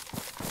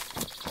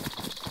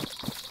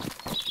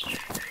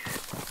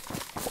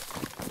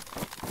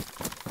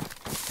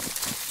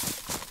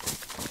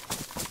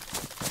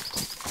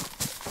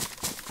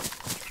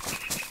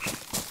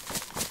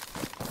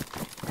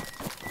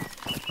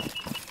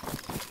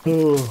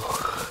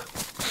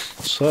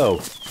 So,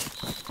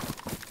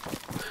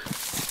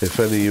 if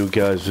any of you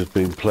guys have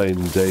been playing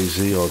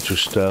DayZ or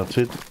just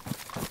started,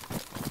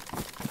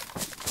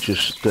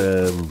 just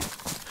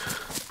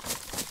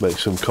make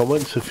some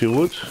comments if you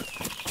would.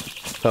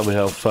 Tell me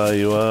how far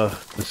you are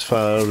as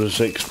far as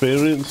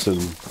experience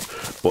and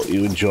what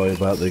you enjoy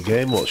about the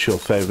game, what's your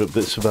favourite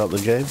bits about the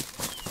game.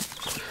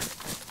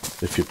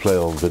 If you play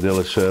on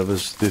vanilla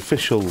servers, the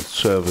official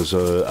servers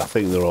are, I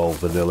think they're all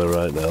vanilla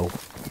right now.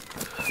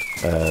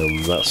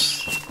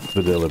 That's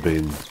vanilla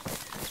being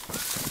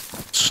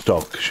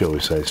stock, shall we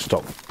say,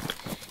 stock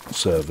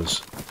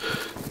servers.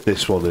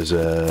 This one is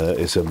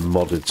a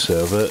modded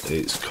server.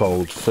 It's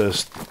called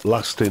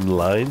Last in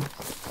Line.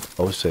 I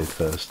always say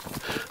first.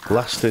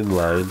 Last in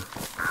Line,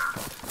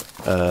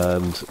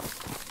 and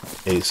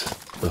it's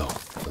I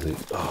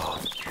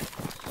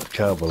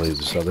can't believe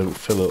this. I didn't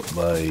fill up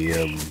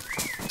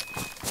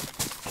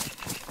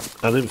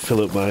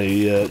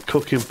my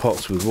cooking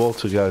pots with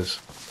water, guys.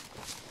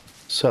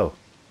 So,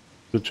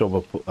 good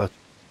job I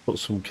put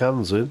some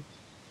cans in.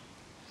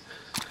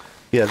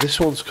 Yeah, this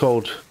one's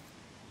called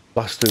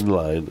Last in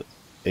Line.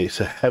 It's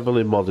a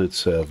heavily modded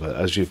server,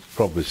 as you've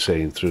probably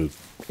seen through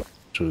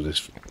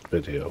this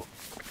video.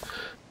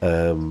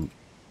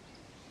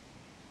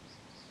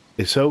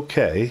 It's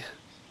okay,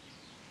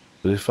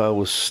 but if I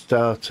was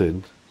a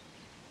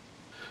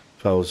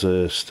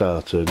new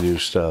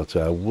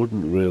starter, I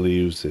wouldn't really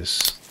use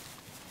this.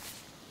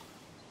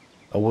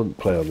 I wouldn't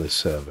play on this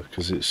server,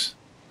 because it's...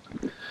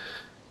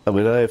 I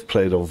mean, I have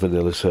played on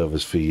vanilla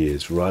servers for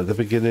years, right at the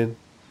beginning,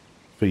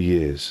 for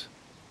years.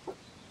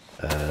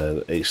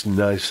 And it's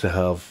nice to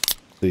have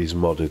these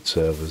modded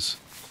servers,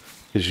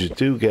 because you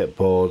do get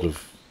bored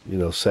of, you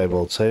know, same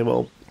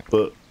old,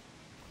 but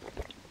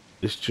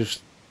it's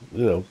just,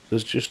 you know,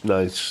 there's just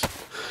nice...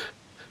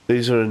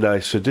 These are a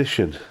nice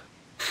addition.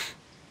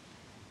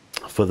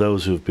 For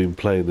those who've been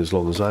playing as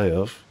long as I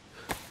have,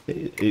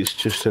 it's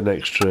just an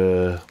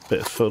extra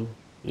bit of fun,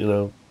 you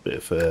know,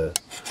 bit of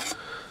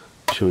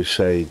shall we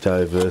say,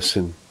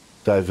 diversity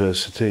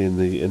in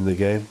the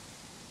game.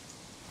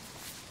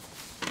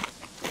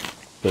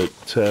 But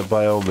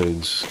by all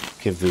means,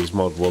 give these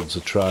mod ones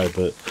a try.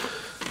 But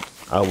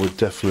I would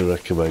definitely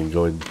recommend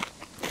going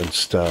and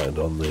starting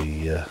on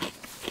the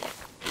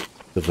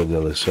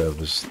vanilla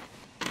servers,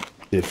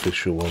 the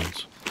official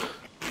ones,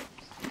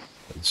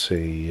 and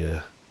see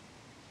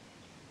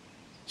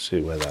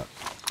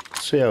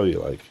how you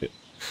like it,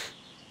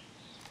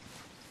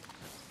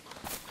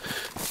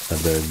 and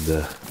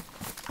then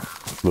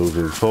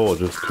moving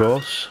forward, of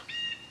course,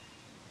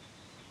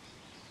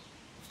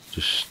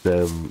 just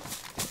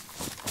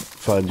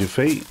find your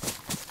feet,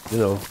 you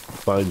know,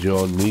 find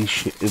your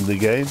niche in the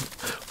game,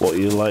 what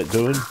you like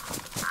doing.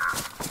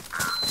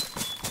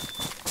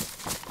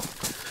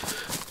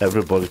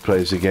 Everybody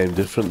plays the game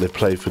different, they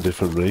play for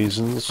different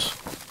reasons.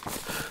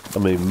 I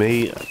mean,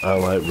 me, I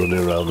like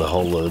running around the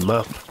whole of the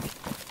map,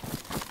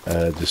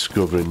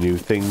 discovering new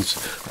things,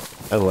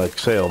 and like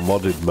say on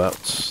modded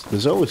maps,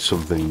 there's always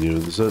something new.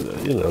 There's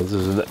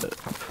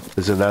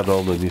an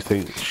add-on, and you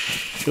think,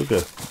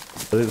 sugar,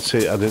 I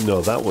didn't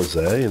know that was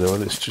there, you know,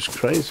 and it's just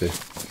crazy.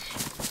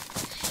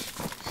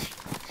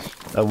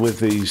 And with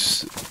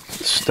these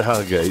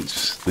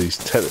stargates, these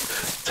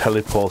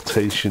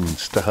teleportation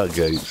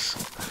stargates,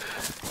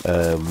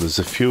 there's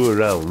a few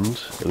around,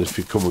 and if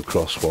you come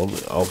across one,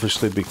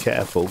 obviously be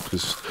careful,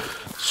 because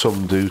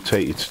some do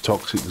take you to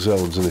toxic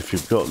zones, and if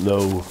you've got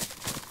no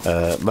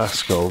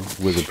mask on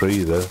with a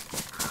breather,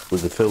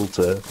 with a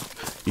filter,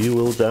 you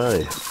will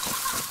die.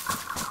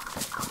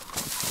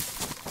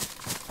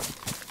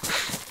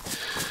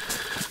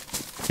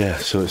 Yeah,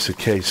 so it's a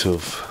case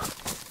of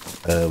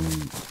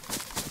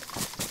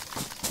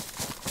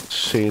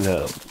seeing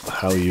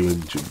how you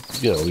enjoy,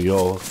 you know,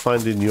 you're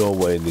finding your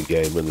way in the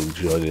game and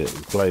enjoying it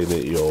and playing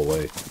it your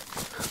way.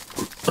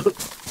 I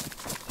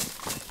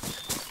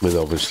mean,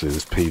 obviously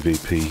there's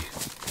PvP,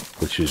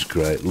 which is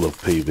great.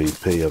 Love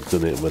PvP. I've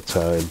done it in my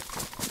time.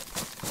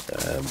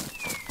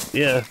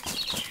 Yeah,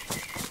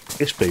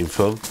 it's been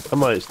fun. I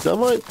might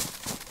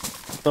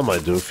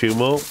do a few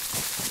more.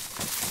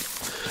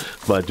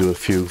 Might do a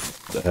few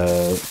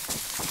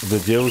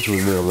videos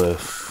with me on a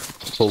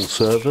full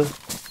server.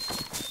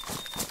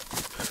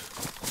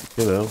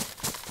 You know,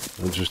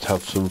 and just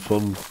have some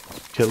fun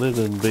killing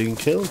and being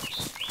killed.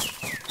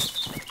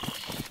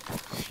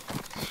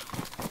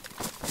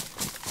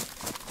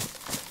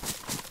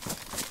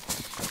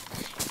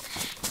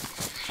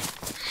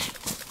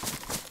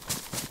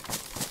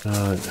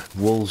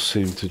 Wolves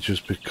seem to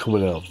just be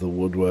coming out of the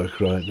woodwork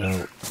right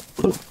now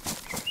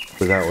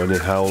without any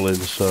howling,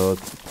 so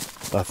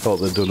I thought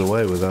they'd done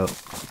away with that.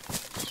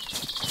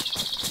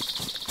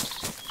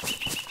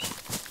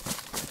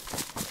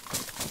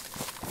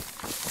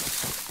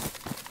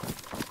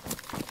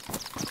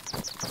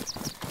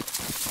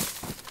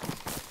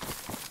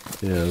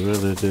 Yeah, I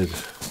really did.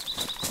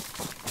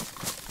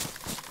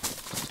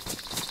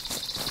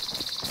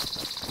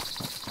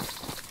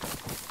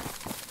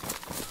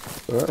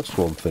 Well, that's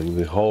one thing,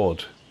 the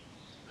Horde.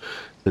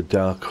 The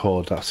Dark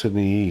Horde, that's in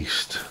the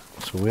east.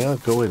 So we are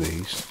going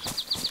east.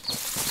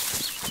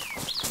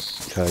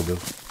 Kind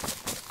of.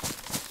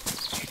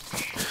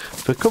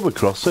 If I come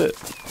across it,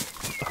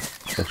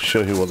 I'll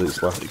show you what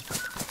it's like.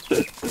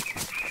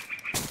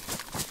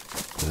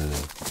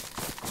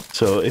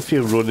 So if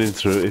you're running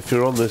through, if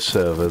you're on this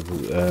server,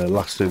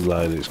 Last in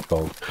Line it's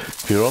called,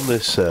 if you're on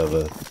this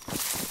server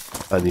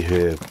and you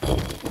hear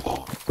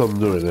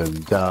thundering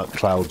and dark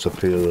clouds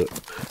appear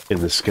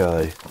in the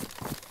sky,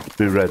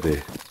 be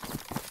ready,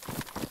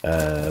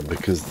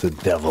 because the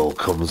devil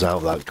comes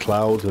out that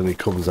cloud and he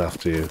comes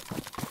after you.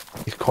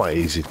 He's quite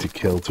easy to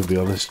kill, to be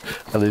honest,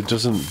 and it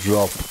doesn't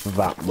drop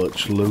that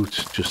much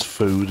loot, just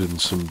food and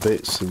some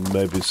bits and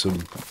maybe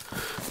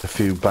a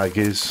few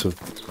baggies of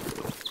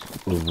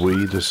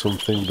weed or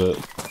something, but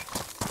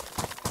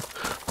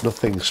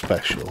nothing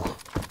special.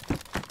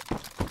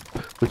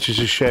 Which is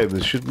a shame.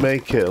 They should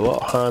make it a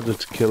lot harder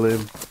to kill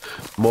him.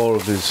 More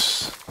of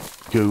his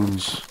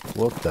goons.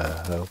 What the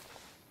hell?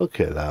 Look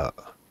at that.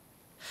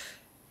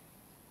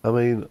 I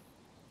mean,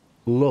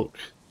 look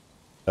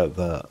at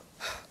that.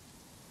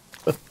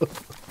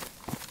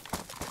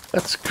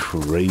 That's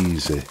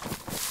crazy.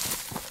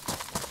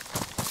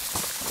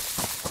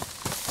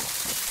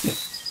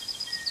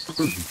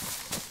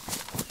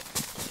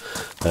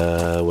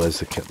 Where's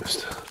the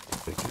chemist? I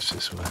think it's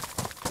this way.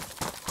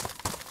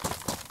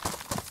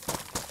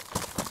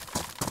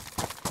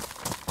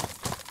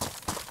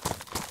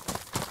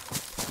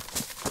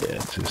 Yeah,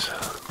 it is.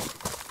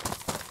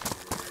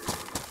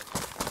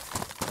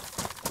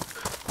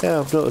 Yeah,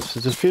 I've noticed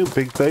there's a few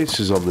big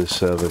bases on this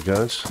server,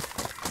 guys.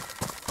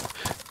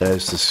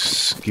 There's the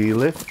ski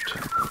lift.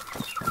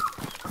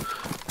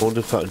 I wonder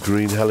if that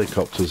green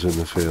helicopter's in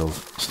the field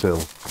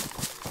still.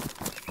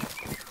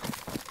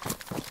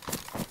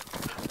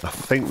 I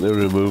think they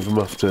remove them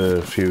after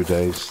a few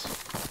days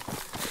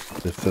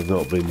if they've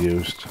not been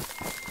used.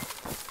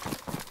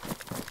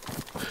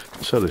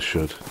 So they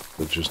should.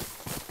 They just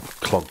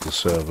clog the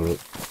server up.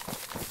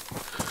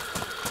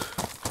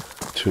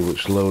 Too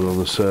much load on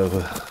the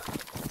server.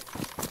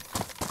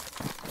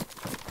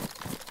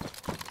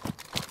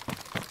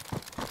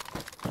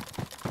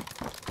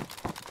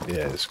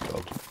 Yeah, it's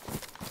gone.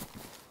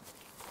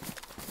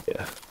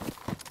 Yeah.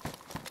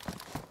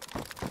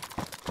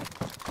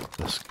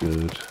 That's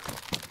good.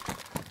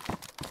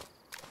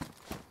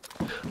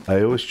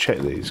 I always check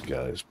these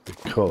guys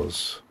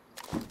because,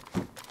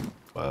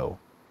 wow,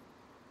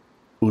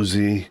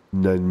 Uzi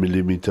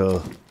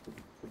 9mm.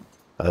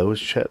 I always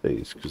check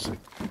these because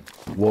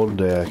one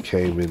day I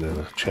came in and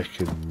I was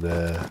checking.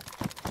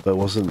 It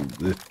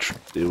wasn't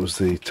it was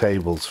the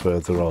tables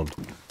further on,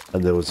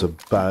 and there was a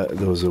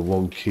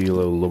 1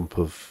 kilo lump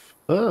of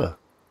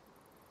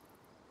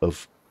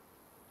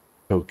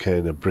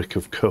cocaine, a brick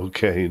of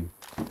cocaine,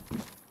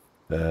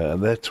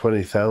 and they're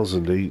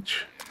 20,000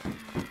 each.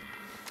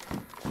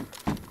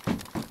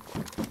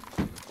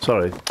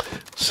 Sorry,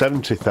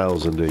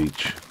 70,000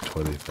 each.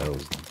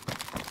 20,000.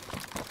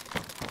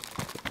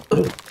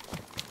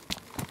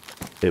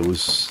 It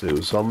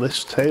was on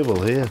this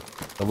table here.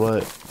 I'm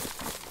like,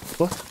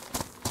 what?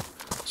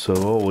 So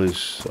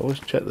always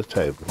check the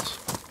tables.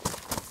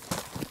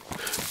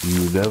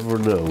 You never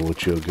know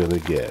what you're gonna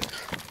get.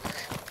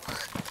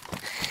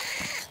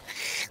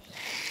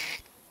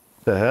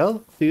 The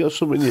hell? You got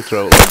something in your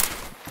throat?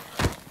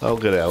 I'll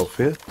get it out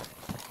for you.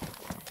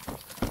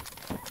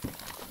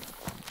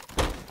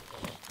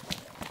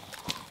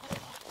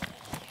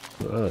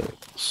 Right,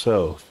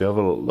 so if you have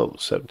a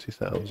look,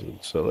 70,000.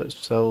 So let's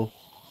sell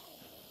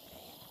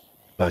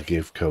baggie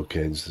of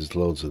cocaines. There's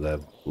loads of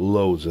them.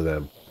 Loads of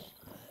them.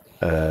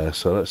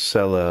 So let's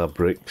sell our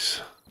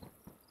bricks.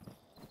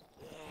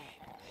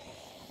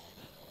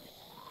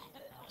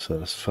 So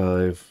that's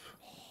 5.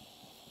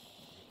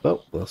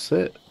 Oh, that's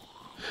it.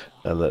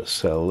 And let's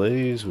sell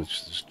these,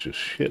 which is just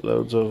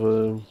shitloads of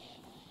them.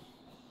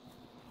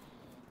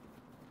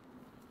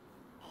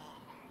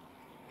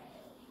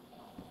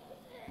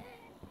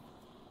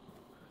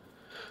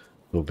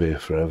 We'll be here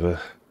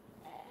forever.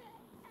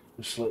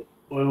 Just like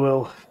we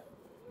will.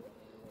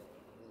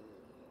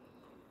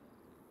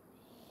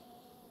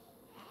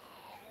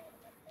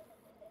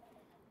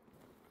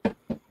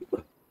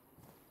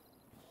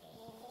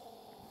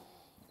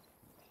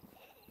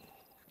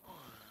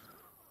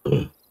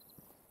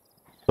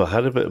 I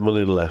had a bit of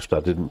money left. I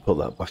didn't put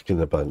that back in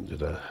the bank,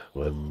 did I?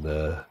 When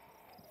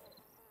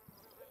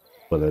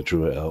I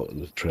drew it out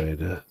in the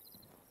trader.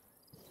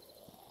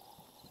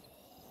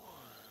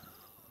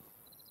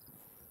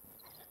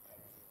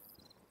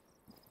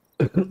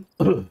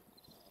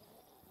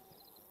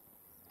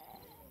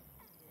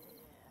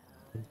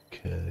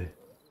 Okay.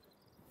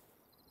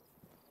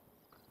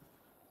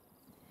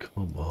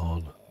 Come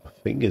on. My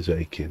finger's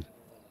aching.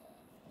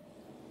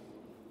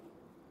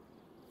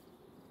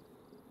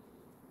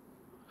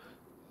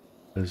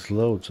 There's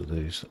loads of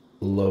these.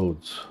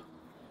 Loads.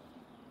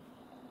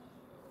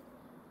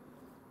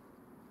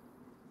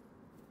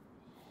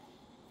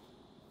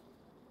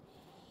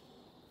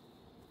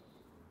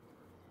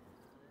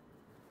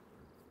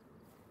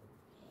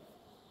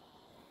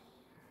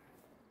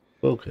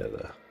 Okay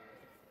there.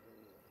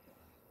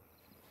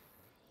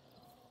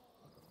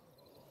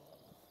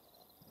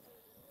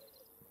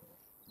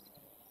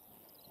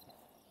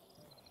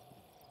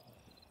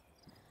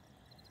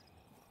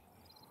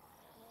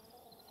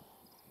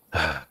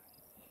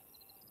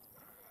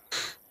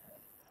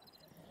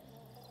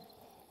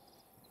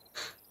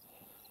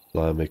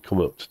 Blimey,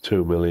 come up to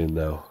 2 million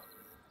now.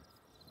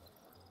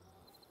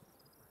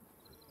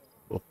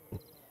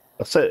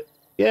 That's it.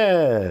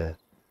 Yeah.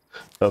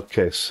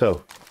 Okay,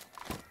 so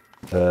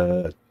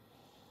I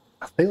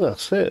think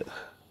that's it.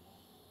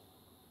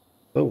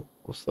 Oh,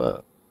 what's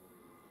that?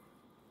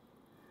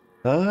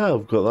 Ah,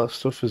 I've got that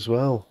stuff as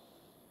well.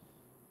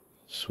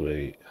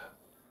 Sweet.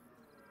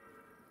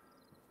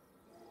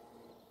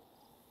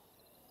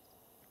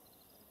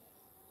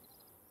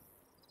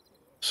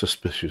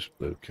 Suspicious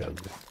blue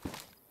candy.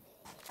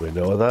 We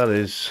know what that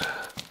is.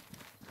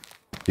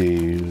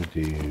 Do.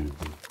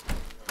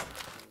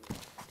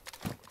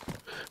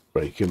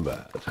 Breaking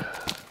Bad.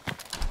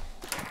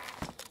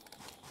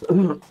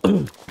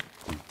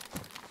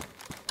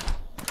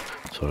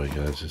 Sorry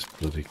guys, this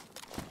bloody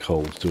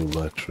cold's doing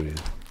my tree.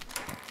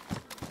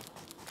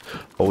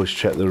 Always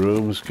check the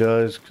rooms,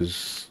 guys,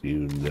 because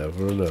you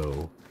never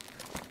know.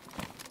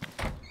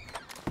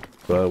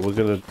 Right, we're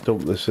going to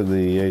dump this in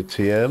the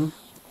ATM.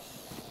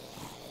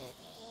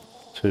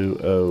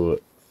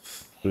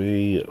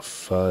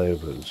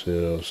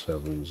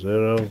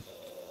 2035070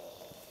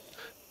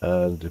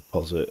 and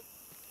deposit.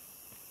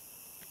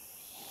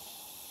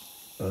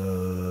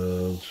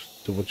 And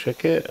double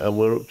check it, and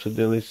we're up to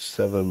nearly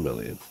 7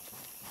 million.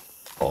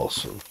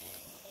 Awesome.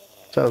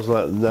 Sounds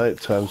like night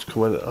time's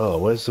coming. Oh,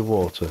 where's the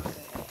water?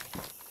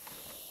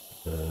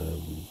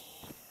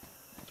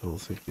 Don't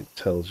think it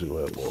tells you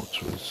where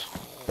water is.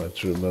 Try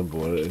to remember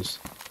where it is.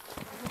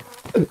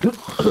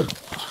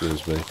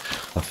 Excuse me.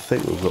 I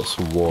think we've got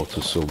some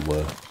water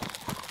somewhere.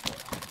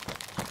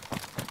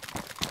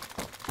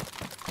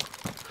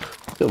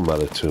 Don't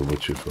matter too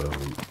much if we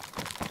haven't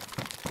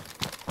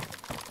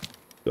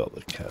got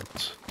the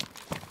cans.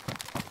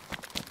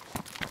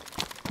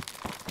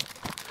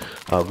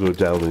 I'll go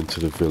down into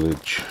the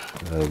village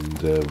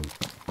and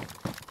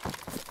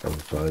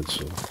find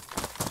some.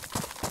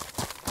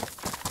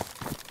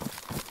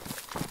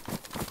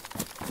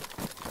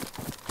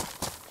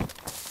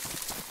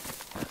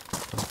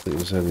 I don't think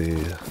there's any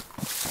here.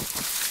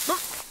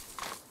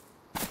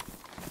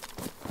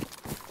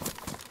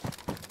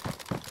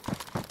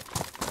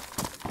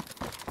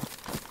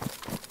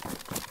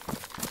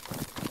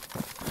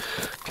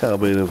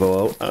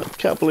 I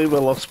can't believe I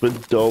lost my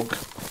dog.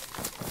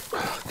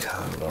 I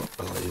cannot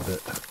believe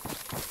it.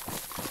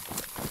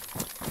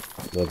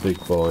 My big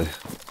boy.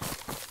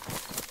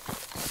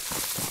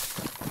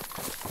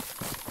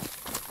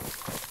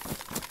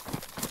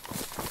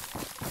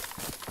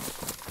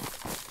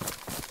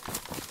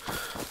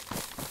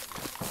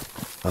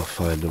 I'll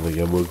find him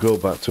again. We'll go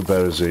back to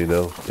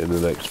Berezino in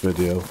the next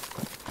video.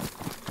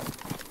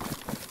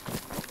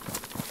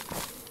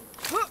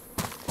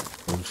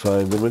 And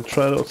find him and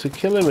try not to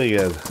kill him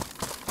again.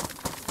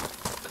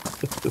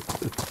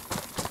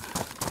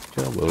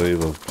 Can't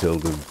believe I've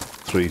killed him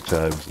 3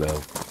 times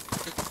now.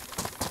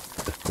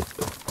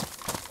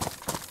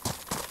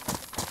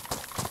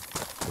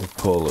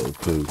 Poor little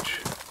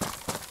pooch.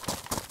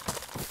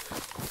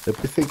 He'll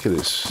be thinking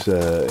it's,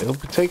 he'll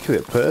be taking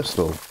it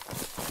personal.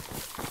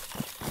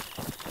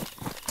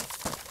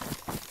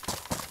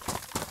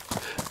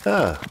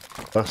 Ah,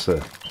 that's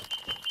it.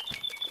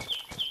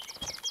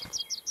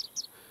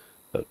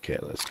 Okay,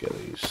 let's get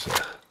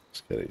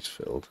these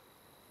filled.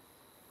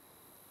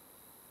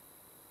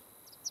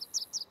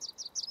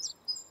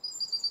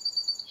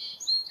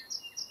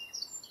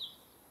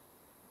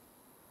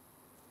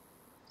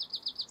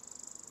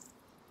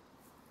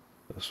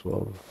 This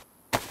one.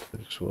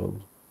 Next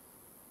one.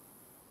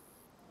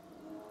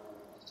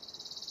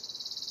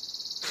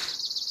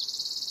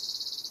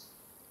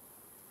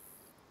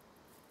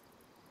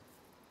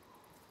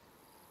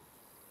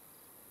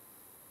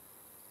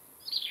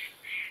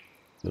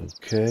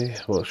 Okay,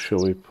 what shall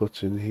we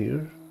put in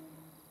here?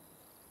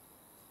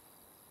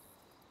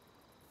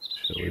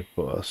 Shall we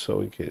put our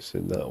sewing kits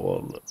in that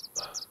one?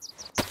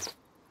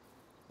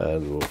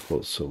 And we'll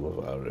put some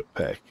of our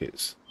repair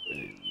kits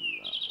in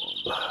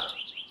that one.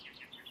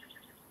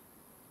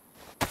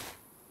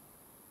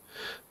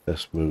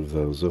 Let's move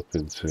those up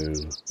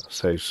into,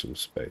 save some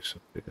space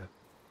up here.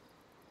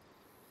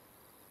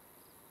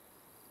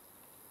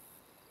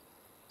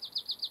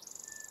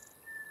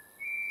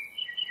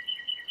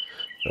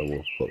 And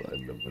we'll put that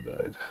in number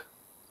 9.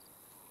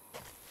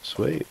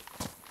 Sweet.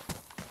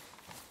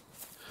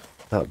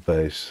 That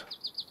base.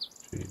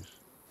 Jeez.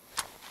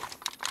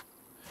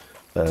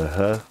 What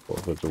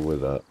have I done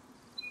with that?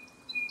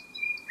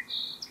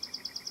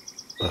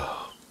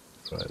 Oh,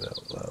 right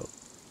out loud.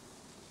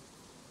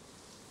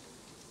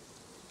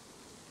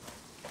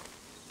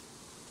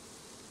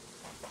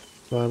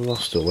 I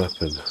lost a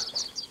weapon.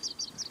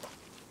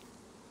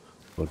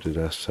 Or did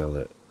I sell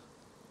it?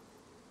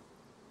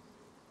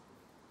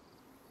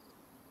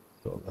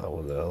 Got that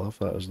one there. I'll have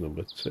that as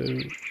number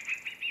 2.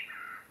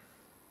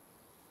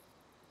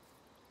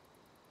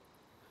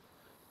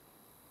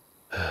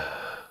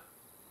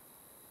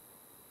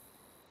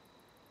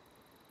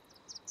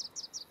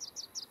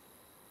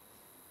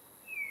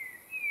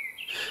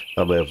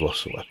 I may have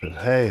lost a weapon.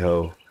 Hey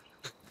ho.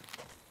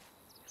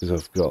 Because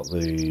I've got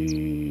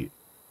the...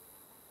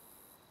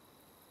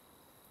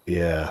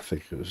 Yeah, I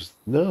think it was...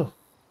 No,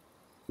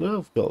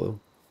 I've got them.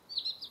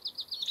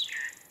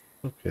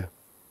 Okay.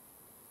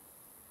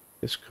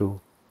 It's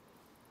cool.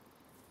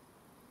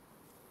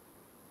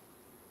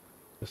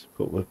 Let's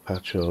put my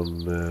patch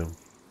on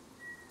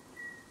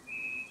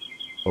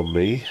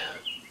me.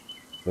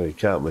 Well, you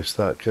can't miss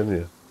that, can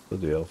you?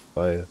 Bloody hell,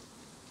 fire.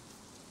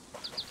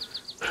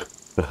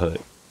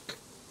 Right.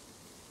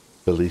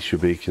 Release your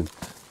beacon.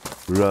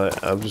 Right,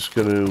 I'm just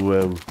going to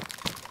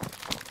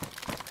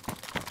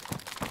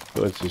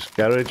go into this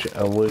garage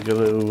and we're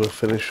going to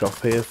finish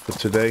off here for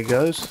today,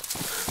 guys.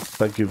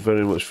 Thank you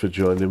very much for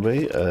joining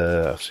me.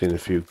 I've seen a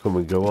few come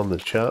and go on the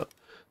chat.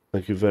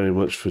 Thank you very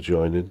much for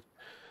joining.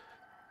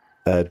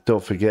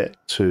 Don't forget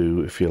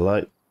to, if you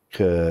like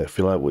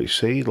what you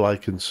see,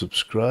 like and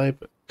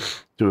subscribe.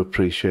 Do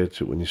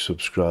appreciate it when you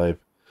subscribe.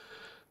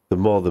 The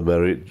more the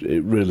merrier.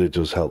 It really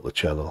does help the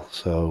channel.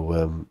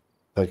 So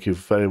thank you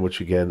very much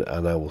again,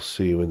 and I will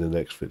see you in the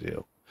next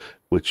video,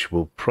 which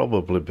will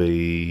probably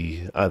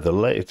be either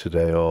later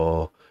today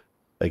or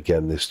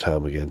again this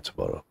time again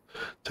tomorrow.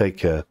 Take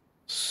care.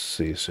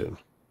 See you soon.